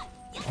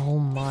 Oh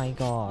my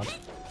god.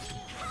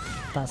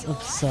 That's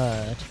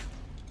absurd.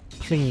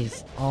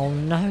 Please. Oh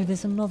no,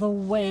 there's another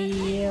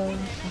wave.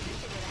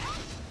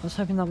 I was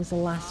hoping that was the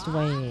last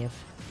wave.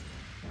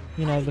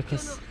 You know,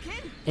 because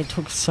it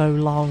took so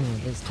long.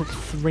 It took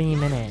 3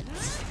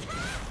 minutes.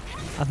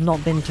 I've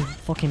not been to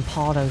fucking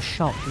Pardo's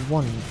shop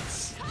once.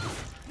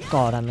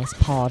 God, I miss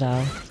Pardo.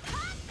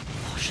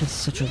 Oh, she's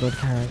such a good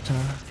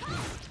character.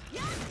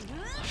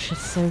 Oh, she's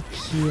so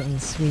cute and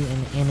sweet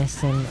and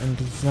innocent and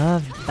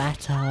deserved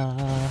better.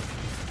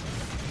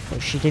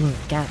 But she didn't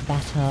get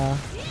better.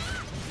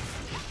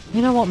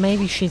 You know what?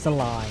 Maybe she's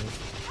alive.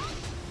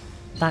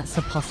 That's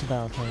a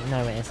possibility.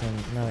 No, it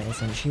isn't. No, it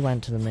isn't. She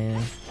went to the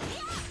moon.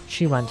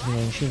 She went to the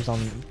moon. She was on...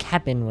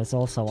 Kevin was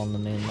also on the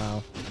moon,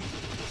 though.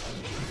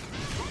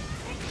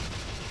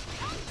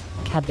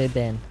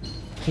 Kevin.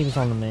 He was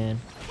on the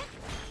moon.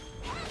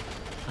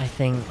 I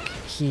think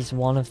he's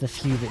one of the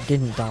few that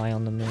didn't die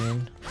on the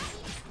moon.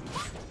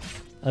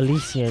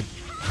 Alicia.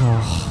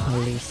 Oh,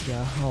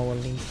 Alicia. Oh,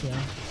 Alicia.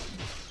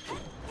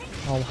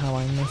 Oh, how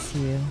I miss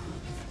you.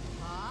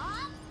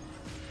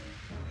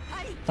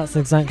 That's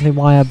exactly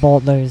why I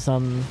bought those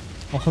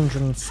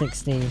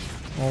 160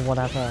 or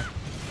whatever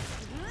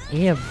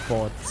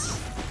earbuds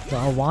that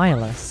are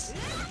wireless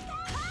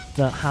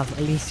that have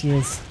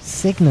Alicia's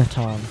signet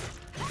on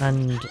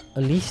and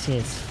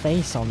Alicia's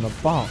face on the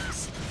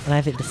box, and I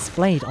have it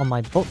displayed on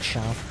my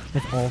bookshelf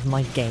with all of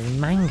my gay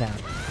manga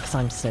because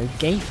I'm so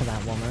gay for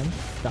that woman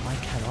that I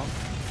cannot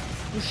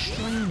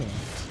restrain it.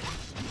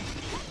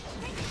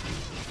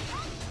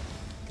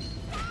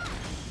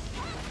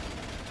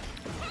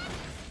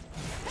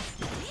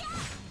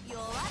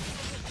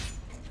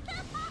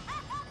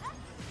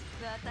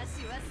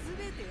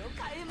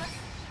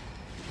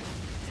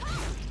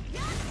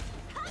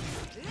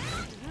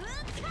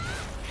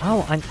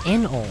 Oh, I'm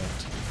in old.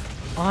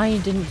 I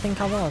didn't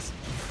think I was,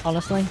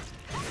 honestly.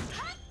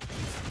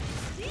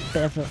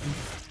 Bit of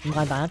a,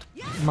 my bad,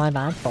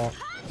 but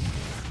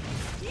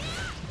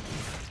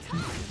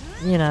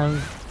you know,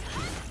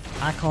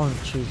 I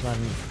can't choose when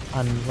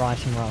I'm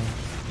right and wrong.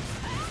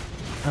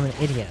 I'm an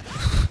idiot.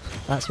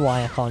 That's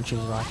why I can't choose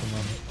right and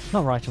wrong.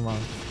 Not right and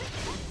wrong.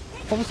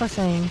 What was I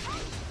saying?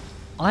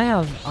 I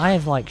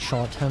have like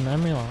short-term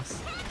memory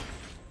loss.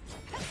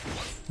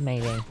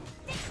 Maybe.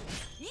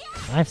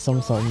 I have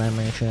some sort of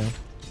memory issue.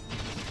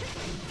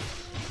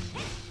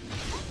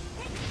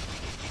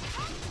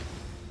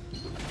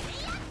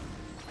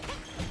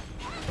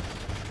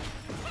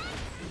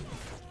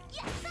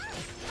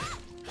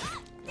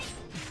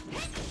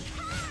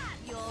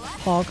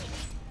 Hog.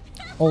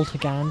 Ult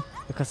again,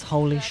 because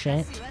holy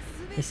shit,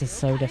 this is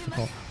so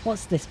difficult.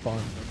 What's this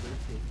one?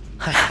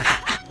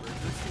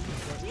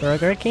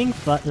 Burger King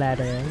foot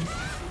letters.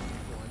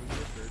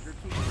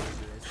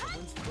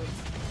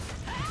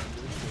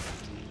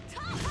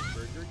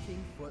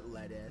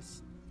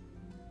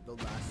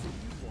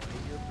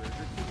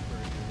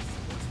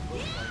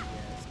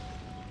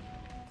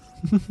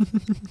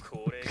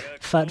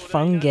 Fat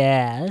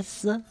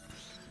fungus.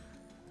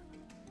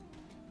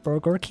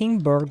 Burger King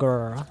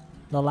burger.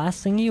 The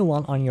last thing you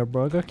want on your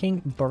Burger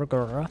King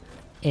burger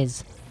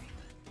is...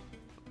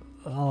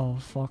 Oh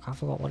fuck, I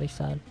forgot what he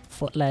said.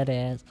 Foot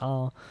lettuce.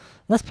 Oh.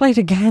 Let's play it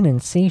again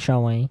and see,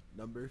 shall we?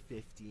 Number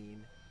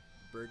 15.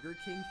 Burger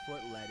King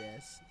foot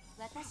lettuce.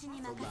 The last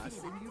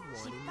thing you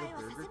want in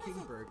your Burger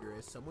King burger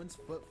is someone's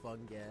foot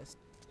fungus.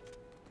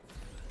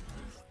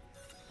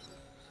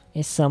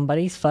 It's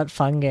somebody's foot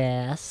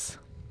fungus.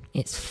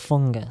 It's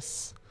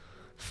fungus.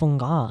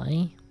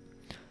 Fungi.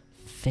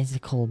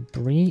 Physical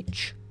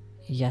breach.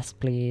 Yes,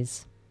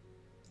 please.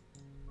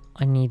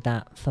 I need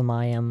that for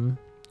my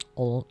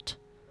ult.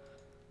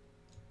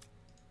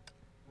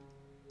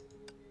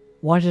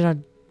 Why did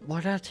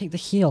I take the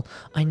heal?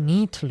 I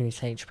need to lose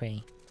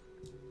HP.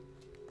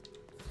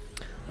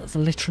 That's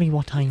literally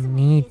what I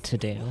need to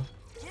do.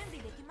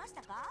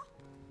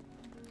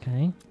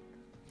 Okay.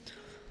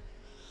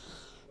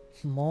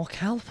 More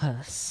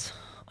Calpus.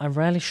 I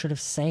really should have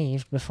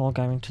saved before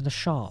going to the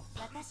shop.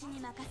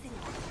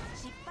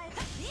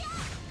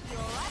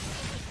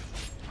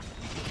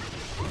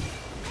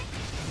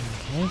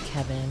 Okay,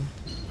 Kevin.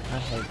 I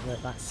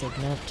hope that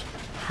signet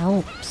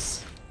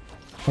helps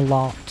a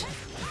lot.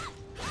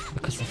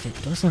 Because if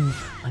it doesn't,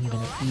 I'm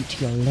gonna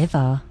eat your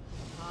liver.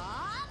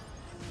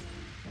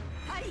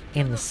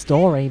 In the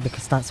story,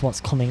 because that's what's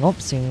coming up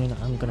soon,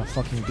 I'm gonna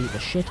fucking beat the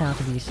shit out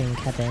of you soon,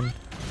 Kevin.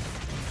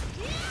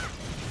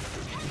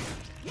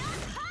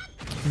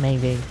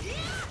 Maybe.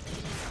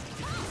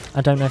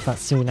 I don't know if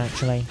that's soon,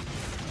 actually.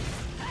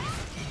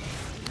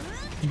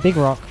 Big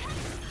Rock.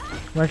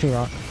 Reggie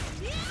Rock.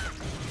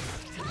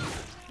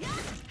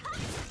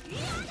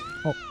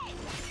 Oh.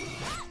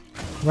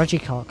 Reggie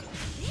Cock.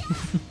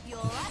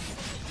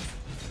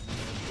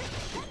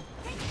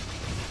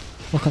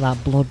 Look at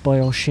that Blood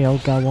Boil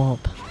shield go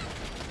up.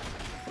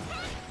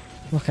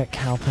 Look at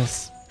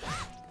Calpus.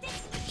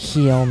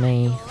 Heal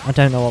me. I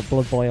don't know what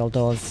Blood Boil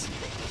does.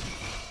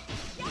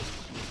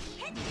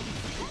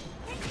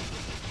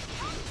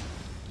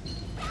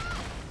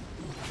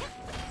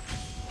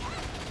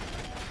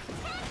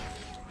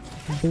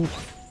 Boop.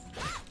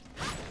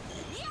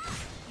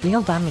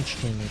 Deal damage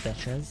to me,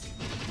 bitches.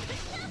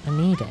 I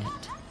need it.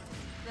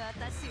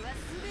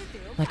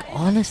 Like,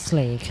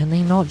 honestly, can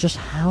they not just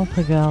help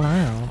a girl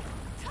out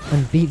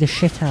and beat the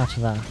shit out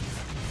of her?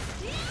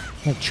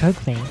 Like,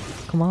 choke me.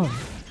 Come on.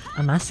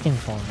 I'm asking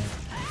for it.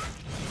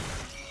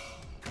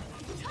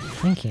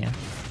 Thank you.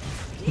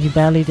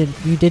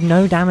 You did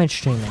no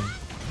damage to me.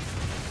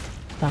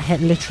 That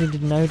hit literally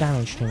did no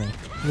damage to me.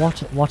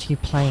 What are you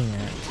playing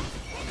at?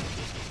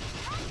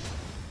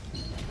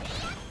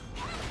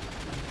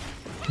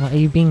 What, are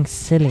you being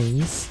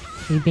sillies?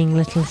 Are you being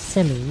little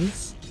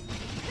sillies?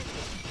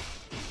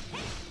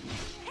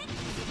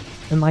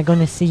 Am I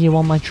gonna see you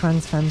on my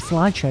trans femme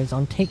slideshows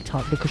on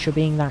TikTok because you're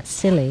being that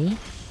silly?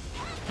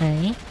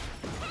 Eh?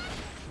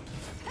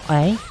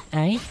 Eh?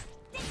 Eh?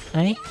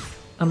 Eh?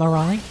 Am I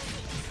right?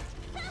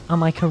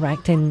 Am I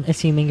correct in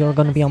assuming you're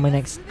going to be on my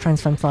next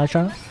Transform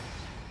slideshow?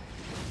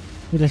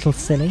 You little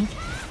silly.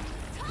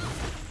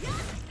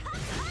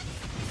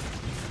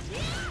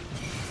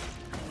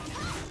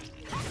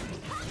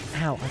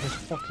 Ow, I just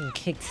fucking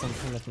kicked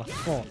something with my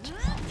foot.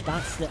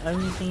 That's the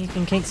only thing you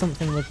can kick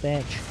something with,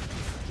 bitch.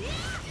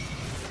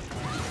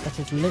 That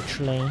is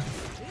literally...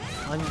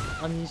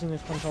 I'm using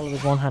this controller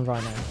with one hand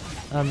right now.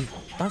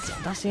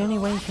 That's the only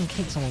way you can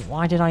kick someone.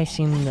 Why did I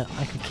assume that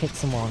I could kick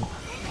someone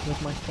with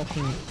my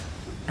fucking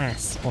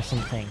ass or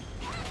something?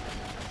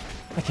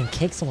 I can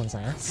kick someone's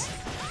ass.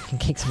 I can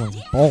kick someone's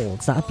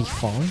balls. That'd be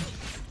fun.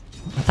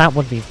 That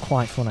would be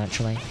quite fun,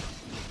 actually.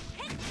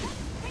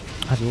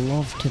 I'd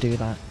love to do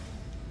that.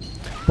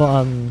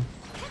 But,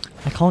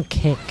 I can't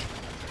kick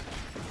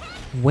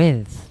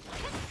with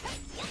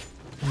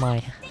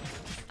my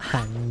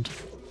hand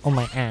on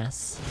my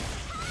ass.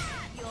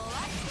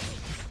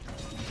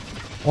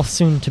 Or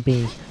soon to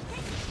be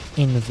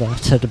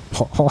inverted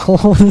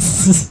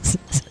balls.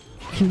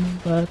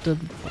 Inverted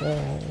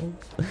balls.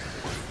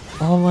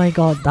 Oh my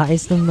god, that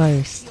is the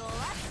most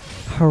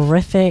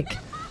horrific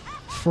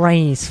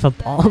phrase for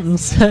bottom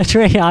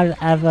surgery I've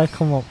ever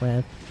come up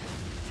with.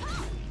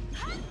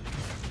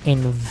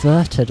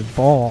 Inverted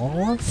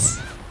balls.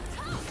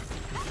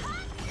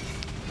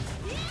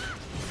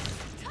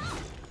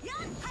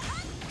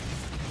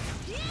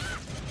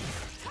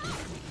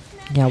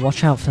 Yeah,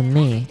 watch out for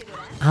me.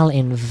 I'll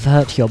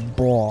invert your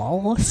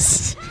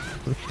balls.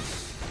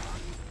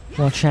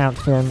 Watch out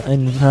for an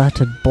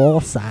inverted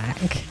ball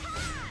sack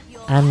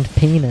and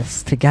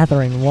penis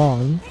together in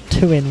one,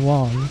 2 in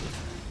 1.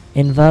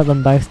 Invert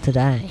them both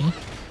today.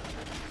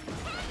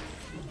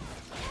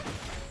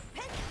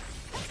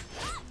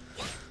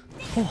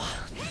 Oh.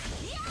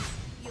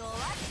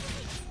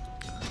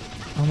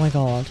 Oh my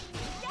god.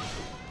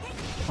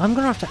 I'm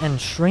gonna have to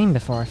end stream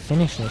before I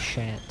finish this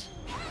shit.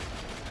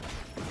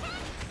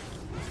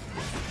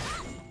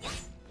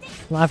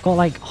 Well, I've got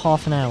like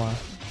half an hour.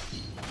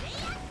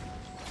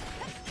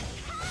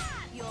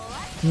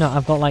 No,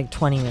 I've got like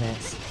 20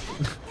 minutes.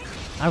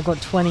 I've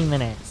got 20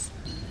 minutes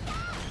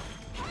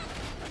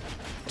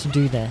to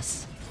do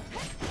this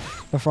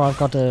before I've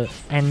got to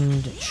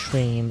end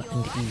stream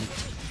and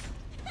eat.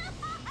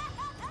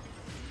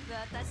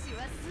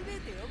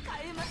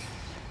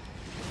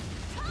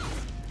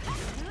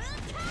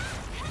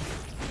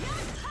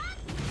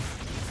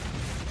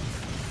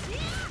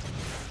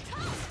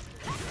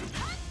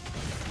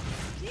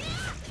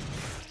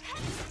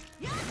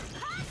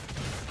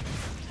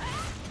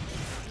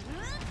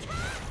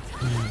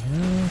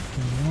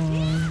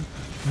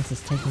 This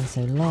is taking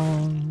so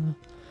long.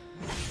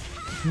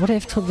 Would it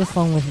have took this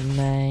long with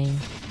May?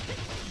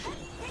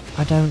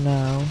 I don't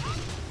know.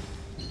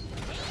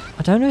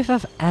 I don't know if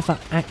I've ever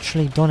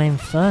actually done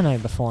Inferno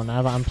before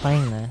now that I'm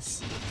playing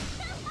this.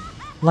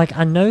 Like,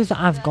 I know that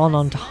I've gone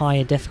on to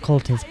higher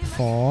difficulties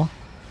before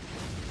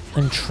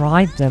and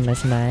tried them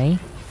as May,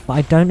 but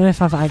I don't know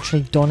if I've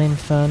actually done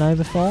Inferno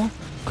before,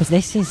 because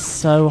this is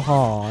so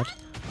hard.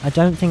 I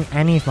don't think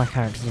any of my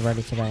characters are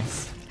ready for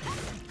this.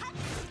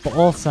 But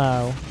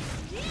also,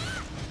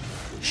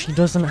 she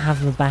doesn't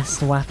have the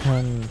best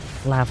weapon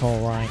level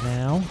right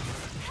now,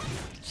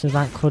 so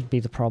that could be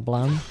the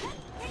problem.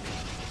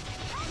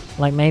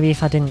 Like, maybe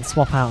if I didn't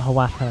swap out her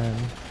weapon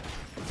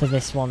for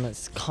this one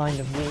that's kind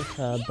of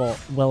weaker but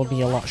will be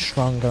a lot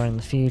stronger in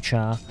the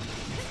future.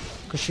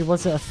 Because she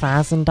was at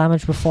 1,000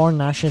 damage before and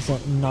now she's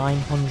at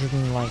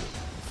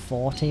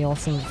 940 or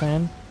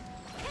something.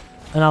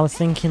 And I was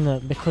thinking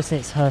that because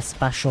it's her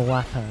special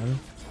weapon,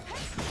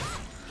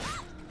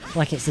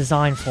 like, it's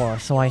designed for her,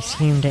 so I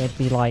assumed it'd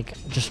be like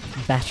just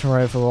better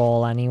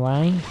overall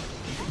anyway,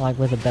 like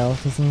with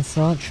abilities and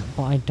such,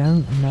 but I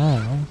don't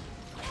know.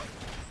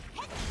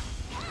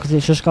 Because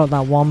it's just got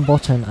that one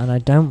button and I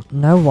don't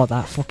know what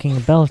that fucking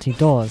ability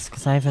does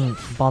because I haven't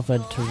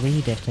bothered to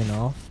read it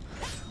enough.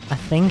 I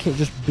think it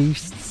just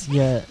boosts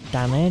your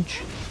damage.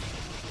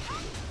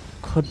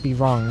 Could be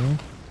wrong.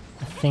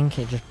 I think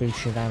it just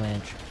boosts your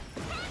damage.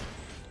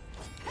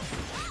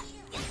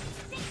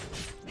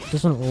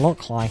 Doesn't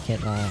look like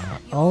it though.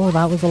 Oh,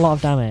 that was a lot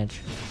of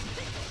damage.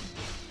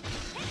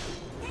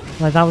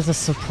 Like, that was a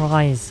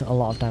surprise, a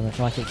lot of damage.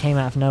 Like, it came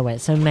out of nowhere.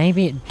 So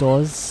maybe it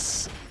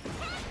does...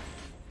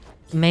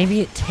 Maybe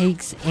it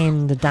takes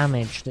in the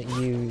damage that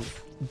you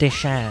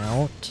dish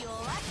out.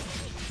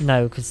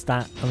 No, because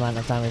that amount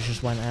of damage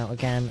just went out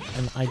again,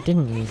 and I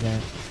didn't use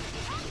it.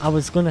 I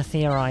was gonna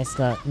theorize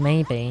that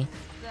maybe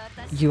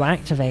you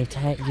activate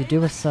it, you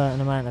do a certain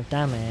amount of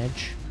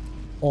damage,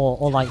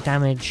 or like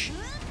damage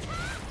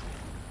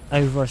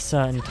over a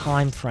certain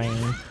time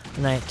frame,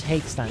 and then it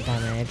takes that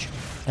damage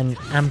and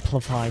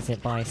amplifies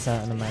it by a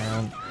certain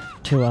amount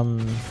to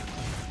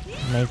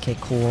make it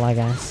cool, I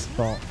guess,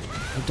 but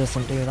it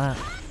doesn't do that.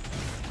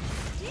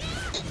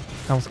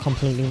 I was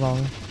completely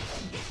wrong.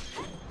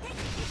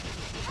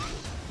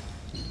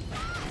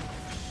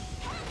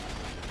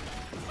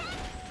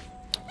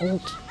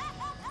 Alt.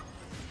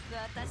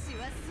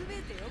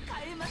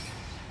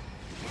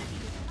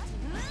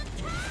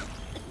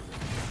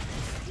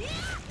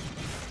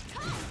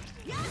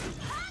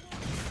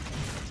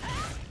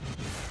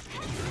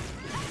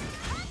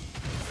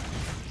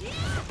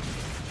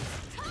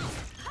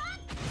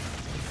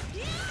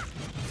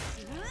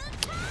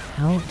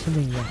 Hell to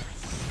the yes.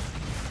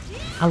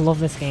 I love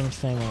this game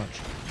so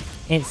much.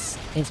 It's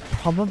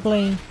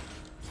probably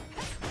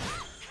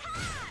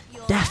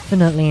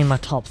definitely in my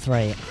top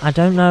 3. I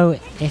don't know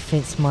if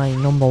it's my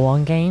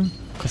 #1 game,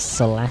 because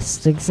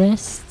Celeste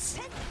exists,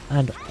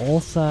 and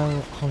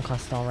also Honkai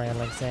Star Rail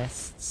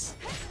exists,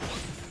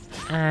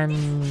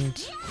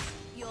 and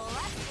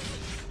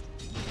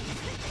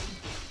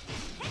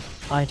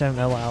I don't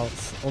know what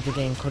else other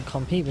game could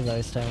compete with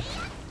those two.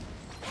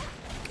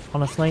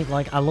 Honestly,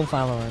 like, I love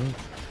Valorant.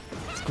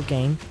 It's a good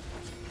game.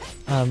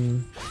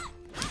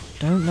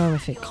 Don't know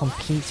if it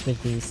competes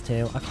with these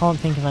two. I can't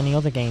think of any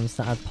other games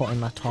that I'd put in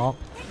my top.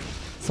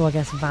 So I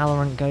guess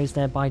Valorant goes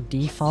there by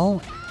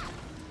default.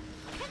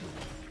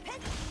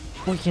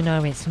 But you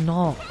know, it's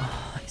not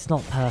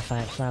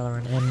perfect,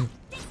 Valorant, and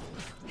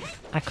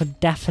I could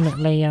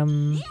definitely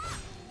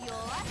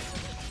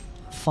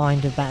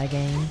find a better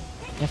game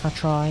if I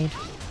tried.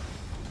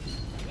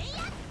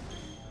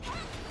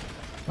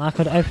 I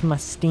could open my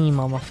Steam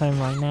on my phone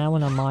right now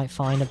and I might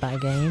find a better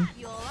game.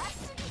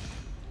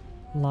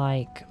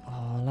 Like,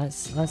 oh,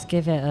 let's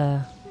give it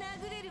a...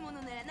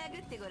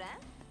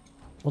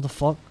 What the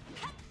fuck?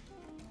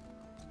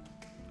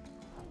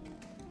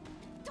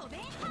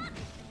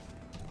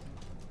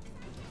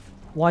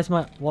 Why is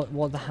my...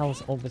 What the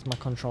hell's up with my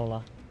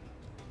controller?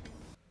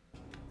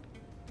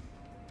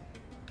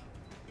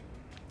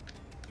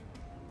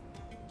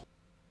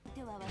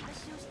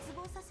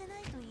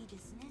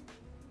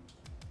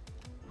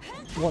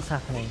 What's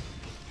happening?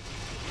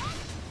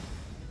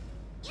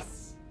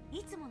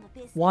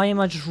 Why am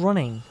I just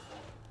running?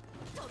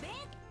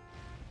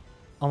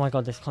 Oh my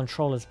god, this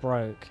controller's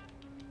broke.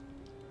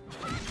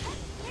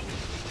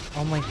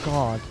 Oh my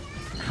god.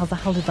 How the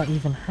hell did that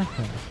even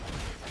happen?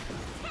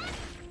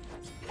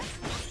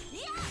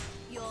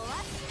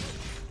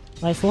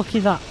 Like, it's lucky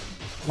that,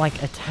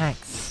 like,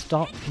 attacks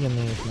stop your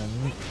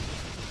movement.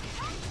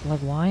 Like,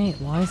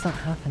 why is that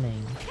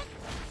happening?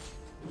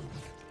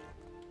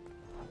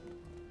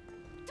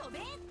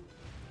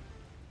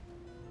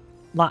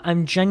 Like,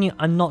 I'm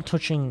not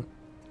touching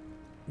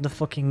the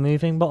fucking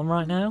moving button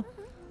right now.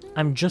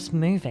 I'm just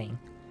moving.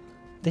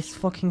 This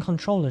fucking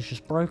controller's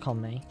just broke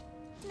on me.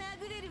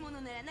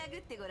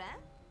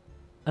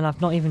 And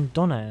I've not even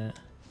done it.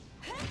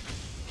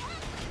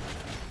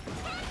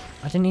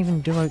 I didn't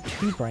even do it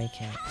to break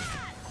it.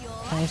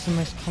 That is the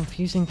most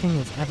confusing thing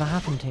that's ever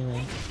happened to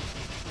me.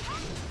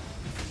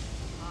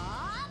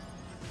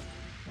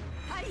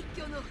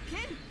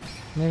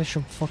 Maybe I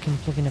should fucking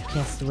plug in a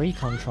PS3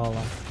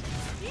 controller.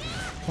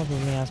 Probably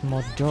has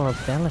more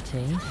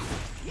durability.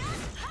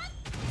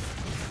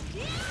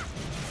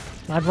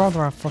 I'd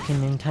rather have fucking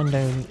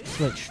Nintendo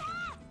Switch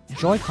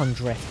Joy-Con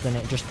drift than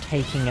it just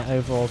taking it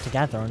over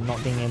altogether and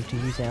not being able to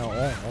use it at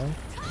all.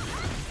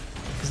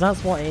 Because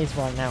that's what it is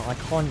right now. I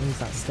can't use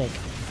that stick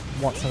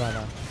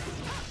whatsoever.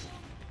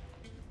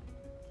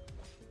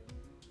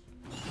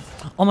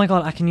 Oh my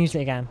god, I can use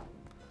it again.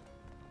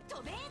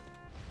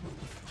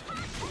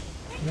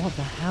 What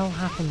the hell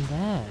happened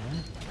there?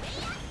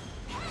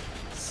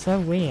 So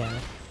weird.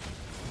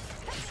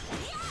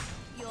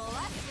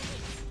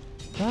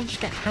 Did I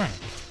just get hacked?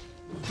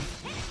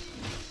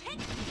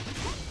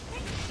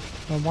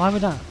 Well, why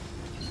would that?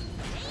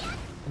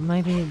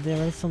 Maybe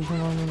there is something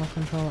wrong with my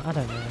controller. I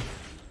don't know.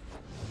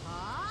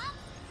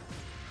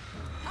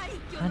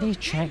 How do you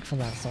check for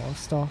that sort of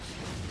stuff?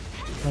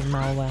 Like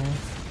malware?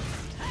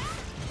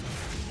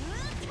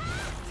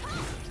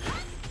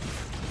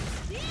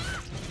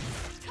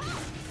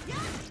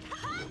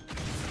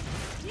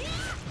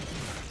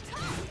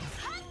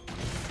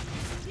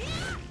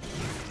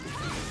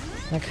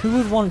 Like, who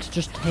would want to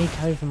just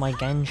take over my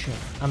Genshin,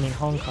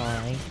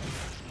 Honkai,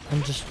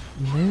 and just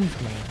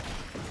move me?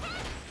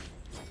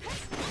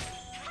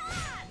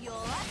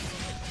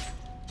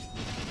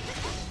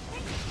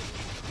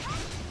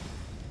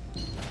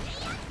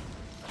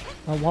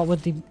 Well, what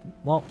would the...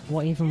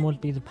 What even would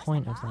be the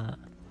point of that?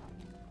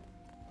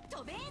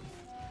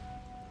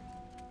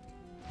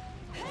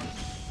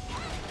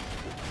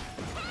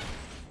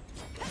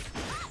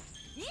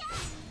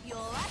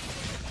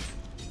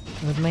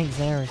 It would make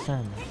zero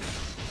sense.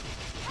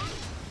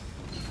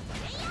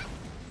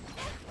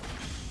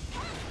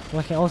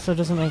 Like, it also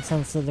doesn't make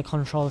sense that the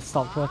controller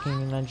stopped working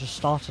and then just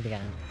started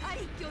again.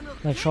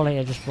 Like, surely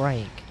it'd just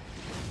break.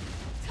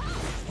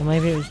 Or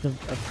maybe it was a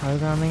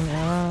programming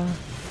error?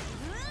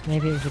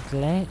 Maybe it was a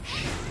glitch?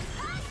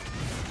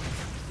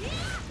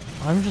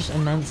 I'm just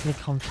immensely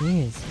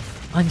confused.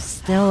 I'm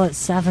still at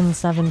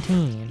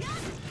 7:17.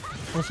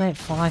 Was I at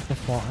 5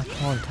 before? I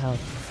can't tell.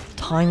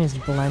 Time is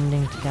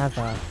blending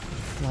together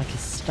like a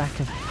stack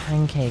of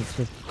pancakes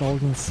with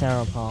golden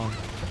syrup on.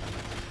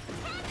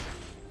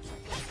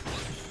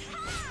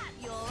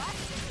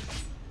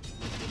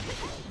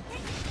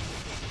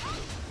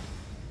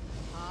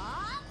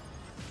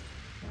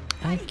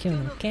 I kill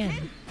him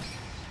again.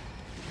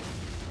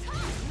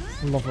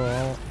 Love her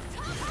all.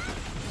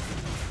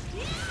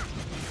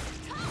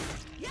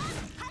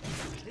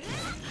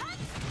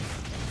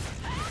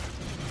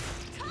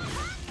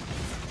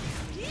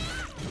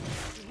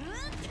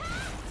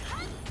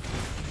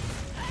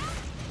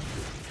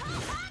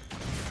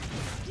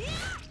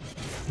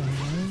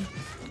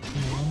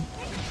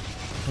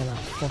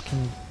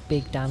 fucking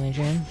big damage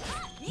in.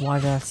 Why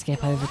did I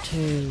skip over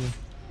 2?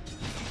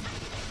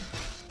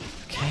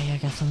 Okay, I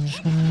guess I'm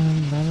just gonna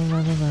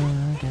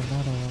get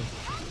that up.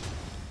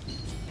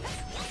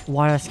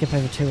 Why did I skip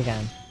over 2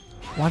 again?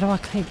 Why do I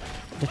click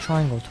the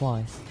triangle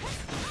twice?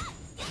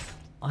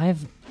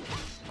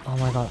 Oh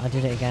my god, I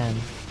did it again.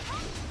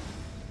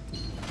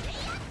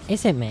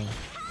 Is it me?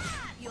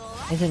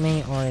 Is it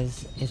me or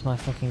is my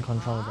fucking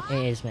controller?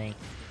 It is me.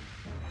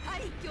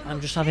 I'm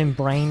just having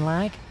brain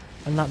lag,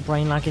 and that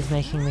brain lag is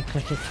making me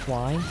click it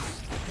twice.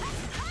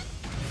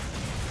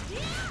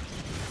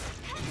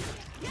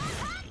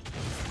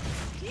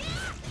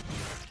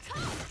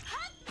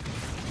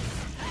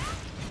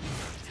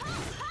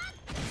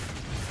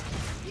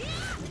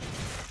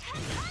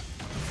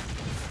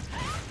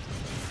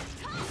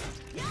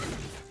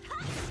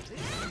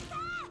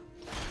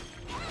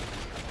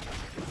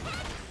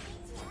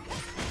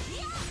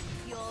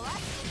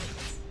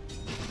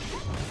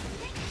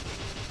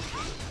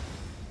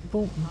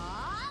 Boom.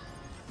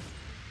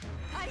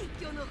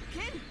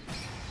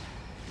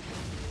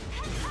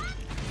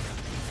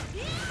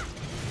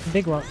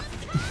 Big rock.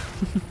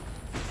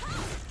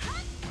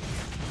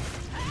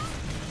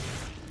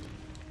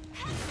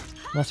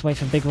 Let's wait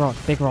for big rock.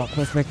 Big rock.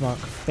 Where's big rock?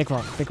 Big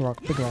rock. Big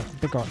rock. Big rock.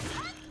 Big rock.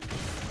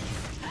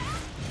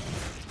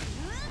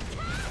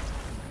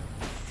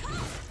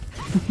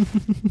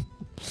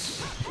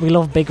 We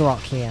love big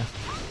rock here.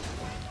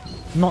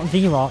 Not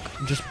the rock,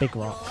 just big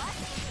rock.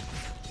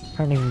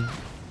 Apparently,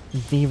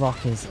 the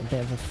rock is a bit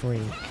of a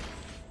freak.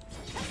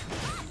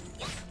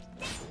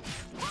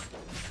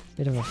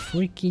 Bit of a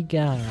freaky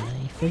guy.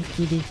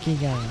 Freaky deaky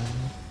guy.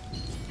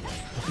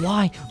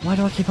 Why? Why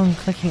do I keep on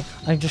clicking?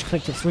 I just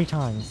clicked it 3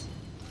 times.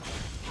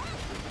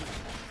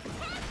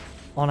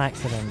 On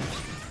accident.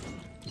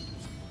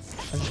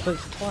 I just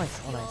clicked it twice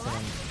on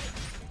accident.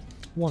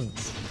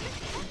 Once.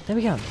 There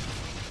we go.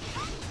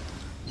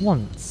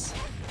 Once.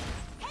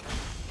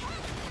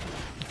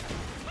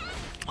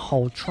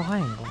 Hold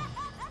triangle.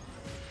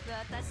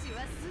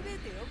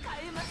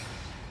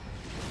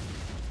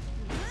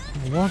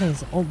 What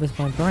is up with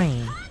my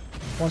brain?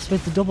 What's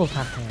with the double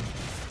tapping?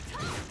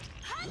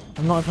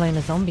 I'm not playing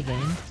a zombie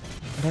game.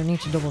 I don't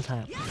need to double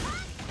tap.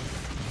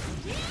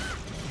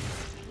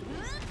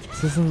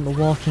 This isn't The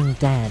Walking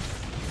Dead.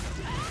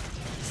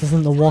 This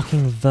isn't The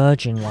Walking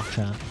Virgin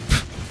Watcher.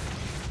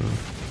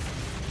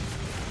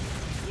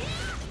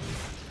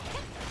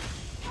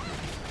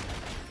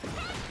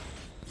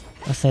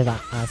 I say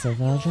that as a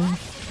virgin.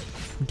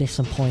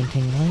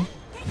 Disappointingly.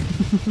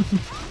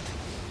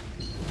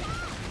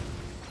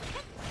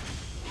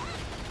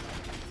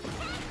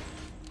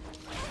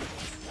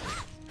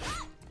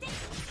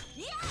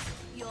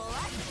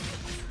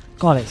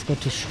 God, it's good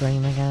to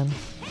stream again.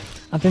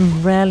 I've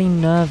been really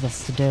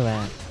nervous to do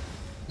it.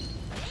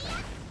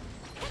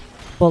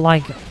 But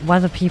like,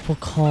 whether people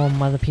come,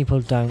 whether people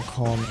don't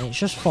come, it's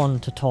just fun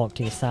to talk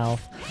to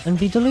yourself and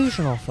be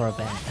delusional for a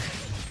bit.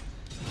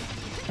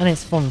 And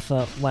it's fun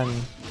for when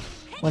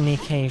the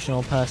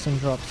occasional person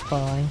drops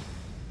by.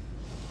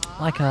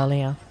 Like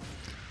earlier.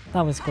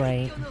 That was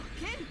great.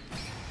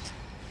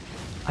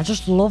 I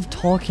just love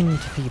talking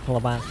to people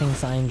about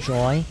things I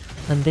enjoy,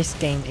 and this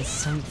game is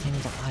something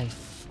that I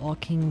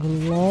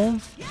fucking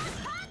love.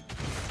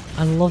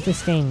 I love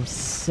this game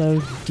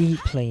so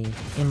deeply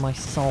in my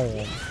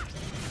soul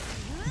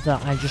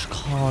that I just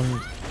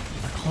can't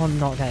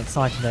not get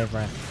excited over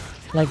it.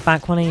 Like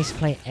back when I used to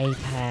play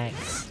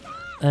Apex,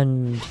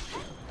 and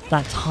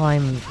that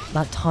time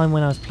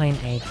when I was playing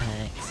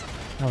Apex,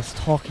 I was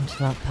talking to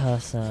that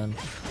person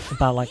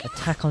about like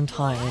Attack on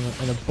Titan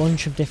and a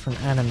bunch of different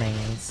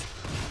animes.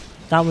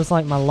 That was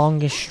like my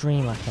longest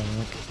stream, I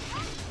think.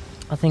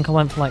 I think I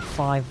went for like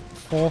 4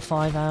 or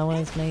 5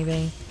 hours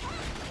maybe.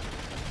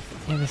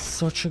 It was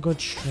such a good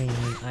stream.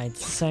 I had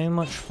so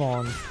much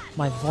fun.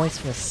 My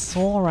voice was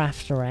sore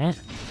after it,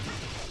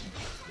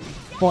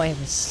 but it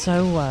was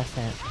so worth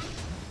it.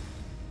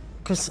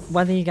 Because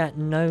whether you get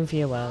no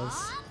viewers,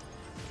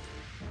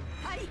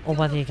 or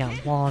whether you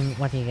get 1,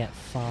 whether you get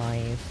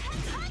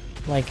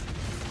 5, like,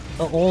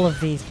 at all of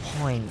these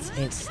points,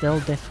 it's still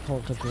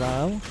difficult to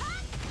grow,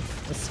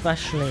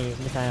 especially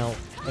without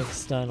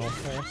external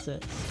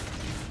forces.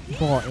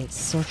 But it's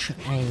such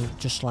a,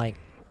 just like,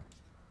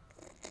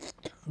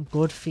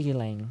 good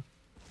feeling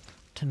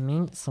to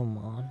meet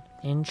someone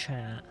in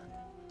chat.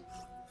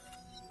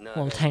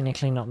 Well,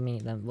 technically not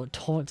meet them, but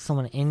talk to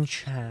someone in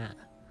chat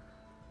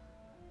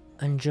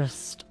and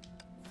just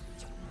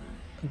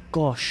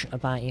gush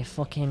about your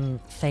fucking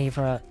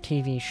favourite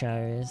TV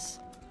shows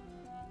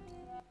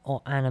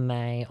or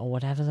anime or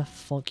whatever the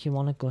fuck you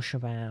want to gush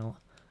about,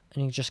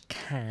 and you just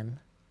can.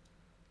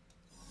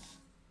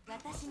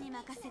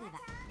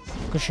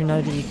 Because you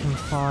know that you can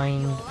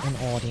find an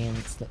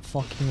audience that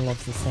fucking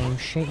loves the same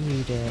shit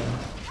you do,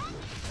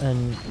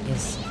 and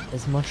is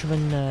as much of a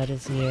nerd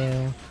as you,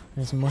 and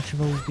as much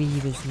of a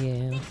weeb as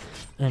you,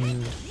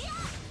 and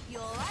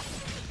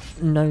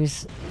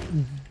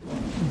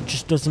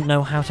just doesn't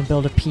know how to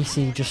build a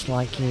PC just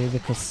like you,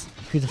 because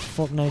who the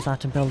fuck knows how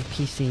to build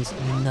PCs?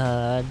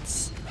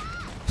 Nerds.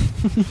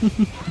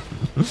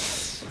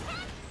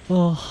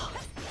 Oh.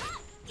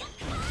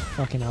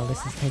 Fucking hell,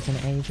 this is taking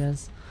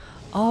ages.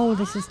 Oh,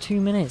 this is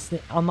 2 minutes.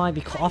 I might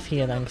be cut off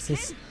here then,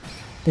 because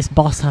this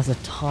boss has a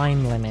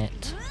time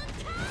limit.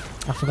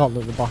 I forgot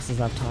that the bosses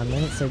have time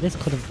limits, so this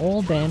could have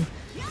all been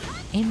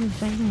in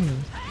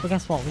vain. But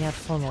guess what? We had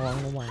fun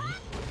along the way.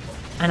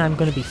 And I'm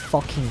gonna be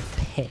fucking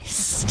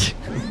pissed.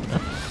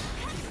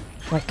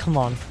 Like, come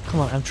on.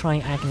 I'm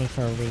trying Agony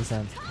for a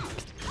reason.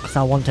 Because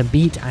I want to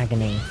beat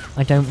Agony.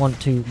 I don't want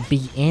to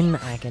be in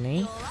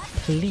Agony.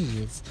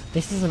 Please.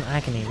 This isn't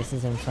Agony, this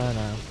is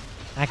Inferno.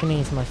 Agony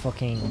is my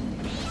fucking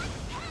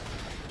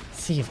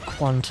Sea of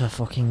Quanta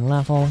fucking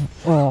level.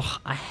 Oh,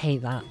 I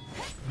hate that.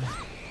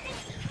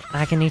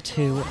 Agony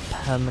 2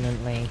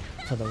 permanently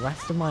for the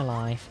rest of my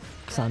life,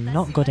 because I'm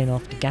not good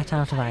enough to get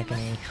out of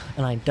Agony,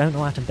 and I don't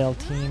know how to build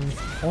teams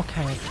or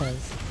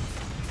characters.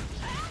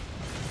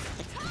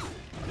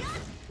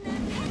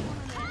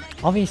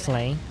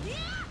 Obviously,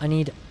 I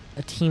need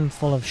a team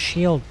full of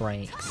shield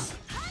breaks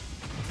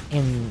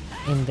in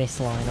this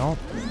lineup.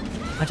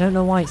 I don't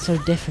know why it's so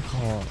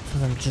difficult for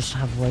them to just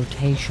have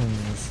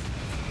rotations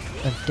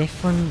of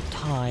different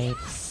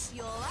types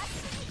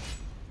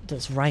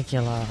that's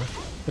regular,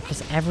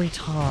 because every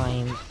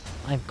time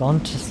I've gone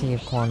to Sea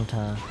of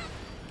Quanta,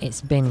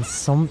 it's been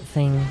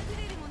something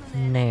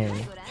new.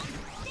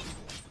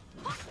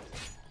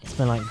 It's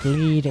been like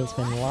bleed, it's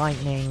been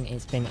lightning,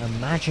 it's been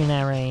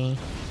imaginary,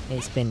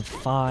 it's been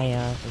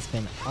fire, it's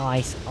been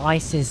ice.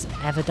 Ice is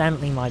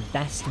evidently my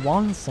best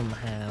one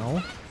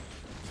somehow,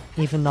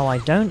 even though I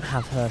don't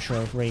have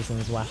Herrscher of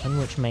Reason's weapon,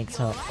 which makes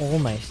her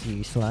almost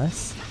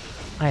useless.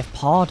 I have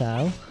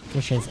Pardo,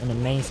 which is an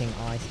amazing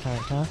ice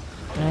character,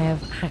 and I have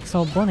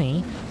Hacksaw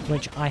Bunny,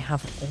 which I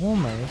have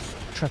almost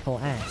triple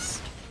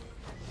S'd,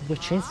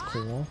 which is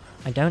cool.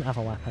 I don't have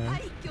a weapon,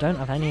 I don't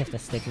have any of the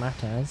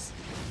stigmatas.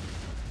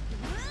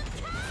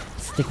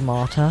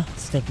 Stigmata.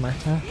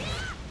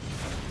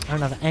 I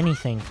don't have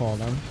anything for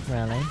them,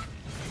 really.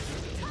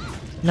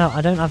 No,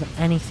 I don't have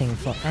anything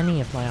for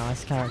any of my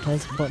ice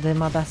characters, but they're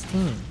my best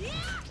team.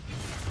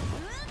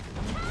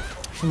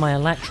 For my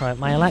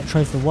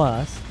Electro's the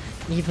worst,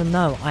 even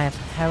though I have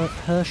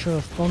Herrscher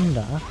of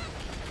Thunder,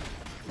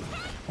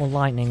 or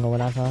Lightning or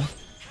whatever,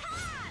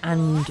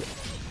 and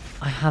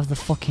I have the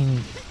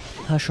fucking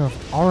Herrscher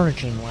of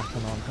Origin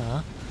weapon on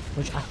her,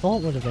 which I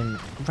thought would have been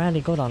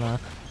really good on her,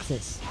 because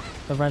it's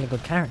a really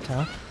good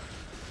character,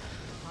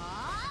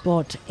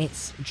 but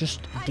it's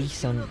just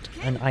decent,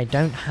 and I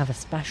don't have a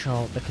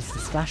special because the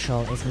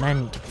special is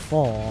meant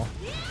for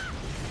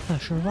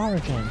Herrscher of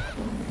Origin,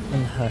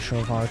 and Herrscher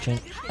of Origin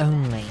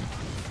only,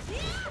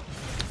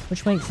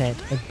 which makes it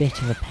a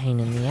bit of a pain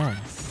in the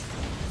ass.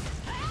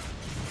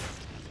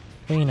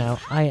 But you know,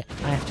 I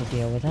have to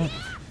deal with it,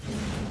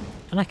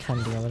 and I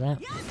can deal with it.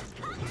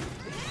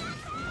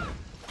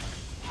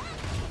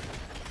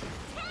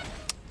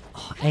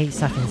 8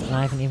 seconds and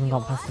I haven't even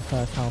got past the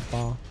first health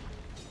bar.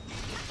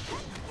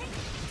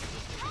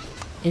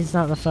 Is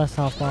that the first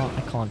health bar?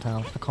 I can't tell.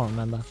 I can't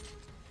remember.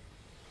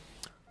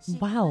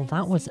 Well,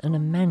 that was an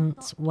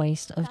immense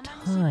waste of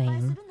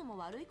time.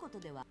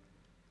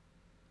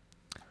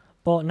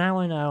 But now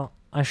I know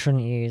I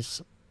shouldn't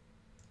use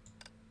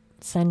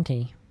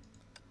Senti.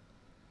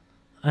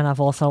 And I've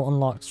also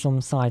unlocked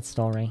some side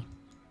story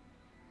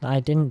that I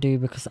didn't do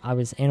because I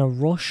was in a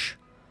rush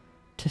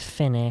to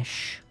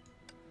finish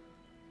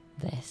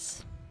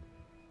this.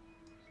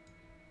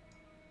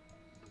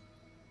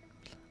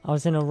 I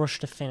was in a rush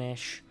to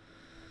finish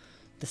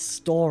the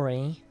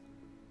story.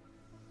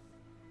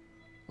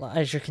 Like,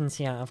 as you can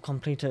see, I've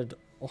completed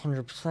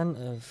 100%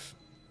 of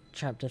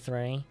chapter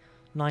 3,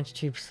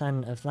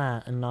 92% of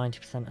that, and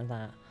 90% of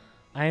that.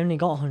 I only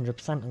got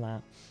 100% of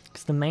that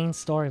because the main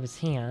story was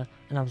here,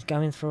 and I was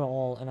going through it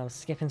all, and I was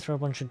skipping through a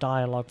bunch of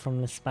dialogue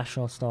from the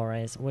special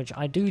stories, which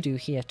I do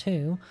here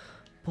too,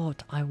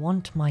 but I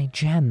want my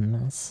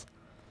gems.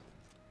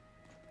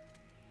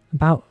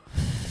 About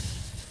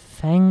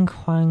Feng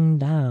Huang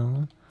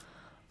Down.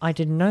 I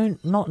did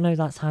not know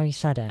that's how you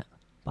said it,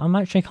 but I'm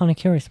actually kind of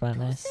curious about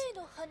this.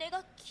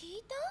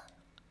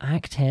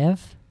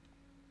 Active?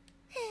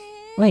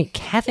 Wait,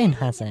 Kevin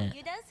has it.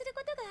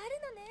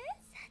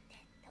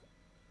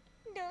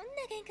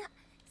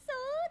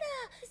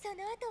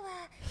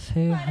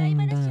 Fu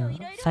Hang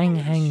Down. Feng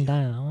Hang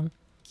Down.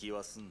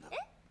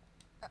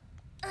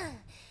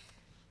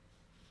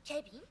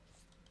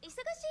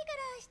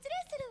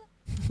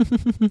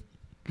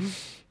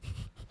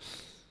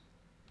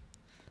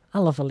 I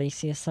love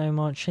Alicia so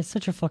much. She's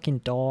such a fucking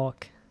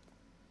dork.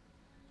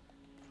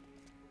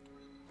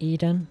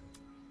 Eden.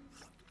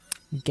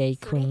 Gay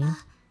queen.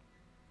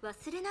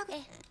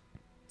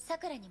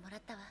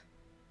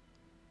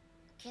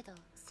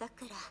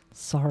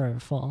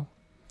 Sorrowful.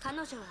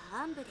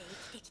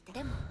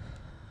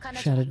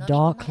 She had a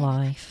dark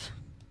life.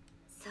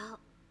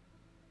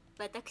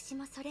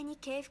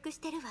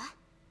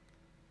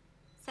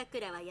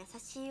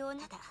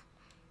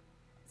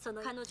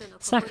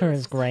 Sakura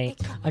is great.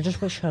 I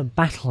just wish her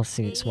battle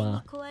suits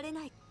were.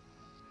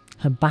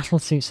 Her battle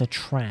suits are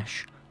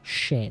trash.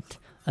 Shit.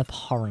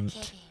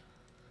 abhorrent.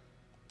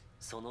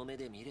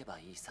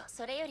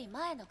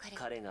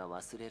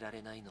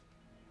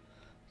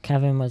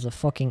 Kevin was a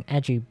fucking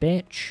edgy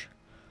bitch.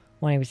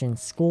 When he was in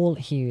school,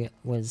 he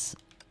was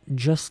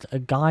just a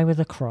guy with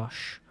a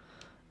crush.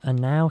 And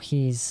now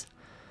he's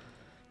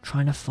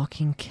trying to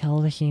fucking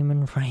kill the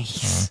human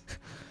race.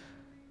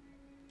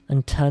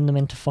 And turn them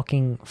into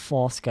fucking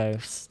force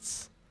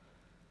ghosts.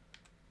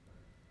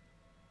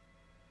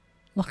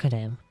 Look at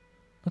him.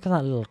 Look at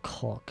that little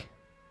cock.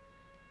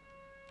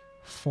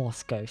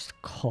 Force ghost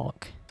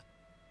cock.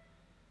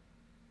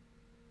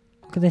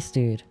 Look at this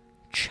dude.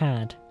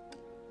 Chad.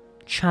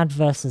 Chad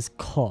versus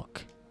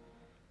Cook.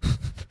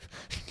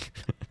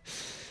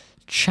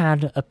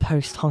 Chad, a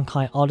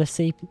post-Honkai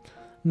Odyssey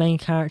main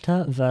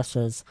character,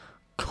 versus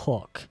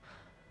Cook.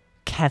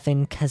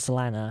 Kevin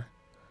Keslana.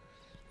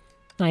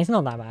 No, he's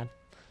not that bad.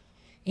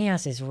 He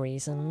has his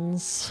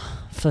reasons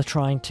for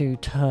trying to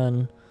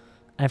turn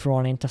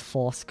everyone into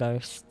force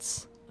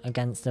ghosts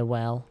against their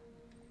will.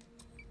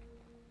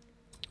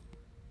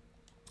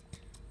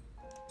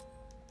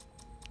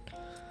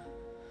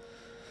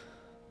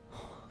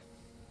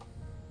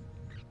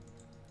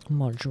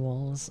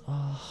 Modules.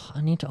 Oh,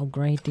 I need to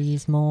upgrade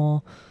these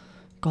more.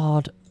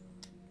 God,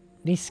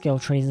 these skill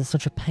trees are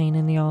such a pain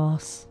in the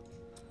arse.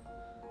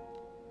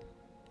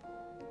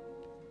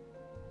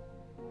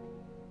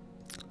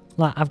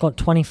 Like, I've got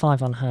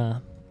 25 on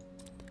her.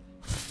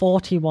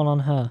 41 on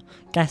her.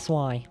 Guess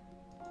why?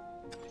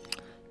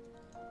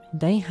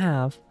 They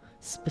have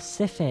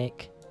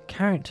specific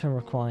character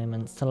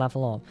requirements to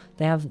level up.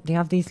 They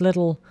have these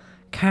little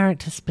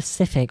character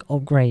specific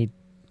upgrade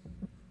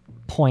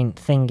point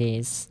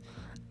thingies.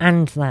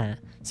 And that.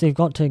 So you've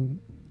got to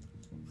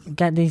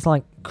get these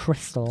like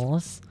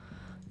crystals.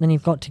 Then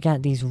you've got to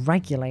get these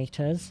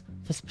regulators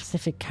for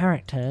specific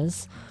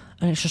characters.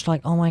 And it's just like,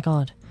 oh my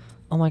god.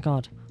 Oh my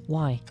god.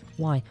 Why?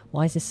 Why?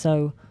 Why is this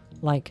so,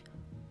 like,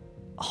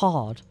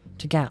 hard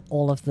to get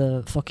all of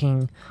the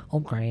fucking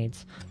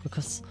upgrades?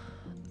 Because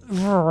you've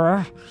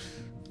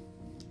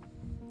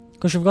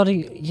got to,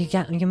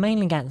 you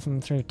mainly get them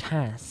through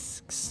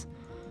tasks.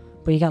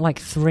 But you get like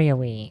 3 a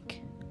week.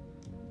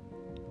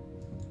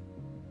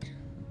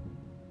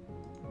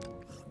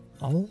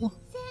 Oh?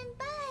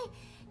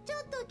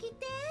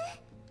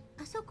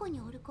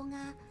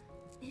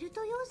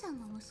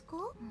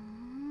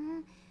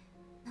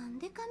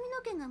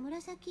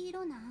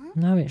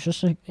 No, it's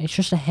just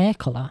a hair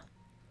color.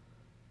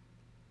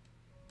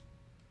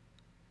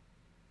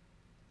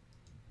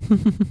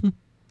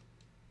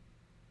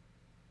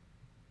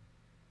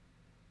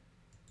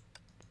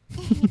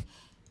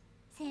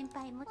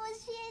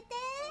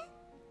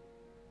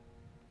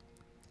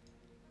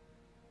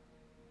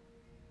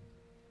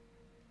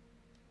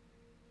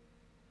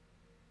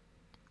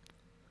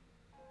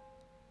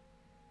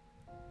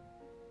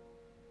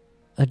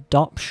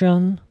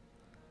 Adoption,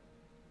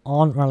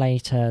 aren't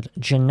related,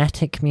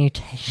 genetic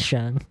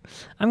mutation.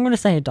 I'm gonna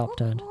say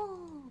adopted.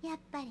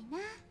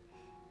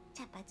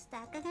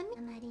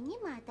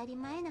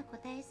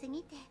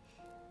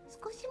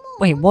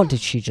 Wait, what did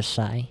she just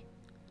say?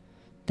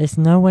 There's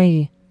no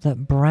way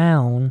that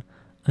brown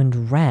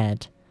and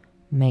red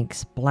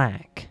makes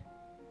black.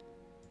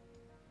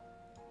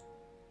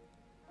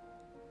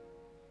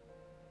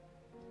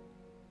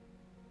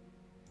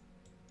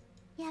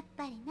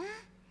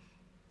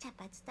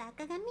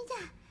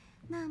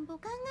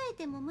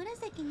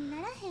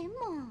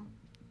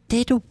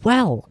 Did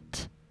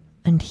Welt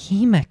and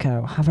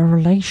Himeko have a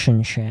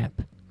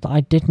relationship that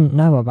I didn't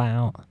know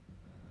about?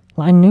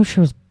 Like, I knew she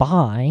was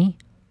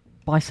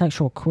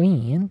bisexual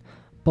queen,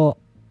 but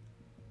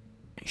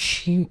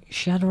she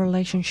had a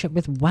relationship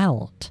with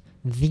Welt,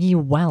 the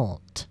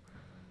Welt.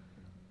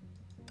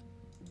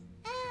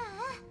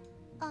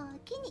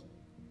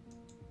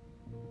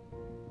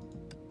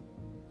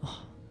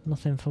 Oh,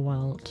 nothing for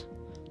Welt,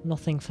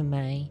 nothing for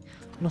May,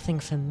 nothing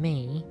for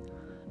me,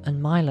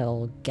 and my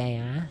little gay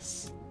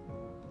ass.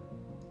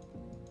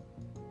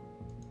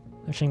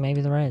 Actually,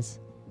 maybe there is.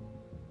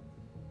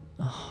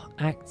 Oh,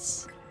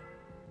 Acts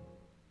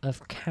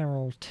of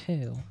Carol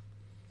 2.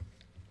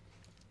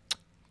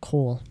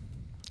 Cool.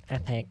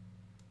 Epic.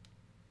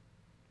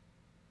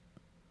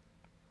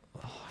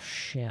 Oh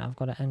shit, I've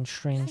got to end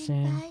stream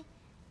soon.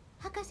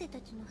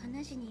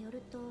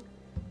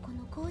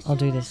 I'll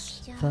do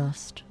this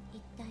first.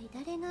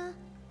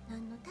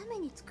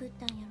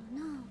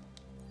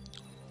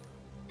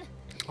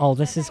 Oh,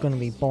 this is going to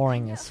be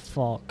boring as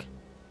fuck.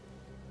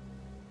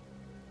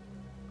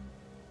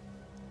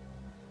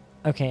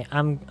 Okay,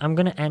 I'm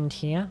gonna end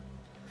here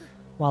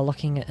while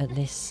looking at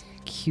this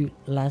cute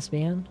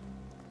lesbian.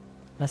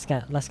 Let's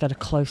get a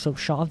close-up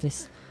shot of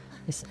this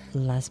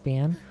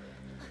lesbian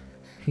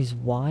whose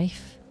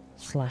wife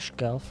 /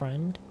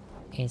 girlfriend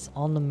is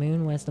on the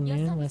moon. Where's the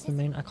moon? Where's the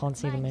moon? I can't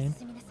see the moon.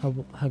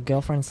 Her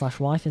girlfriend /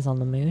 wife is on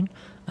the moon,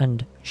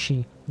 and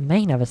she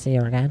may never see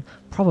her again.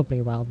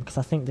 Probably will, because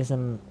I think there's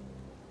a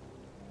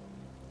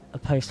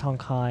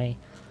post-Honkai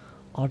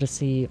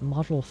Odyssey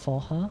model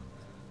for her.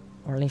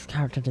 Or at least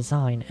character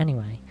design.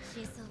 Anyway,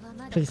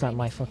 Please let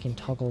my fucking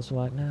toggles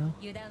work now.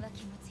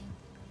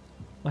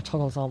 My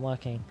toggles aren't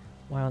working.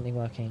 Why aren't they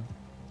working?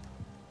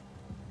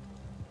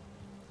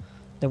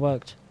 They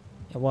worked.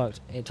 It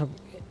worked. It took...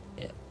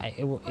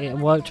 It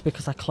worked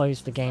because I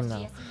closed the game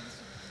though.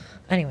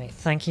 Anyway,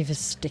 thank you for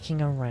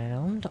sticking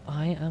around.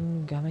 I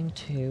am going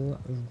to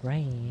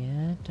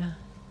raid...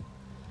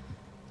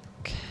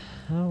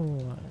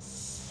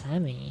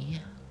 Semi.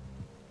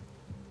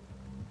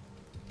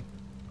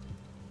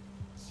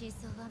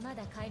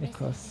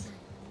 Because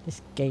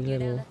this gay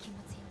little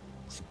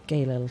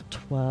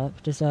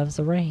twerp deserves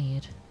a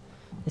raid.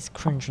 This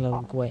cringe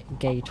little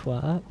gay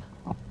twerp.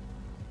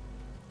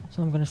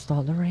 So I'm gonna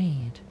start the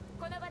raid.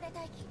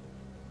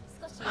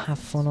 Have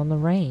fun on the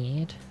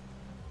raid.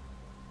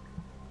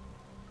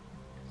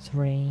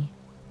 3,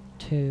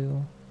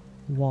 2,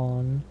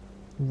 1,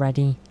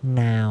 ready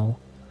now.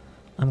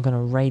 I'm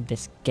gonna raid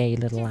this gay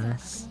little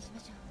ass.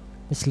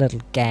 This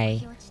little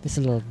gay. This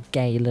little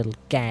gay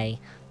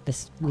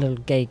This little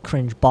gay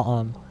cringe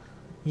bottom.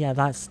 Yeah,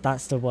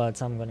 that's the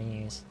words I'm gonna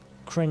use.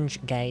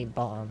 Cringe gay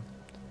bottom.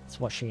 That's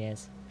what she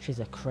is. She's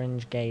a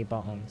cringe gay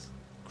bottom.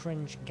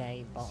 Cringe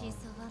gay bottom.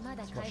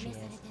 That's what she is.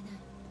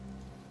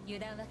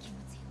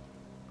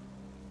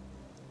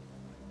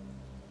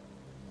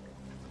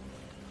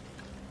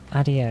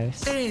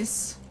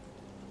 Adios.